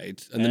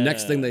midnight, and the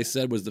next thing they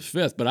said was the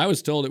 5th. But I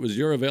was told it was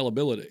your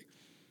availability.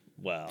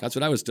 Wow. That's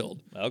what I was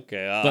told.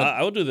 Okay. But-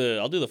 I'll do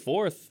the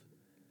 4th.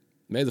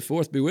 May the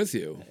 4th be with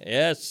you.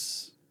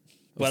 Yes.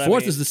 The But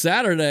 4th is the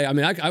Saturday. I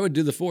mean, I would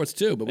do the 4th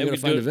too, but we got to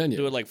find a venue.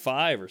 Do it like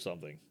 5 or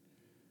something.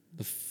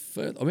 The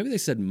 5th, or maybe they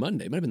said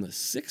Monday. It might have been the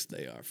 6th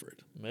they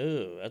offered.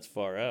 Ooh, that's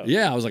far out.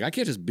 Yeah, I was like, I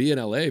can't just be in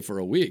LA for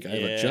a week. I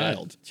have a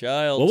child.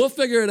 Well, we'll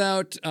figure it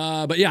out.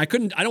 But yeah, I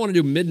don't want to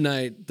do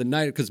midnight the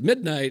night because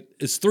midnight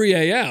is 3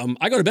 a.m.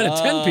 I go to bed at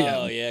 10 p.m.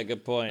 Oh, yeah,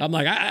 good point. I'm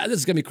like, this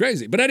is going to be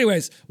crazy. But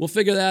anyways, we'll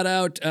figure that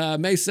out.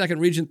 May 2nd,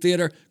 Regent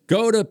Theater.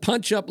 Go to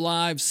Punch Up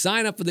Live.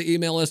 Sign up for the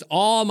email list.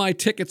 All my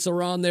tickets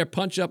are on there.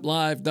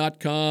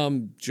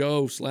 punchuplive.com,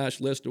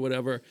 Joe/list or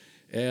whatever.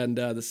 And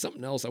there's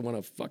something else I want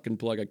to fucking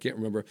plug. I can't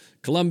remember.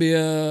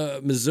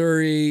 Columbia,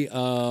 Missouri,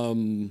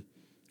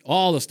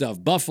 all the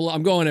stuff. Buffalo.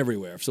 I'm going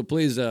everywhere. So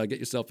please get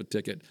yourself a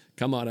ticket.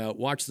 Come on out.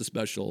 Watch the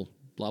special.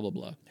 Blah, blah,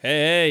 blah.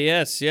 Hey,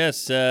 yes.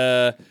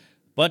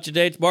 Bunch of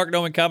dates,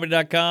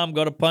 marknormancomedy.com.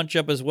 Go to Punch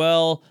Up as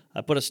well.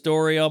 I put a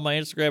story on my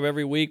Instagram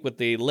every week with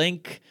the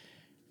link.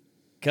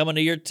 Coming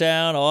to your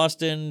town,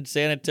 Austin,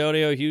 San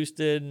Antonio,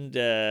 Houston,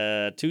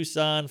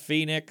 Tucson,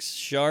 Phoenix,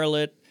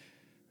 Charlotte,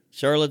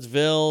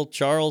 Charlottesville,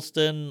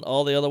 Charleston,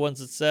 all the other ones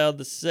that sound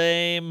the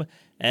same.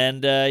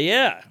 And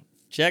yeah,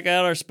 check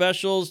out our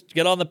specials.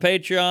 Get on the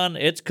Patreon.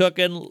 It's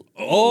cooking.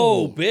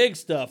 Oh, big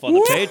stuff on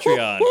the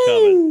Patreon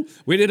coming.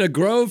 We did a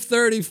Grove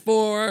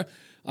 34.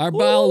 Our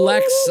pal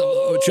Lex,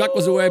 Chuck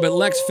was away, but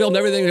Lex filmed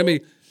everything. It's going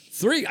to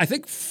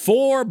be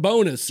 4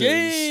 bonuses.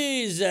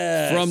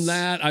 Jesus. From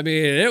that, I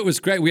mean, it was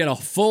great. We had a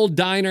full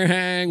diner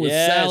hang with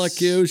Yes.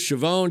 Salacuse.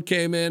 Siobhan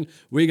came in.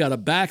 We got a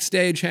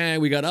backstage hang.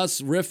 We got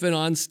us riffing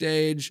on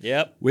stage.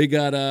 Yep. We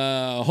got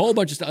a whole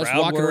bunch of stuff. Us Crowd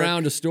walking work.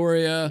 around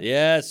Astoria.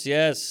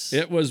 Yes.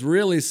 It was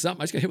really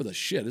something. I just got hit with a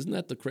shit. Isn't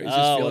that the craziest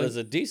Oh, well, feeling? there's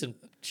a decent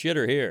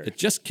shitter here. It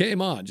just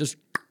came on, just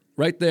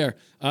right there.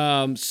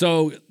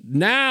 So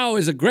now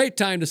is a great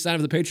time to sign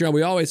up for the Patreon.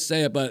 We always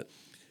say it, but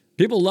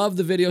people love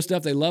the video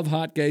stuff. They love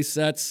hot gay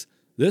sets.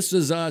 This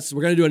is us.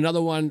 We're going to do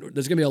another one.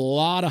 There's going to be a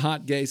lot of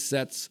hot gay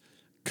sets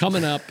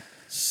coming up.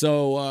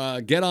 So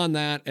get on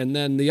that. And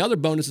then the other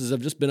bonuses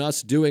have just been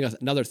us doing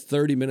another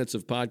 30 minutes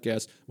of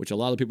podcast, which a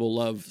lot of people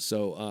love.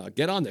 So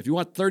get on there. If you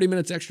want 30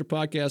 minutes extra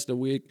podcast a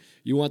week,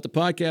 you want the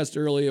podcast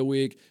early a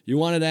week, you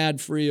want it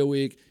ad-free a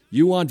week,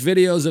 you want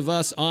videos of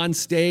us on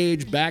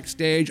stage,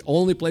 backstage,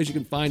 only place you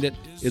can find it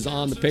is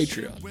on the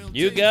Patreon.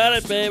 You got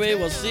it, baby.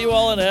 We'll see you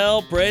all in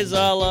hell. Praise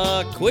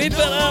Allah. Queep it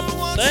up.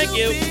 Thank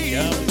you.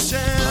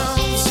 Ciao.